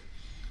story.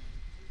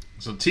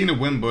 So Tina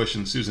Wimbush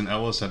and Susan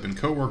Ellis have been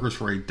co-workers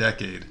for a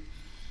decade.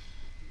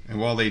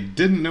 And while they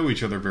didn't know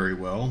each other very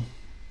well,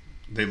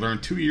 they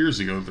learned 2 years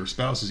ago that their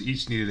spouses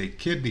each needed a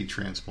kidney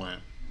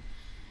transplant.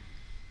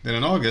 Then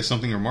in August,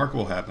 something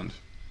remarkable happened.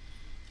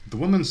 The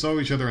women saw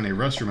each other in a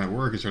restroom at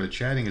work and started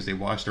chatting as they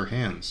washed their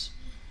hands.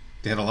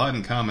 They had a lot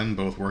in common,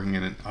 both working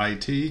in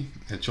IT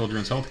at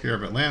Children's Healthcare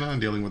of Atlanta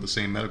and dealing with the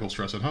same medical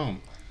stress at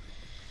home.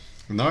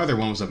 Neither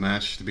one was a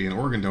match to be an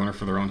organ donor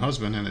for their own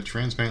husband, and the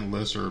transplant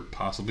lists are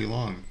possibly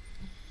long.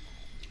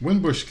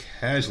 Wimbush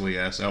casually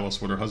asked Ellis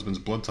what her husband's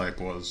blood type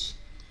was.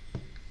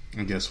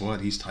 And guess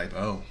what? He's type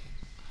O.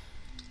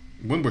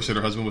 Wimbush said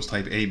her husband was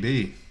type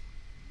AB.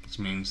 This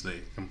means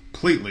they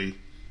completely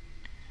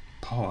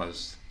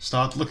paused,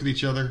 stopped, looked at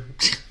each other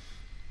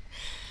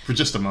for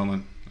just a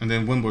moment, and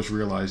then Wimbush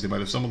realized they might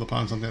have stumbled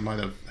upon something that might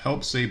have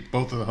helped save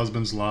both of the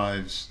husbands'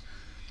 lives.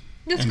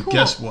 That's and cool.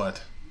 Guess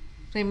what?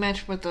 They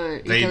matched with They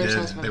did.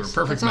 husbands. They were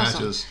perfect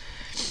matches.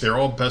 Awesome. They're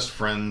all best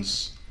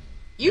friends.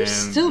 You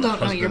still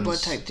don't know your blood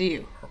type, do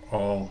you? Are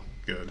all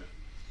good.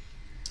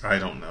 I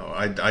don't know.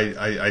 I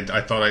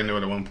thought I knew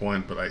it at one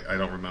point, but I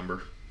don't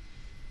remember.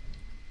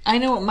 I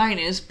know what mine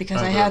is because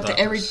I had to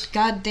every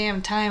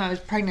goddamn time I was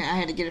pregnant, I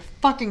had to get a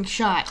fucking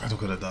shot. I don't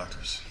go to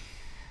doctors.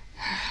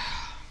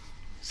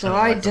 So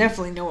I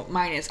definitely know what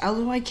mine is.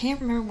 Although I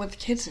can't remember what the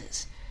kid's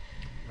is.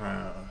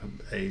 I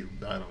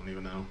don't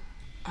even know.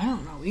 I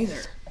don't know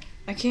either.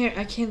 I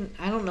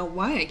don't know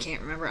why I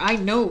can't remember. I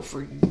know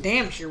for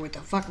damn sure what the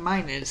fuck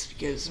mine is,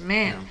 because,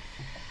 man,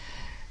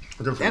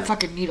 that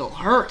fucking needle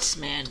hurts,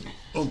 man.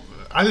 Well,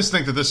 I just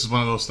think that this is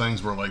one of those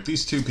things where, like,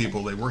 these two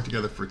people, they worked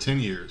together for 10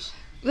 years.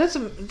 That's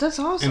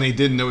awesome. And they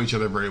didn't know each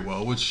other very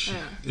well, which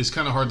is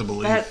kind of hard to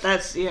believe.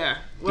 That's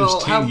Well,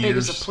 how big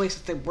is the place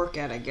that they work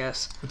at, I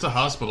guess? It's a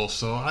hospital,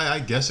 so I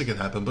guess it could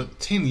happen. But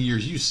 10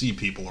 years, you see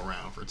people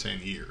around for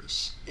 10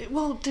 years.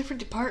 Well, different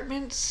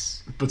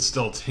departments. But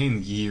still,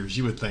 10 years,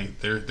 you would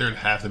think there'd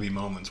have to be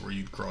moments where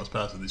you'd cross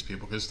paths with these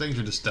people, because things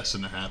are just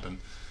destined to happen.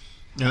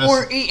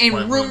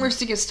 And rumors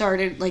to get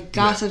started, like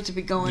gossip to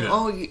be going. Yeah.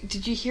 Oh,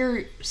 did you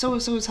hear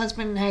so-and-so's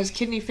husband has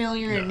kidney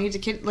failure and needs a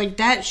kid? Like,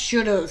 that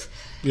should have.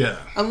 Yeah.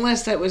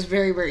 Unless that was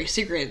very, very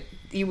secret,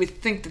 you would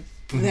think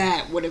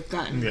that would have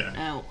gotten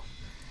out.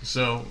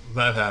 So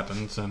that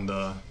happens, and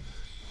I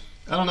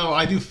don't know.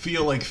 I do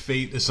feel like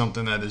fate is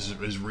something that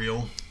is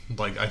real.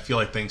 Like, I feel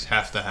like things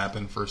have to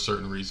happen for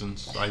certain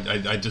reasons.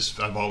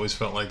 I've always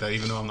felt like that,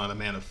 even though I'm not a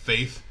man of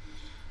faith.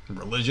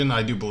 Religion,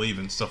 I do believe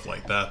in stuff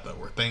like that, though,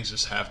 where things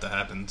just have to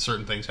happen.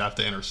 Certain things have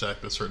to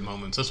intersect at certain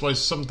moments. That's why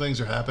some things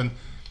are happening.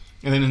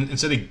 And then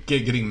instead of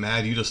getting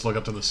mad, you just look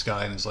up to the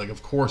sky and it's like,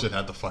 of course it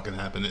had to fucking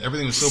happen.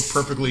 Everything was so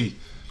perfectly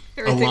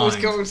everything aligned. Was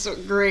going so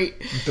great.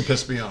 To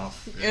piss me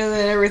off. Yeah. And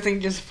then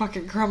everything just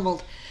fucking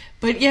crumbled.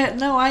 But yeah,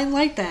 no, I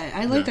like that.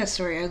 I like that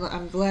story.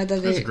 I'm glad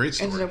that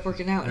it ended up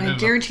working out. And I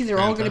guarantee they're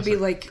all going to be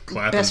like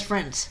best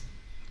friends.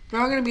 They're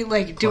all going to be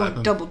like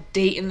doing double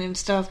dating and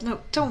stuff.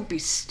 No, don't be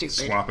stupid.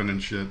 Swapping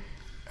and shit.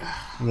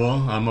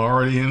 Well, I'm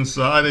already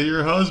inside of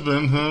your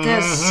husband.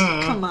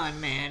 Come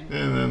on, man.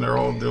 And then they're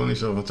all doing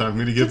each other. Time for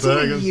me to get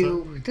back.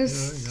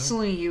 That's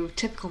only you.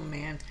 Typical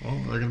man. Well,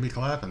 they're going to be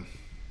clapping.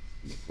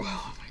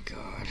 Oh, my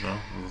God. So, I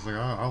was like,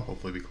 I'll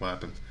hopefully be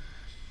clapping.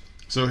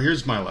 So,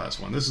 here's my last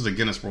one. This is a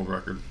Guinness World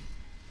Record.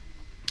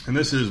 And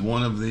this is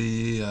one of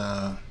the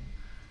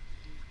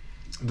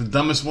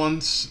dumbest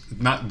ones.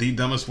 Not the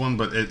dumbest one,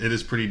 but it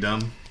is pretty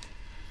dumb.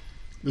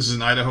 This is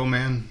an Idaho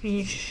man.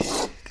 He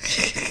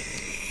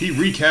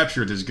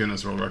recaptured his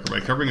Guinness World Record by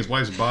covering his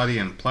wife's body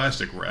in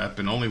plastic wrap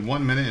in only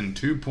 1 minute and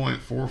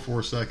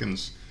 2.44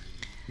 seconds.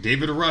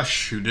 David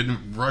Rush, who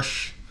didn't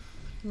rush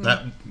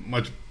that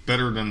much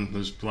better than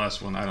this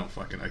last one. I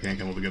can't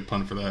come up with a good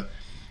pun for that.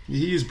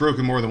 He's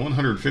broken more than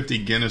 150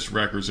 Guinness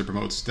records to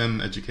promote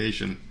STEM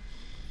education.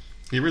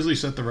 He originally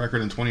set the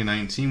record in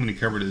 2019 when he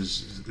covered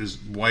his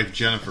wife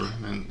Jennifer,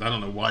 and I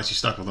don't know why she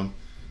stuck with him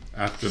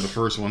after the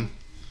first one,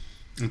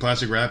 in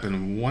plastic wrap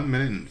in 1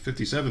 minute and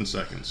 57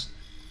 seconds.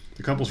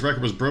 The couple's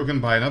record was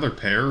broken by another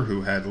pair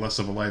who had less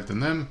of a life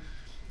than them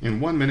in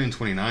 1 minute and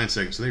 29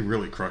 seconds, so they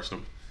really crushed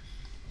them.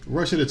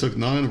 Rush said it took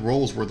 9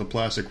 rolls worth of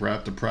plastic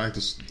wrap to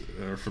practice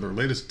for their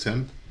latest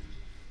attempt,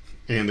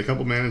 and the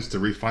couple managed to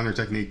refine their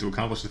technique to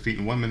accomplish the feat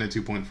in 1 minute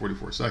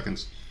 2.44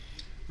 seconds.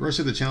 Rush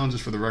said the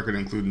challenges for the record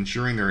include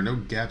ensuring there are no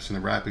gaps in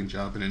the wrapping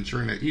job and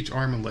ensuring that each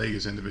arm and leg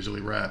is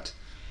individually wrapped.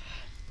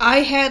 I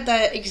had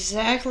that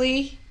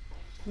exactly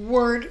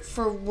word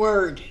for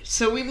word.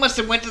 So we must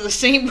have went to the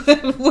same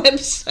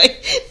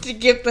website to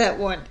get that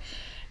one.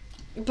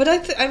 But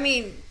I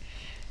mean...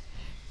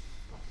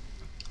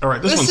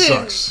 Alright, this one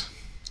sucks.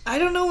 I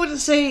don't know what to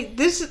say.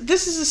 This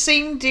is the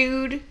same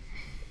dude,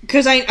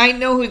 because I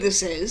know who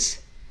this is.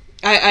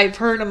 I've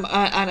heard him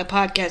on a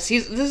podcast.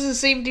 This is the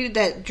same dude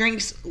that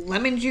drinks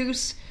lemon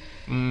juice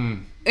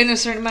in a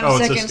certain amount of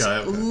seconds. This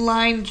guy, okay.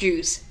 Lime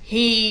juice.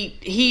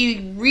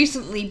 He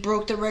recently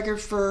broke the record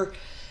for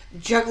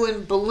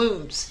juggling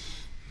balloons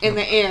in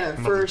the air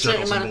for a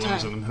certain amount of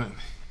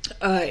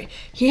time.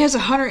 He has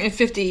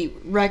 150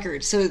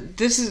 records. So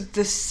this is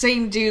the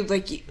same dude.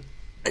 Like,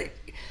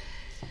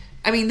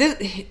 I mean,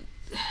 this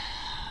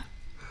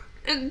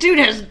dude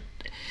has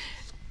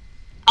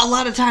a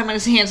lot of time on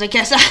his hands, I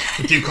guess.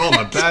 Do you call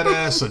him a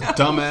badass, a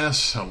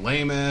dumbass, a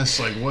lame ass?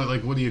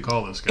 What do you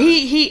call this guy?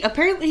 He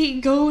apparently he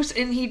goes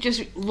and he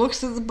just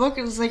looks at the book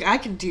and is like, I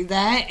can do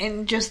that,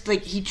 and just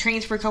like he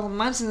trains for a couple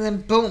months and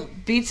then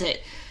boom, beats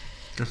it.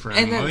 Good for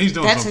him. Well, he's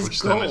doing something for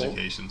STEM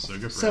education, so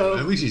good for him.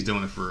 At least he's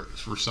doing it for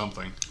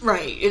something.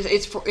 Right.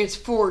 It's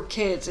for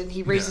kids, and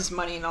he raises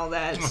money and all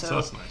that.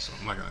 That's nice.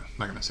 I'm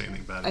not gonna say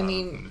anything bad about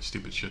him and the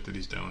stupid shit that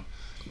he's doing.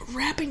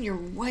 Wrapping your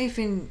wife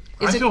in...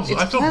 I feel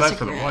bad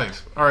for the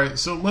wife. All right,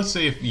 so let's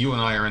say if you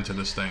and I are into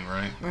this thing,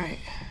 right? Right.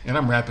 And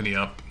I'm wrapping you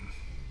up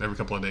every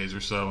couple of days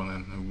or so, and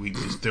then we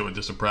just do it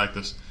just to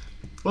practice.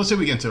 Let's say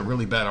we get into a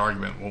really bad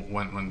argument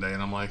one day,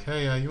 and I'm like,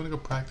 hey, you want to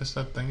go practice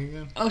that thing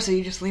again? Oh, so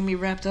you just leave me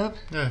wrapped up?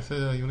 Yeah, I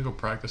said, you want to go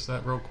practice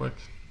that real quick?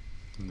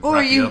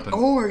 Or you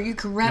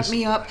could wrap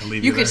me up.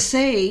 You could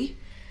say...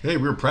 Hey,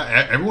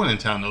 everyone in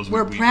town knows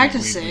we're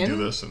practicing. We do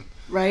this.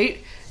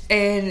 Right?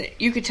 And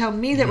you could tell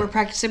me that we're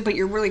practicing, but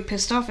you're really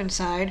pissed off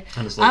inside.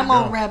 I'm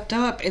all wrapped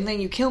up, and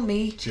then you kill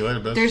me. See you later,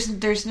 bitch.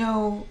 There's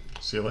no...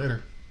 See you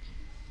later.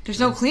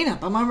 There's no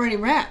cleanup. I'm already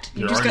wrapped.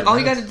 All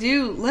you got to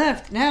do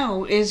left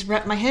now is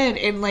wrap my head,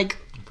 and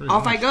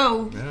off I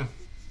go. Yeah.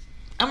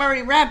 I'm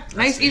already wrapped.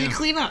 Nice, easy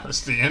cleanup.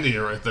 That's the end of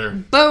you right there.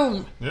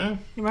 Boom. Yeah.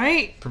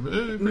 Right?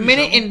 Pretty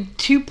Minute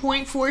simple.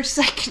 and 2.4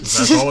 seconds.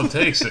 That's all it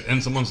takes to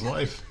end someone's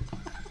life.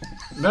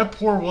 That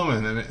poor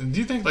woman. And do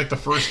you think, like, the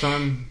first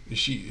time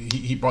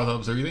he brought that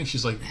up to her, you think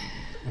she's like,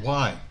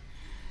 why?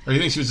 Or you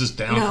think she was just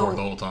down for it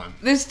the whole time?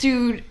 This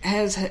dude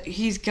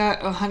he's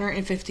got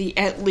 150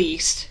 at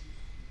least.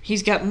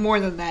 He's got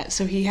more than that,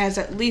 so he has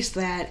at least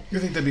that. You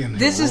think that'd be in her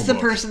This is the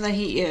book? person that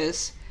he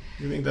is.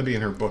 You think that'd be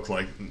in her book?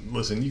 Like,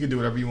 listen, you can do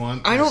whatever you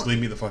want. Just leave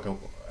me the fuck out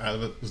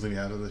of it. Just leave me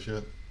out of this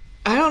shit.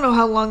 I don't know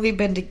how long they've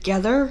been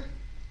together,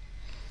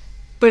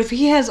 but if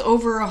he has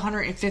over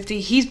 150,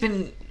 he's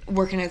been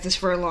working at this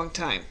for a long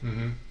time.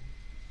 Mm-hmm.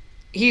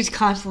 He's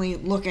constantly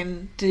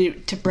looking to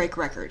break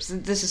records.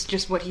 This is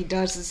just what he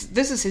does.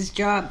 This is his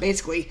job,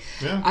 basically.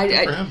 Yeah,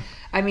 good for him.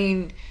 I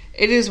mean,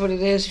 it is what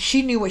it is.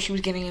 She knew what she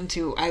was getting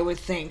into, I would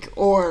think.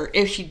 Or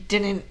if she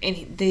didn't, and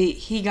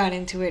he got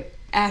into it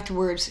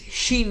afterwards,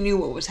 she knew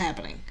what was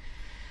happening.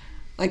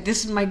 Like,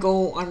 this is my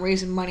goal on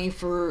raising money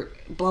for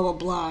blah, blah,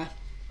 blah.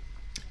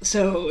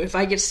 So if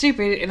I get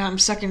stupid and I'm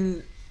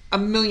sucking a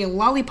million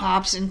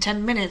lollipops in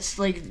 10 minutes,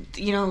 like,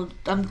 you know,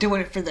 I'm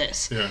doing it for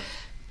this. Yeah.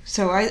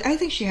 So I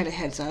think she had a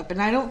heads up,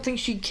 and I don't think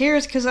she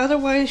cares, because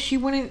otherwise she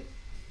wouldn't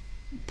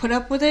put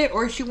up with it,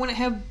 or she wouldn't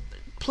have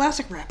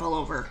plastic wrap all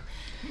over.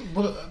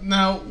 Well,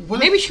 now, what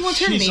Maybe if she wants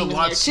her she's name in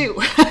there, too.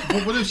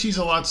 But what if she's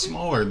a lot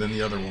smaller than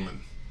the other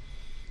woman?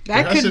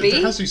 That could be.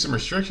 There has to be some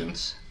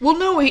restrictions. Well,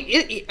 no,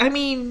 I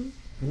mean...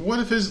 What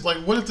if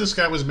this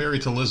guy was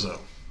married to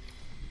Lizzo?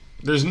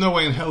 There's no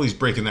way in hell he's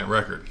breaking that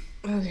record.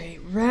 Okay,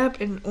 wrap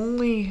in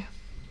only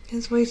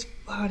his wife's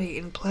body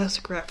in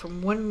plastic wrap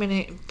from 1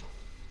 minute.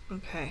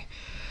 Okay.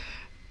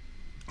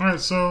 Alright,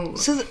 so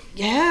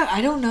yeah,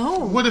 I don't know.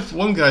 What if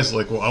one guy's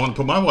like, well, I want to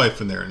put my wife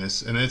in there, and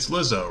it's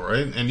Lizzo,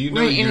 right? And you know,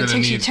 right, you're and it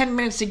takes you need... 10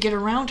 minutes to get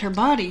around her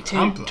body to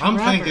I'm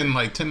wrap thinking her.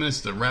 like 10 minutes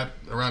to wrap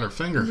around her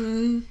finger,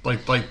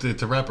 Mm-hmm.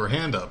 to wrap her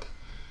hand up,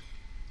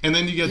 and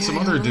then you get some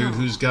other dude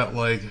who's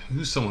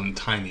someone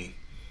tiny,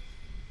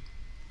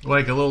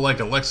 like a little like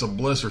Alexa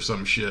Bliss or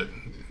some shit,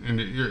 and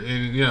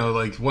you know,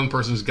 like one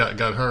person's got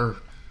her,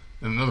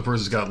 and another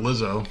person's got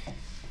Lizzo.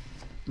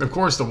 Of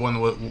course, the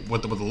one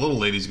with the little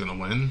lady's going to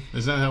win.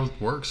 Isn't that how it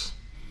works?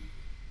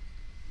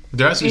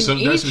 There has to be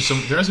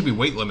there has to be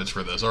weight limits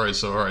for this. All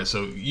right,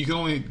 so you can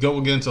only go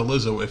against a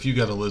Lizzo if you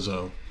got a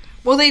Lizzo.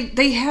 Well,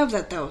 they have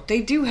that though.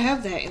 They do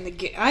have that in the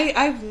game.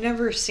 I've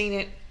never seen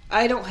it.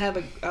 I don't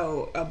have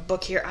a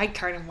book here. I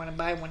kind of want to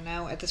buy one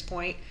now at this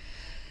point.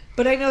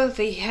 But I know that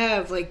they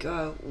have like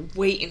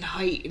weight and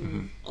height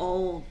and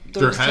all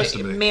those there has to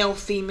be. Male,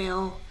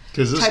 female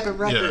type of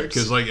records. Yeah,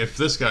 because like if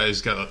this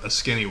guy's got a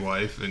skinny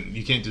wife and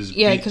you can't just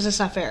because it's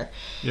not fair.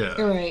 Yeah,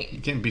 you're right. You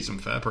can't beat some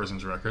fat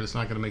person's record. It's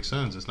not going to make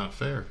sense. It's not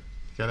fair.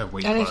 You got to have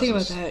weight I classes. didn't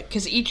think about that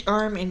because each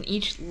arm and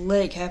each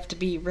leg have to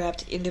be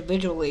wrapped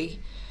individually.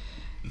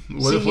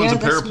 What if one's a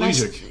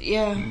paraplegic?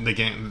 Yeah, they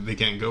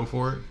can't go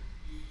for it.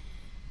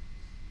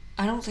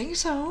 I don't think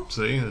so.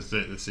 See,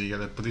 you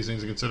got to put these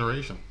things in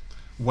consideration.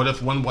 What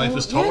if one wife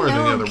is taller than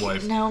the other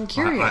wife? Now I'm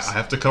curious. I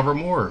have to cover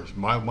more.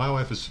 My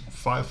wife is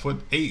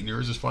 5'8", and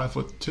yours is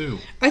 5'2".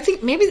 I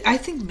think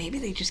maybe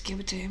they just give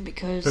it to him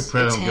because it's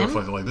don't him. give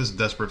a fuck. Like this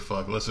desperate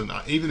fuck. Listen,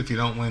 even if you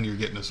don't win, you're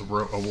getting this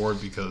award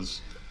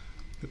because.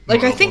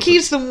 Like I think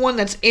he's the one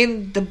that's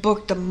in the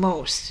book the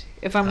most,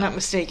 if I'm not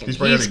mistaken. He's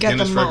probably got a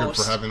Guinness record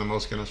most. for having the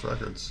most Guinness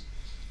records.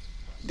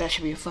 That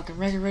should be a fucking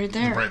record right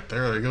there. Right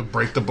there you go.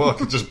 Break the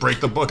book. Just break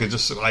the book. It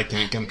just I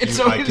can't compute.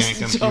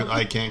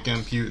 I can't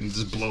compute, and it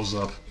just blows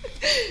up.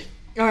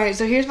 All right,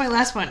 so here's my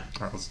last one. All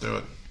right, let's do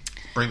it.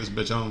 Bring this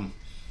bitch home.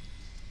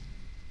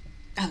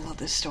 I love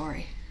this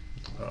story.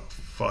 Oh,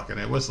 fucking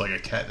it. What's like a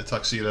cat in a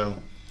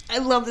tuxedo? I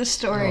love this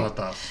story. Oh, what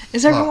the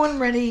Is everyone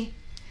ready?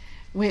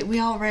 Wait, we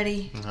all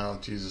ready? Oh,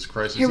 Jesus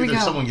Christ. Here It's we either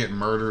go. someone getting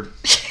murdered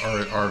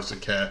or it's a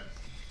cat.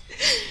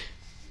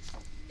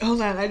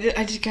 Hold on,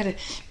 I just gotta...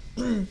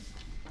 Oh,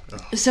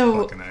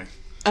 So, fucking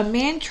a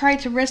man tried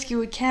to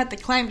rescue a cat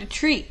that climbed a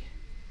tree.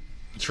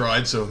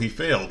 tried, so he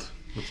failed,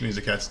 which means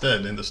the cat's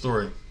dead. End of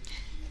story.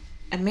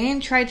 A man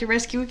tried to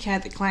rescue a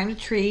cat that climbed a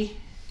tree,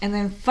 and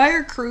then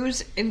fire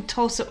crews in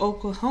Tulsa,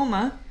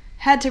 Oklahoma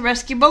had to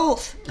rescue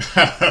both.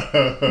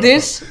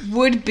 This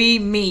would be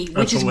me,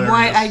 which is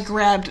why I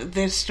grabbed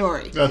this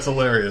story. That's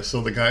hilarious.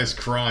 So the guy's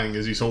crying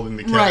as he's holding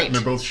the cat, Right. and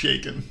they're both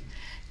shaking.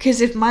 Because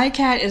if my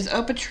cat is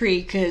up a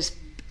tree, because,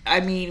 I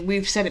mean,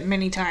 we've said it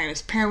many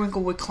times,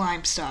 Periwinkle would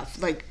climb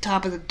stuff, like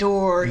top of the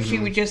door, she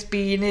would just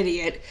be an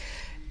idiot.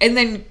 And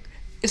then,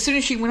 as soon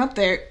as she went up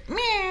there,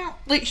 meow,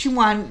 like she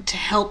wanted to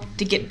help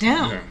to get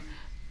down. Yeah.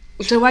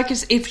 So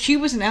if she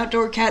was an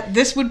outdoor cat,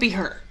 this would be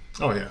her.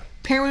 Oh, yeah.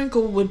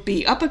 Periwinkle would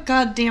be up a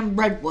goddamn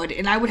redwood,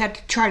 and I would have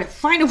to try to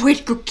find a way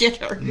to go get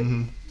her.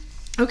 Mm-hmm.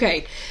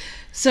 Okay,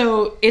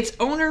 so its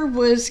owner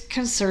was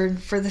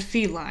concerned for the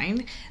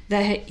feline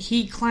that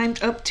he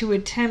climbed up to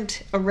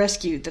attempt a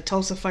rescue, the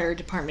Tulsa Fire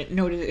Department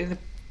noted in a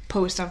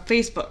post on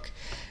Facebook.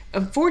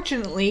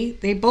 Unfortunately,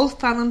 they both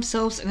found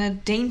themselves in a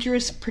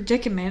dangerous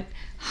predicament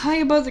high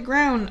above the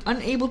ground,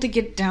 unable to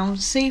get down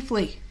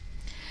safely.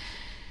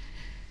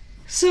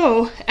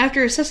 So,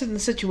 after assessing the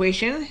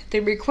situation, they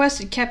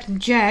requested Captain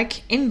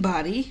Jack in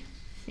body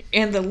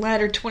and the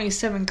Ladder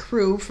 27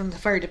 crew from the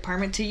fire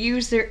department to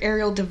use their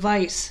aerial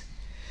device.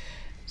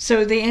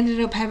 So they ended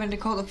up having to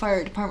call the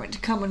fire department to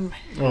come and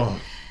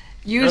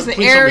use the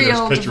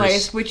aerial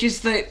device, which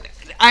is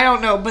I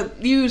don't know,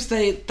 but use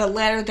the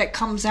ladder that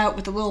comes out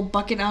with the little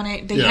bucket on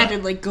it. They had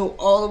to go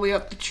all the way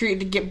up the tree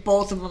to get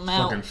both of them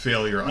out. Fucking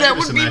failure. That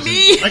would be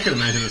me. I can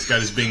imagine this guy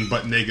just being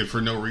butt naked for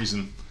no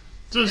reason.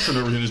 Just for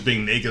no reason, just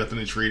being naked up in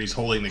the tree and he's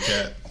holding the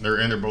cat.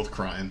 They're both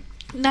crying.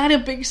 Not a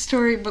big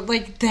story, but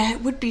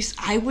that would be.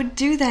 I would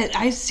do that.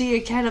 I see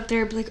a cat up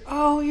there, be like,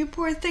 "Oh, you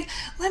poor thing,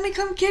 let me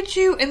come get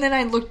you." And then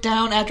I look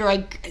down after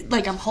I'm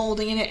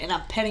holding it and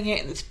I'm petting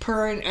it and it's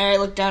purring. And I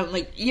look down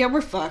and yeah,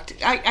 we're fucked.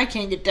 I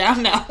can't get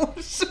down now.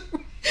 So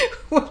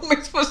what am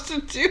I supposed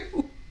to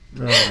do?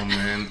 Oh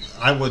man,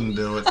 I wouldn't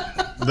do it.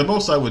 The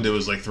most I would do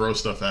is throw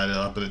stuff at it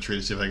up in a tree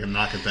to see if I can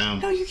knock it down.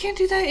 No, you can't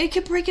do that. It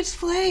could break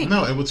its leg.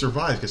 No, it would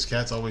survive because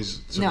cats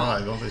always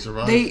survive. Don't they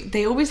survive?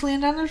 They always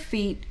land on their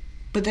feet.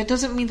 But that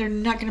doesn't mean they're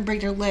not going to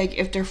break their leg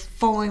if they're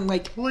falling Well,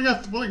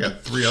 they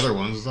got 3 other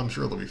ones. I'm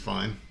sure they'll be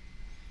fine.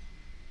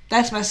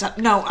 That's messed up.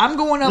 No, I'm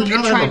going up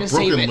and trying to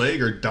save it. Would you rather have a broken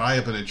leg or die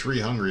up in a tree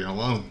hungry and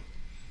alone?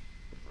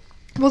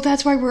 Well,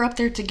 that's why we're up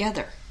there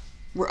together.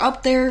 We're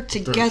up there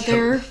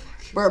together.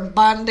 We're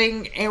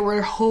bonding, and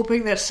we're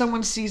hoping that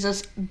someone sees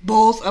us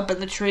both up in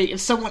the tree, and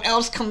someone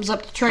else comes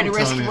up to try to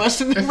rescue us.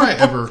 If I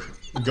ever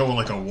go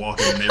on a walk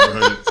in the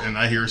neighborhood and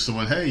I hear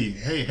someone,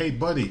 hey,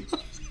 buddy.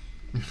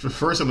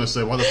 First, I'm going to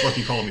say, why the fuck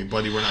you calling me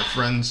buddy? We're not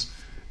friends.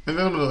 And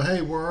then I'm going to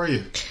hey, where are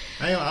you?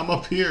 Hey, I'm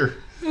up here.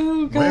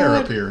 Oh, God. Where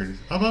up here?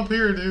 I'm up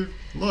here, dude.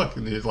 Look.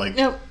 And he's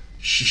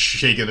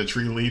shaking a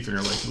tree leaf, and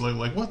you're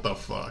like, what the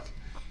fuck?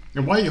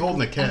 And why are you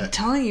holding a cat? I'm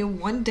telling you,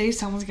 one day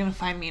someone's going to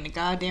find me in a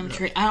goddamn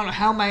tree. I don't know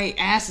how my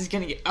ass is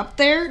going to get up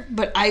there,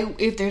 but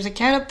if there's a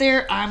cat up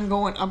there, I'm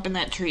going up in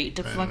that tree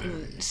to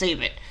fucking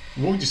save it.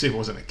 What would you say if it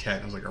wasn't a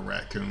cat? It was a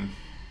raccoon.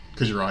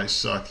 Because your eyes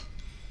suck.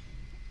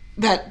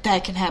 That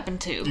can happen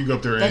too. You go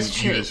up there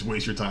and you just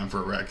waste your time for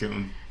a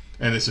raccoon,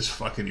 and it's just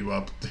fucking you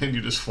up, and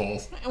you just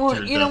fall.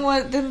 Well, you know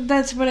what? Then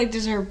that's what I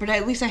deserve. But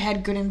at least I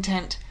had good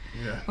intent.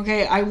 Yeah.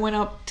 Okay, I went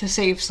up to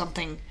save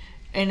something,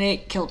 and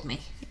it killed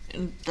me.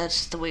 And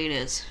that's the way it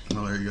is.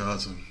 Well, there you go.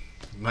 That's a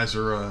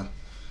nicer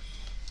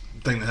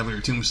thing to have on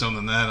your tombstone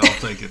than that. I'll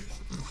take it.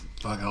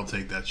 Fuck, I'll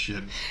take that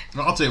shit.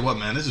 I'll tell you what,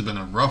 man. This has been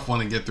a rough one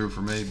to get through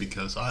for me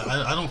because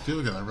I don't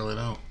feel good. I really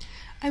don't.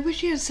 I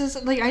wish you had said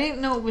something. I didn't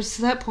know it was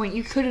to that point.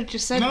 You could have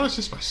just said... No, it's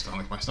just my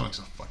stomach. My stomach's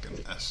a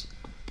fucking mess.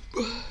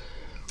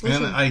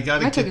 Listen, and I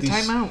gotta get these...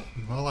 time out.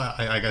 Well,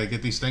 I gotta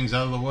get these things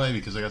out of the way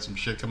because I got some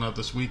shit coming out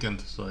this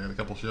weekend. So I got a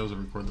couple shows to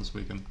record this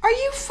weekend. Are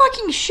you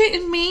fucking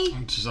shitting me?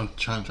 I'm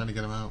trying to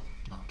get them out.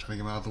 I'm trying to get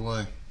them out of the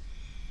way.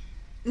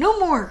 No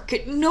more.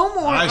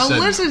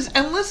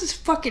 Unless it's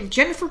fucking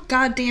Jennifer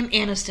goddamn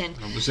Aniston.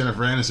 With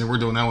Jennifer Aniston, we're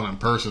doing that one in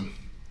person.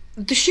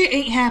 The shit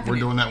ain't happening. We're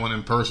doing that one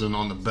in person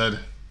on the bed.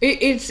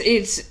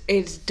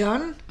 It's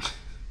done.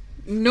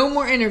 No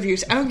more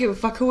interviews. I don't give a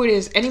fuck who it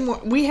is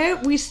anymore.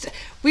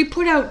 We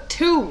put out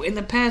 2 in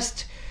the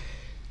past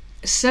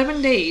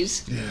 7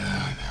 days. Yeah,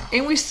 I know.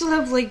 And we still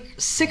have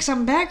 6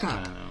 on backup.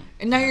 I know.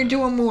 And now you're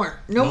doing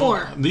more. No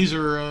more. These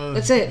are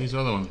that's it. These are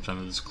other ones I'm trying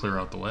to just clear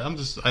out the way.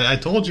 I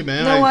told you,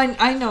 man. No,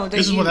 I know.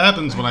 This is what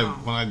happens when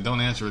I don't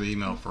answer the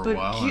email for a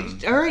while.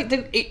 All right,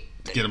 then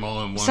get them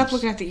all in one. Stop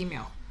looking at the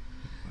email.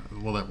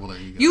 Well, there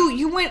you go.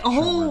 You went a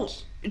whole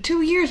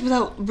 2 years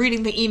without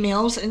reading the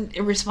emails and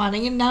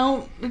responding, and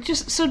now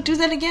so do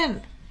that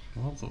again.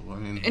 Well, I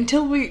mean,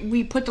 until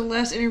we put the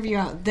last interview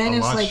out, then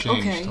it's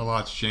okay. A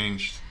lot's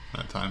changed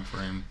that time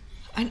frame.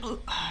 I know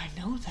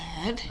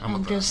that.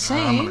 I'm just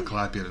saying. I'm gonna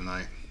clap you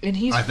tonight. And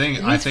he's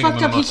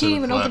fucked up. He can't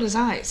even open his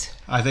eyes.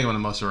 I think I'm gonna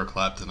muster a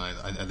clap tonight.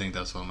 I think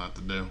that's what I'm gonna have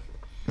to do.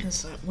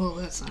 That's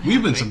not.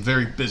 We've been some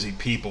very busy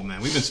people,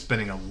 man. We've been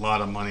spending a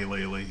lot of money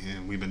lately,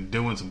 and we've been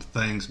doing some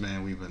things,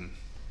 man. We've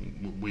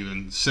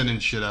been sending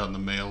shit out in the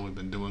mail. We've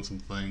been doing some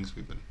things.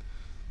 We've been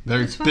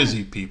very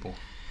busy people.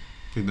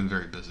 We've been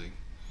very busy.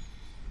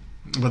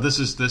 But this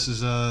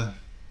is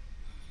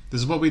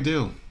what we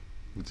do.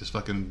 We just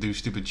fucking do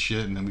stupid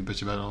shit, and then we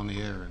bitch about it on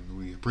the air. And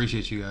we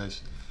appreciate you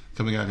guys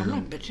coming out here.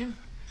 I'm not bitching.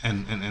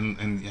 And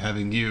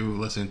having you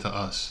listen to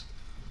us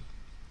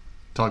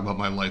talk about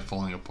my life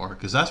falling apart,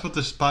 because that's what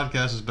this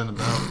podcast has been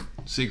about.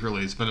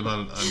 Secretly, it's been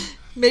about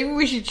maybe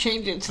we should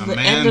change it to the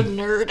end of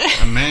nerd.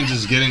 A man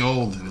just getting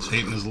old and is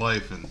hating his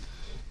life, and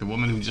the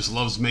woman who just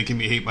loves making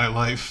me hate my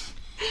life.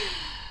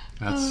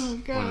 That's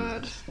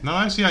God. No,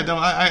 actually, I don't.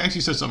 I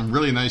actually said something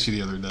really nice to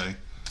you the other day.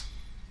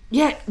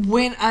 Yeah,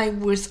 when I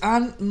was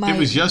on my It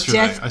was yesterday.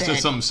 deathbed. I said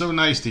something so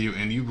nice to you,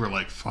 and you were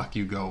like, "Fuck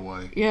you, go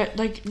away." Yeah,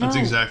 no. That's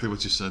exactly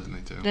what you said to me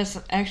too. That's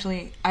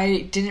actually,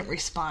 I didn't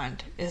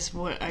respond. Is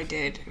what I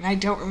did, and I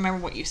don't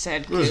remember what you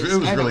said. It was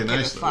really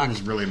nice. It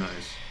was really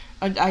nice.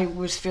 I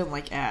was feeling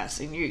like ass,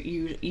 and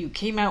you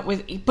came out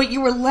with, but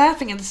you were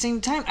laughing at the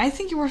same time. I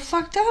think you were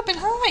fucked up and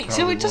high,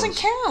 so it doesn't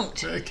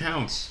count. It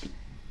counts.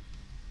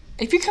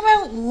 If you come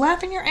out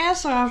laughing your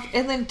ass off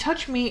and then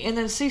touch me and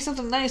then say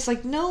something nice,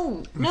 like,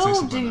 no,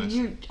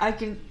 dude,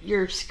 nice.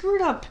 You're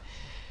screwed up.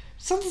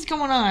 Something's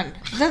going on.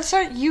 That's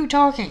not you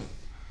talking.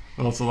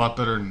 Well, it's a lot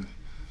better than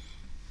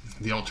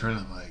the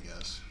alternative, I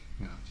guess.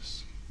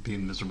 Just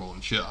being miserable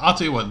and shit. I'll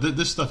tell you what,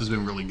 this stuff has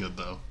been really good,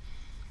 though.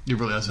 It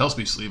really helps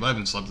me sleep. I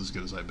haven't slept as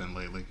good as I've been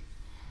lately.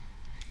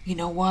 You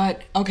know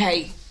what?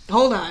 Okay,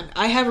 hold on.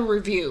 I have a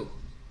review.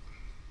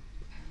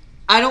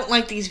 I don't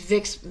like these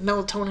Vicks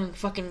melatonin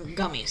fucking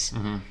gummies.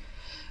 Mm-hmm.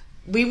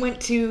 We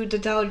went to the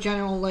Dollar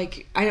General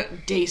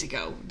days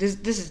ago. This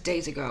is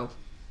days ago.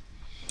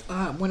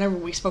 Whenever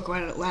we spoke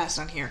about it last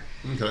on here.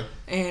 Okay.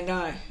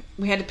 And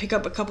we had to pick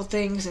up a couple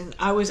things, and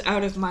I was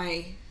out of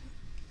my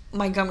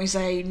gummies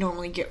I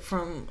normally get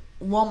from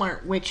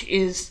Walmart, which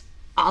is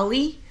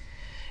Ollie,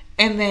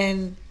 and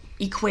then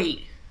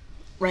Equate.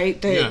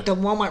 Right? The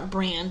Walmart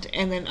brand,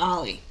 and then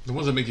Ollie. The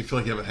ones that make you feel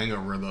like you have a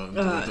hangover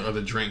are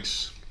the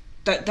drinks.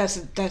 That's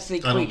the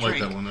Equate I don't like drink.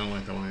 that one. I don't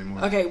like that one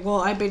anymore. Okay,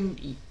 well, I've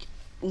been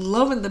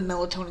loving the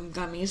melatonin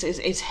gummies.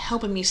 It's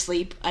helping me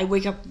sleep. I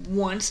wake up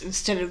once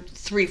instead of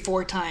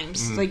 3-4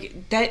 times. Mm-hmm.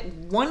 Like, that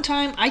one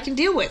time I can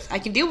deal with. I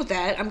can deal with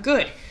that. I'm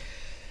good.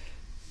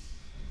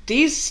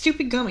 These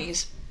stupid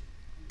gummies,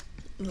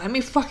 let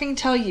me fucking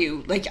tell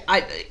you,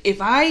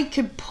 if I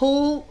could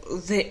pull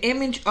the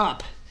image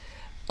up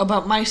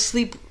about my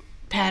sleep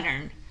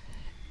pattern,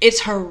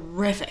 it's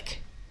horrific.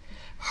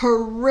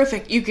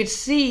 Horrific. You could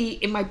see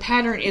in my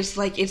pattern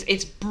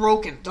it's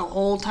broken the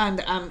whole time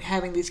that I'm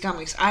having these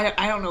gummies.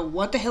 I don't know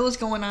what the hell is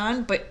going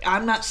on, but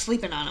I'm not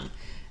sleeping on them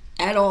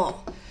at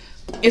all.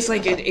 It's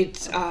like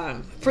it's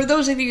for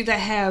those of you that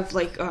have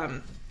I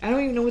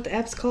don't even know what the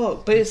app's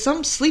called, but it's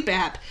some sleep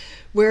app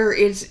where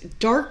it's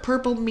dark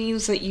purple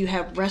means that you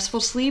have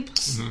restful sleep,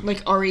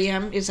 like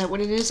REM. Is that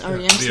what it is?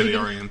 REM sleep. Yeah,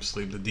 the REM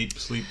sleep, the deep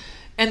sleep.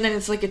 And then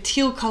it's like a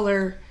teal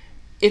color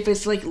if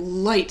it's like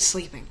light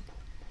sleeping.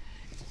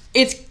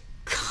 It's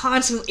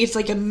constantly, it's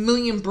like 1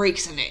 million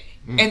breaks in it.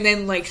 And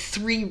then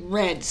 3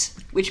 reds,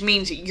 which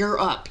means you're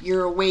up,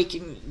 you're awake,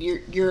 and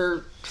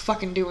you're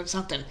fucking doing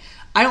something.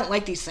 I don't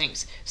like these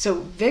things.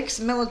 So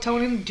Vicks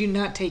melatonin, do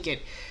not take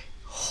it.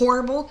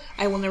 Horrible.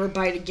 I will never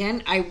buy it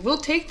again. I will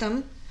take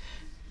them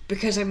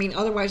because,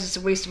 otherwise it's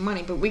a waste of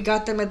money. But we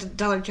got them at the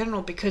Dollar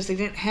General because they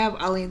didn't have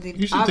Ollie.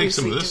 You should take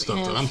some of this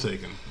stuff that I'm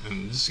taking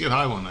and just get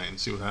high one night and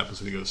see what happens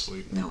when you go to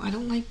sleep. No, I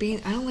don't like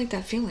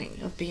that feeling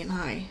of being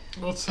high.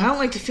 Well, I don't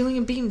like the feeling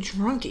of being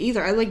drunk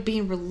either. I like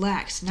being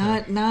relaxed,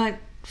 not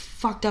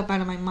fucked up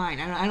out of my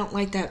mind. I don't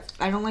like that.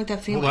 I don't like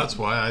that feeling. Well, that's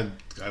why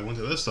I went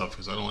to this stuff,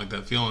 because I don't like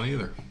that feeling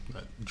either.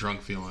 That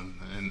drunk feeling.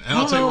 And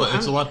I'll tell you what,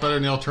 it's a lot better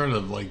than the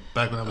alternative. Like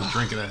back when I was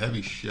drinking that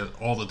heavy shit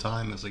all the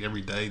time, it's like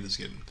every day just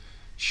getting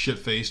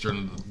shit-faced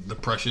during the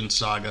Depression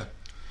saga.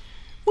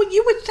 Well,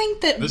 you would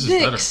think that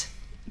Vicks,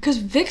 because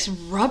Vicks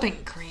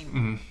rubbing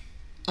cream,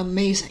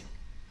 amazing.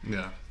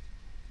 Yeah.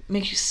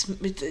 Makes you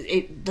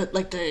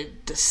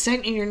the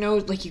scent in your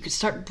nose, like you could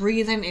start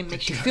breathing. It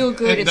makes you feel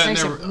good. It's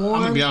nice and warm.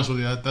 I'm gonna be honest with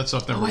you, that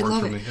stuff never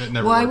worked for me. It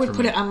never I would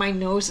put it on my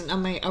nose and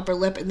on my upper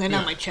lip, and then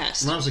on my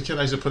chest. When I was a kid,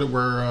 I used to put it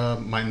where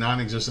my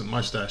non-existent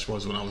mustache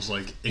was when I was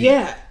 8.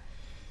 Yeah,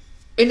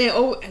 and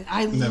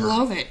I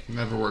love it.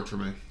 Never worked for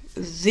me.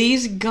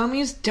 These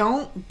gummies,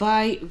 don't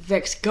buy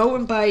Vicks. Go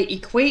and buy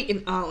Equate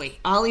and Ollie.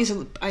 Ollie's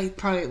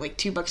probably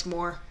 $2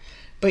 more,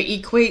 but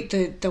Equate,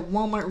 the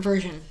Walmart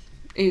version,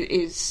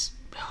 is.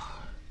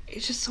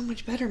 It's just so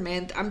much better,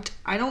 man.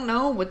 I don't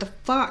know what the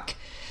fuck,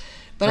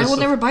 but I will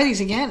never buy these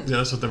again. Yeah,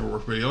 that's what never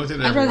worked for me. The only thing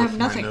that ever worked for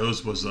my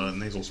nose was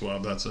nasal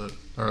swab. That's it,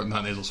 or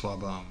not nasal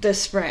swab. The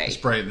spray.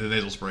 The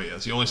nasal spray. Yeah,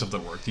 it's the only stuff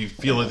that worked. You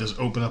feel it just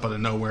open up out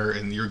of nowhere,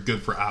 and you're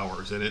good for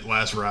hours, and it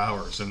lasts for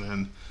hours, and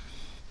then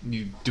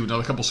you do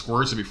another couple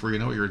squirts, and before you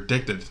know it, you're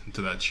addicted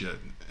to that shit.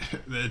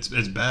 It's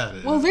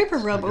bad. Well, Vapor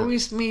Rub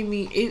always made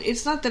me.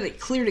 It's not that it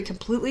cleared it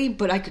completely,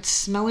 but I could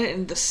smell it,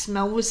 and the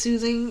smell was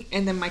soothing,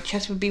 and then my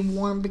chest would be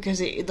warm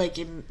because it.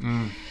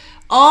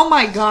 Oh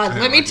my god!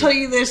 Let me tell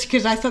you this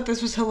because I thought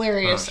this was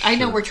hilarious. I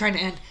know we're trying to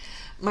end.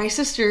 My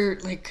sister,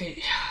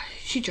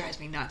 she drives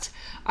me nuts.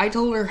 I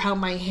told her how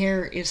my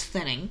hair is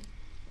thinning,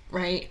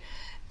 right?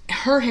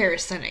 Her hair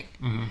is thinning.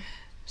 Mm-hmm.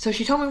 So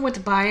she told me what to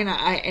buy, and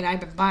I've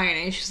been buying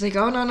it. And she's like,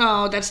 "Oh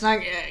no, that's not,"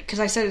 because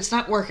I said it's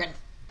not working.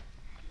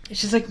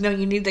 She's like, "No,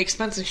 you need the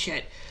expensive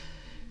shit."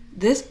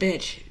 This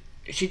bitch,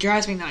 she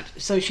drives me nuts.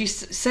 So she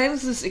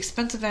sends this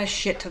expensive ass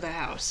shit to the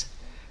house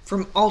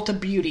from Ulta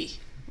Beauty,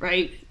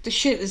 right? The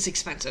shit is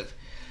expensive.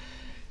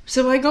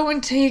 So I go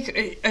and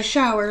take a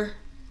shower,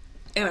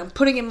 and I'm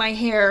putting in my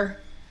hair,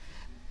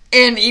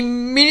 and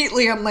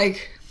immediately I'm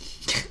like,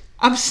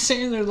 I'm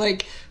sitting there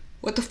like,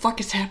 what the fuck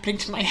is happening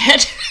to my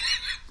head?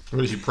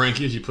 What, did she prank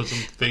you? Did you put some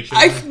fake shit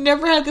I've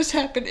never had this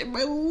happen in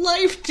my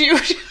life,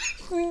 dude.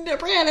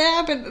 Never had it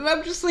happen, and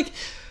I'm just like,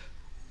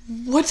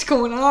 what's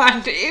going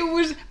on?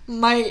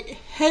 My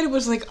head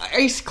was like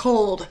ice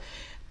cold,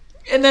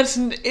 and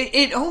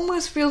it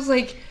almost feels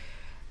like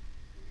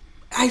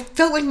I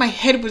felt like my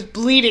head was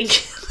bleeding.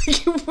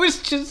 It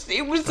was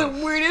the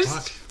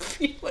weirdest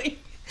feeling.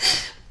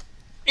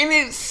 And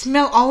it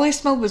smelled, all I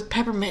smelled was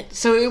peppermint.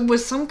 So it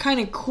was some kind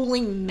of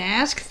cooling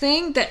mask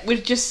thing that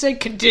would just say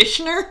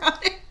conditioner on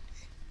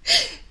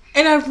it.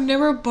 And I've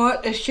never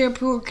bought a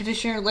shampoo or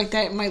conditioner like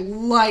that in my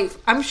life.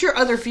 I'm sure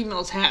other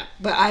females have,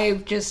 but I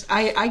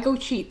go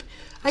cheap.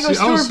 I go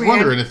store brand. I was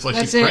wondering if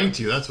she pranked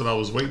you. That's what I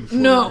was waiting for.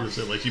 No.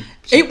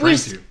 She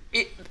pranked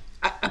you.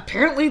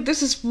 Apparently,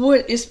 this is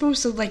what is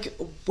supposed to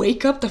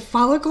wake up the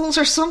follicles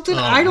or something.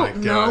 I don't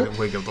know.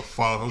 Wake up the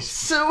follicles.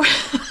 So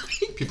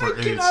people are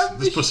idiots.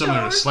 This puts something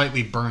to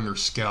slightly burn their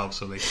scalp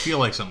so they feel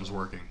like something's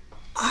working.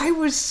 I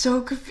was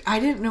so confused. I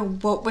didn't know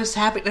what was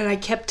happening, and I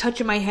kept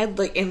touching my head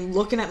and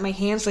looking at my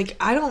hands.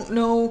 I don't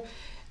know,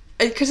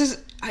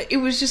 because it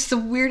was just the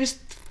weirdest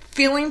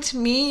feeling to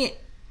me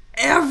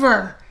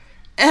ever.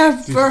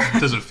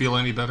 Does it feel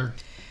any better?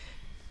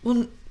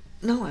 Well,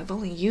 no, I've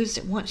only used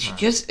it once.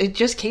 It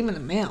just came in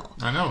the mail.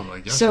 I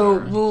know,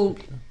 so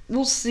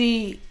we'll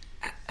see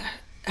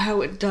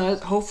how it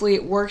does. Hopefully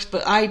it works.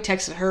 But I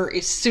texted her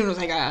as soon as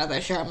I got out of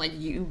that shower. I'm like,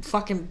 you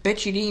fucking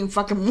bitch! You didn't even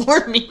fucking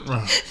warn me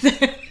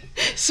that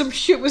some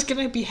shit was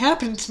gonna be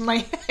happening to my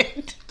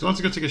head. So why don't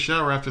you go take a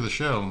shower after the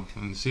show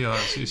and see what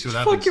happens to you?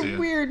 Fucking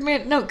weird,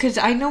 man. No, because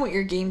I know what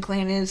your game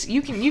plan is.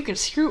 You can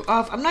screw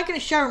off. I'm not gonna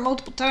shower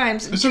multiple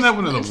times. Isn't that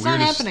one of the weirdest? Not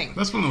happening.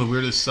 That's one of the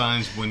weirdest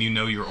signs when you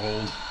know you're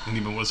old and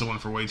you've been with someone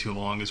for way too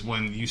long. Is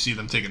when you see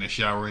them taking a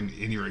shower and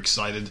you're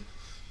excited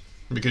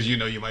because you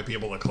know you might be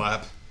able to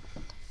clap.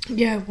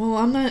 Yeah, well,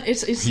 I'm not.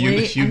 It's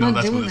late. I'm not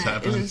that's doing when it's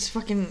that. happening. It's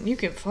fucking. You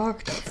can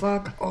fuck the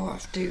fuck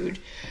off, dude.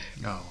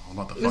 No, I'm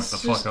about to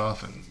fuck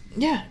off and.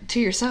 Yeah, to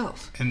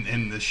yourself.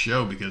 And this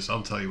show, because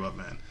I'll tell you what,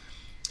 man.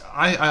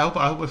 I hope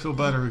I feel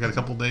better. We got a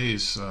couple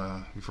days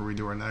before we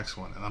do our next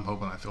one, and I'm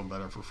hoping I feel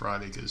better for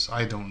Friday because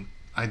I do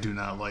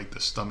not like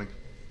the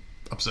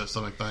upset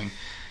stomach thing.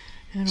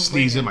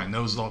 Sneezing, my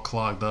nose is all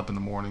clogged up in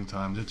the morning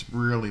times. It's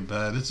really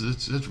bad.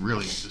 It's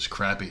really just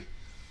crappy.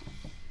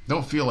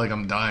 Don't feel like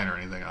I'm dying or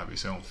anything.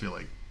 Obviously, I don't feel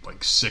like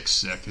sick.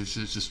 It's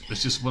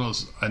just one of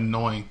those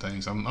annoying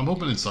things. I'm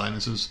hoping it's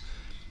sinuses.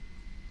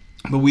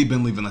 But we've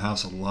been leaving the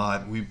house a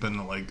lot. We've been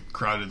to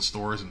crowded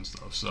stores and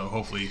stuff. So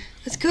hopefully,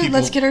 that's good.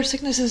 Let's get our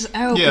sicknesses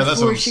out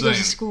before she goes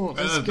to school.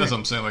 That's what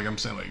I'm saying. I'm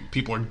saying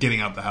people are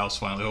getting out the house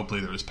finally. Hopefully,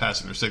 they're just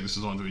passing their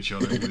sicknesses on to each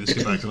other and we just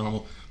get back to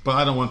normal. But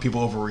I don't want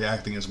people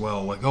overreacting as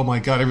well. Like, oh my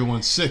god,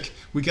 everyone's sick.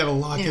 We got to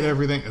lock it.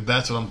 Everything.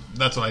 That's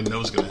what I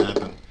know is going to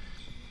happen.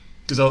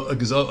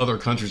 Because other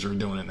countries are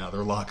doing it now.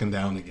 They're locking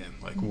down again.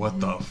 Like, what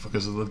the fuck?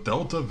 Because of the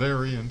Delta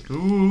variant.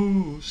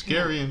 Ooh,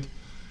 scary and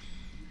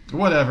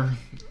whatever.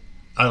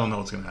 I don't know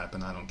what's going to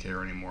happen. I don't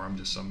care anymore. I'm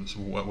just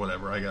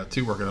whatever. I got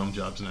 2 work-at-home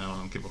jobs now. I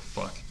don't give a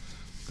fuck.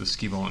 Just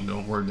keep on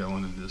doing what we're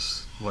doing and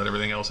just let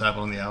everything else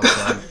happen on the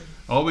outside.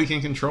 All we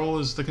can control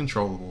is the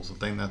controllables, the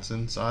thing that's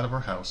inside of our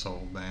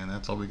household, man.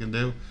 That's all we can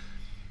do.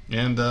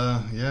 And,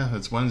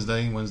 it's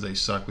Wednesday. Wednesdays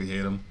suck. We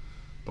hate them.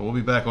 But we'll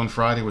be back on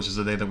Friday, which is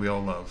the day that we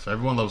all love.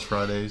 Everyone loves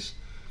Fridays.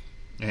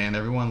 And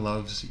everyone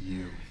loves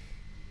you.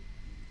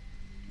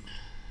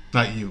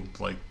 Not you,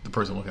 like the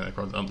person looking at it.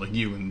 Like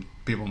you and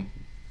people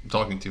I'm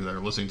talking to that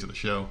are listening to the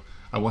show.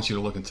 I want you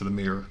to look into the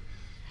mirror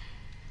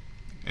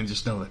and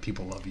just know that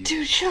people love you.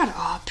 Dude, shut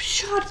up.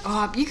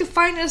 You can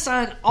find us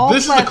on all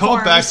this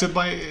platforms. This is the callback to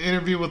my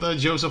interview with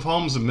Joseph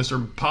Holmes, the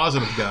Mr.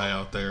 Positive guy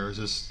out there.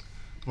 Just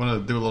want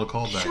to do a little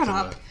callback to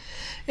that.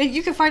 And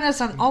you can find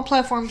us on all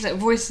platforms at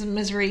Voices of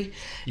Misery.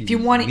 If you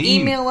want to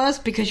email us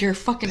because you're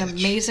fucking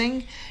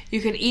amazing,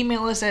 you can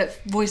email us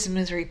at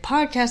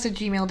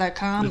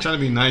voicesofmiserypodcast@gmail.com. You're trying to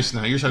be nice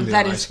now. You're trying to be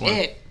a nice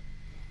one.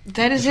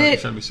 That is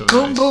it.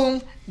 Boom,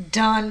 boom,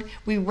 done.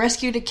 We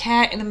rescued a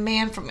cat and a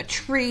man from a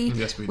tree.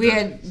 Yes, we did. We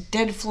had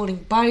dead floating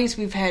bodies.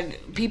 We've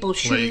had people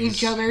shooting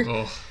each other.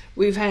 Oh.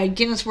 We've had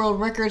Guinness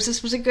World Records.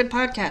 This was a good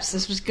podcast.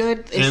 This was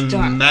good. It's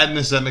done.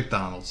 Madness at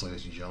McDonald's,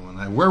 ladies and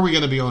gentlemen. Where are we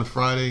going to be on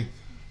Friday?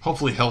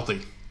 Hopefully healthy.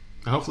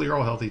 And hopefully you're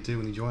all healthy too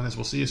when you join us.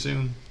 We'll see you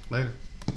soon. Later.